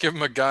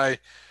him a guy,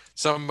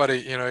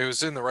 somebody, he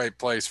was in the right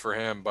place for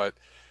him, but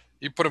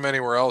you put him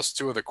anywhere else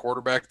too, with a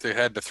quarterback they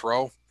had to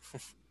throw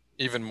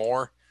even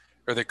more,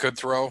 or they could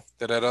throw,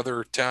 that had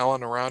other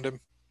talent around him,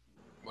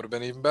 would have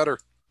been even better.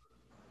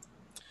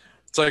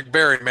 It's like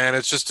Barry, man.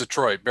 It's just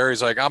Detroit.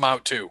 Barry's like, I'm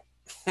out too.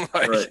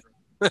 Right.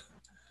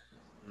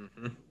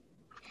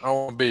 I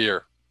won't be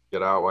here.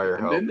 Get out while you're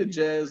And helping. didn't the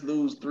Jazz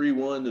lose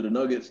 3-1 to the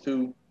Nuggets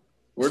too?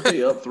 Weren't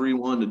they up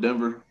 3-1 to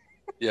Denver?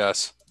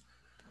 Yes.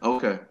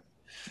 Okay.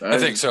 I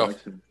think so.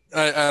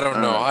 I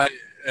don't know. All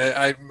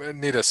I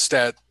need a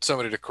stat,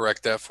 somebody to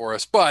correct that for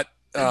us. But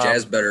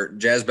Jazz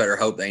better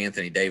hope that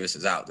Anthony Davis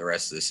is out the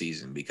rest of the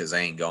season because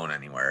they ain't going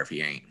anywhere if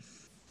he ain't.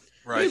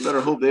 right. They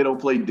better hope they don't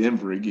play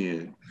Denver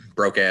again.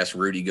 Broke ass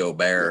Rudy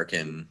Gobert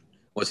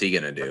what's he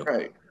gonna do?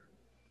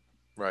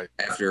 Right.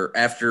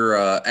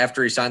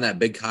 After he signed that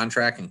big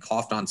contract and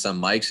coughed on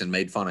some mics and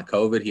made fun of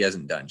COVID, he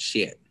hasn't done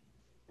shit.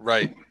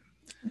 Right.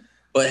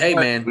 But hey,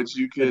 man, But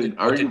you could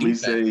arguably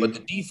say. but the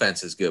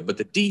defense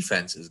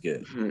is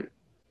good.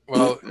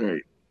 Well,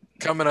 Right.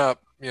 coming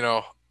up,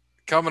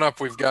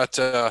 we've got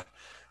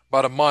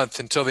about a month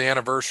until the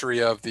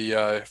anniversary of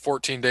the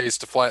 14 days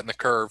to flatten the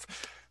curve.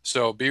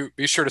 So be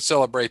sure to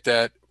celebrate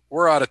that.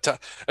 We're out of time.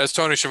 As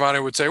Tony Schiavone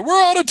would say,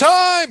 we're out of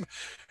time.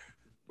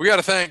 We got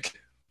to thank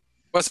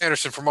Wes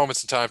Anderson for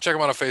Moments in Time. Check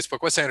him out on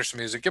Facebook, Wes Anderson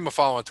Music. Give him a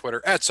follow on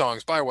Twitter,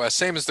 @SongsByWes,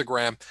 same as the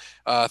gram.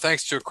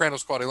 Thanks to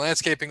Crandall's Quality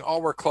Landscaping,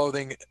 All Work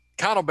Clothing,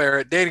 Connell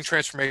Barrett,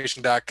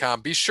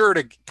 datingtransformation.com. Be sure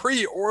to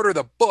pre-order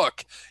the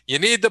book. You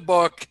need the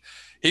book.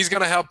 He's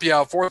going to help you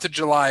out. 4th of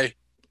July,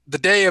 the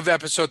day of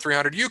episode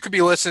 300. You could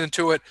be listening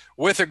to it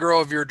with a girl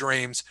of your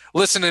dreams,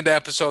 listening to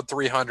episode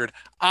 300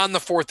 on the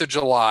 4th of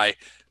July.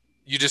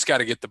 You just got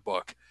to get the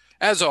book.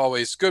 As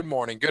always, good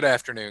morning, good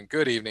afternoon,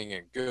 good evening,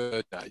 and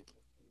good night.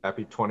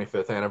 Happy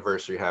 25th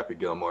anniversary, Happy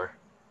Gilmore.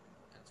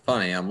 It's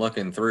funny. I'm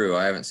looking through.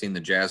 I haven't seen the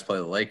Jazz play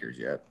the Lakers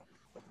yet.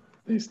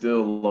 They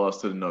still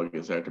lost to the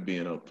Nuggets after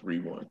being up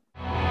 3-1.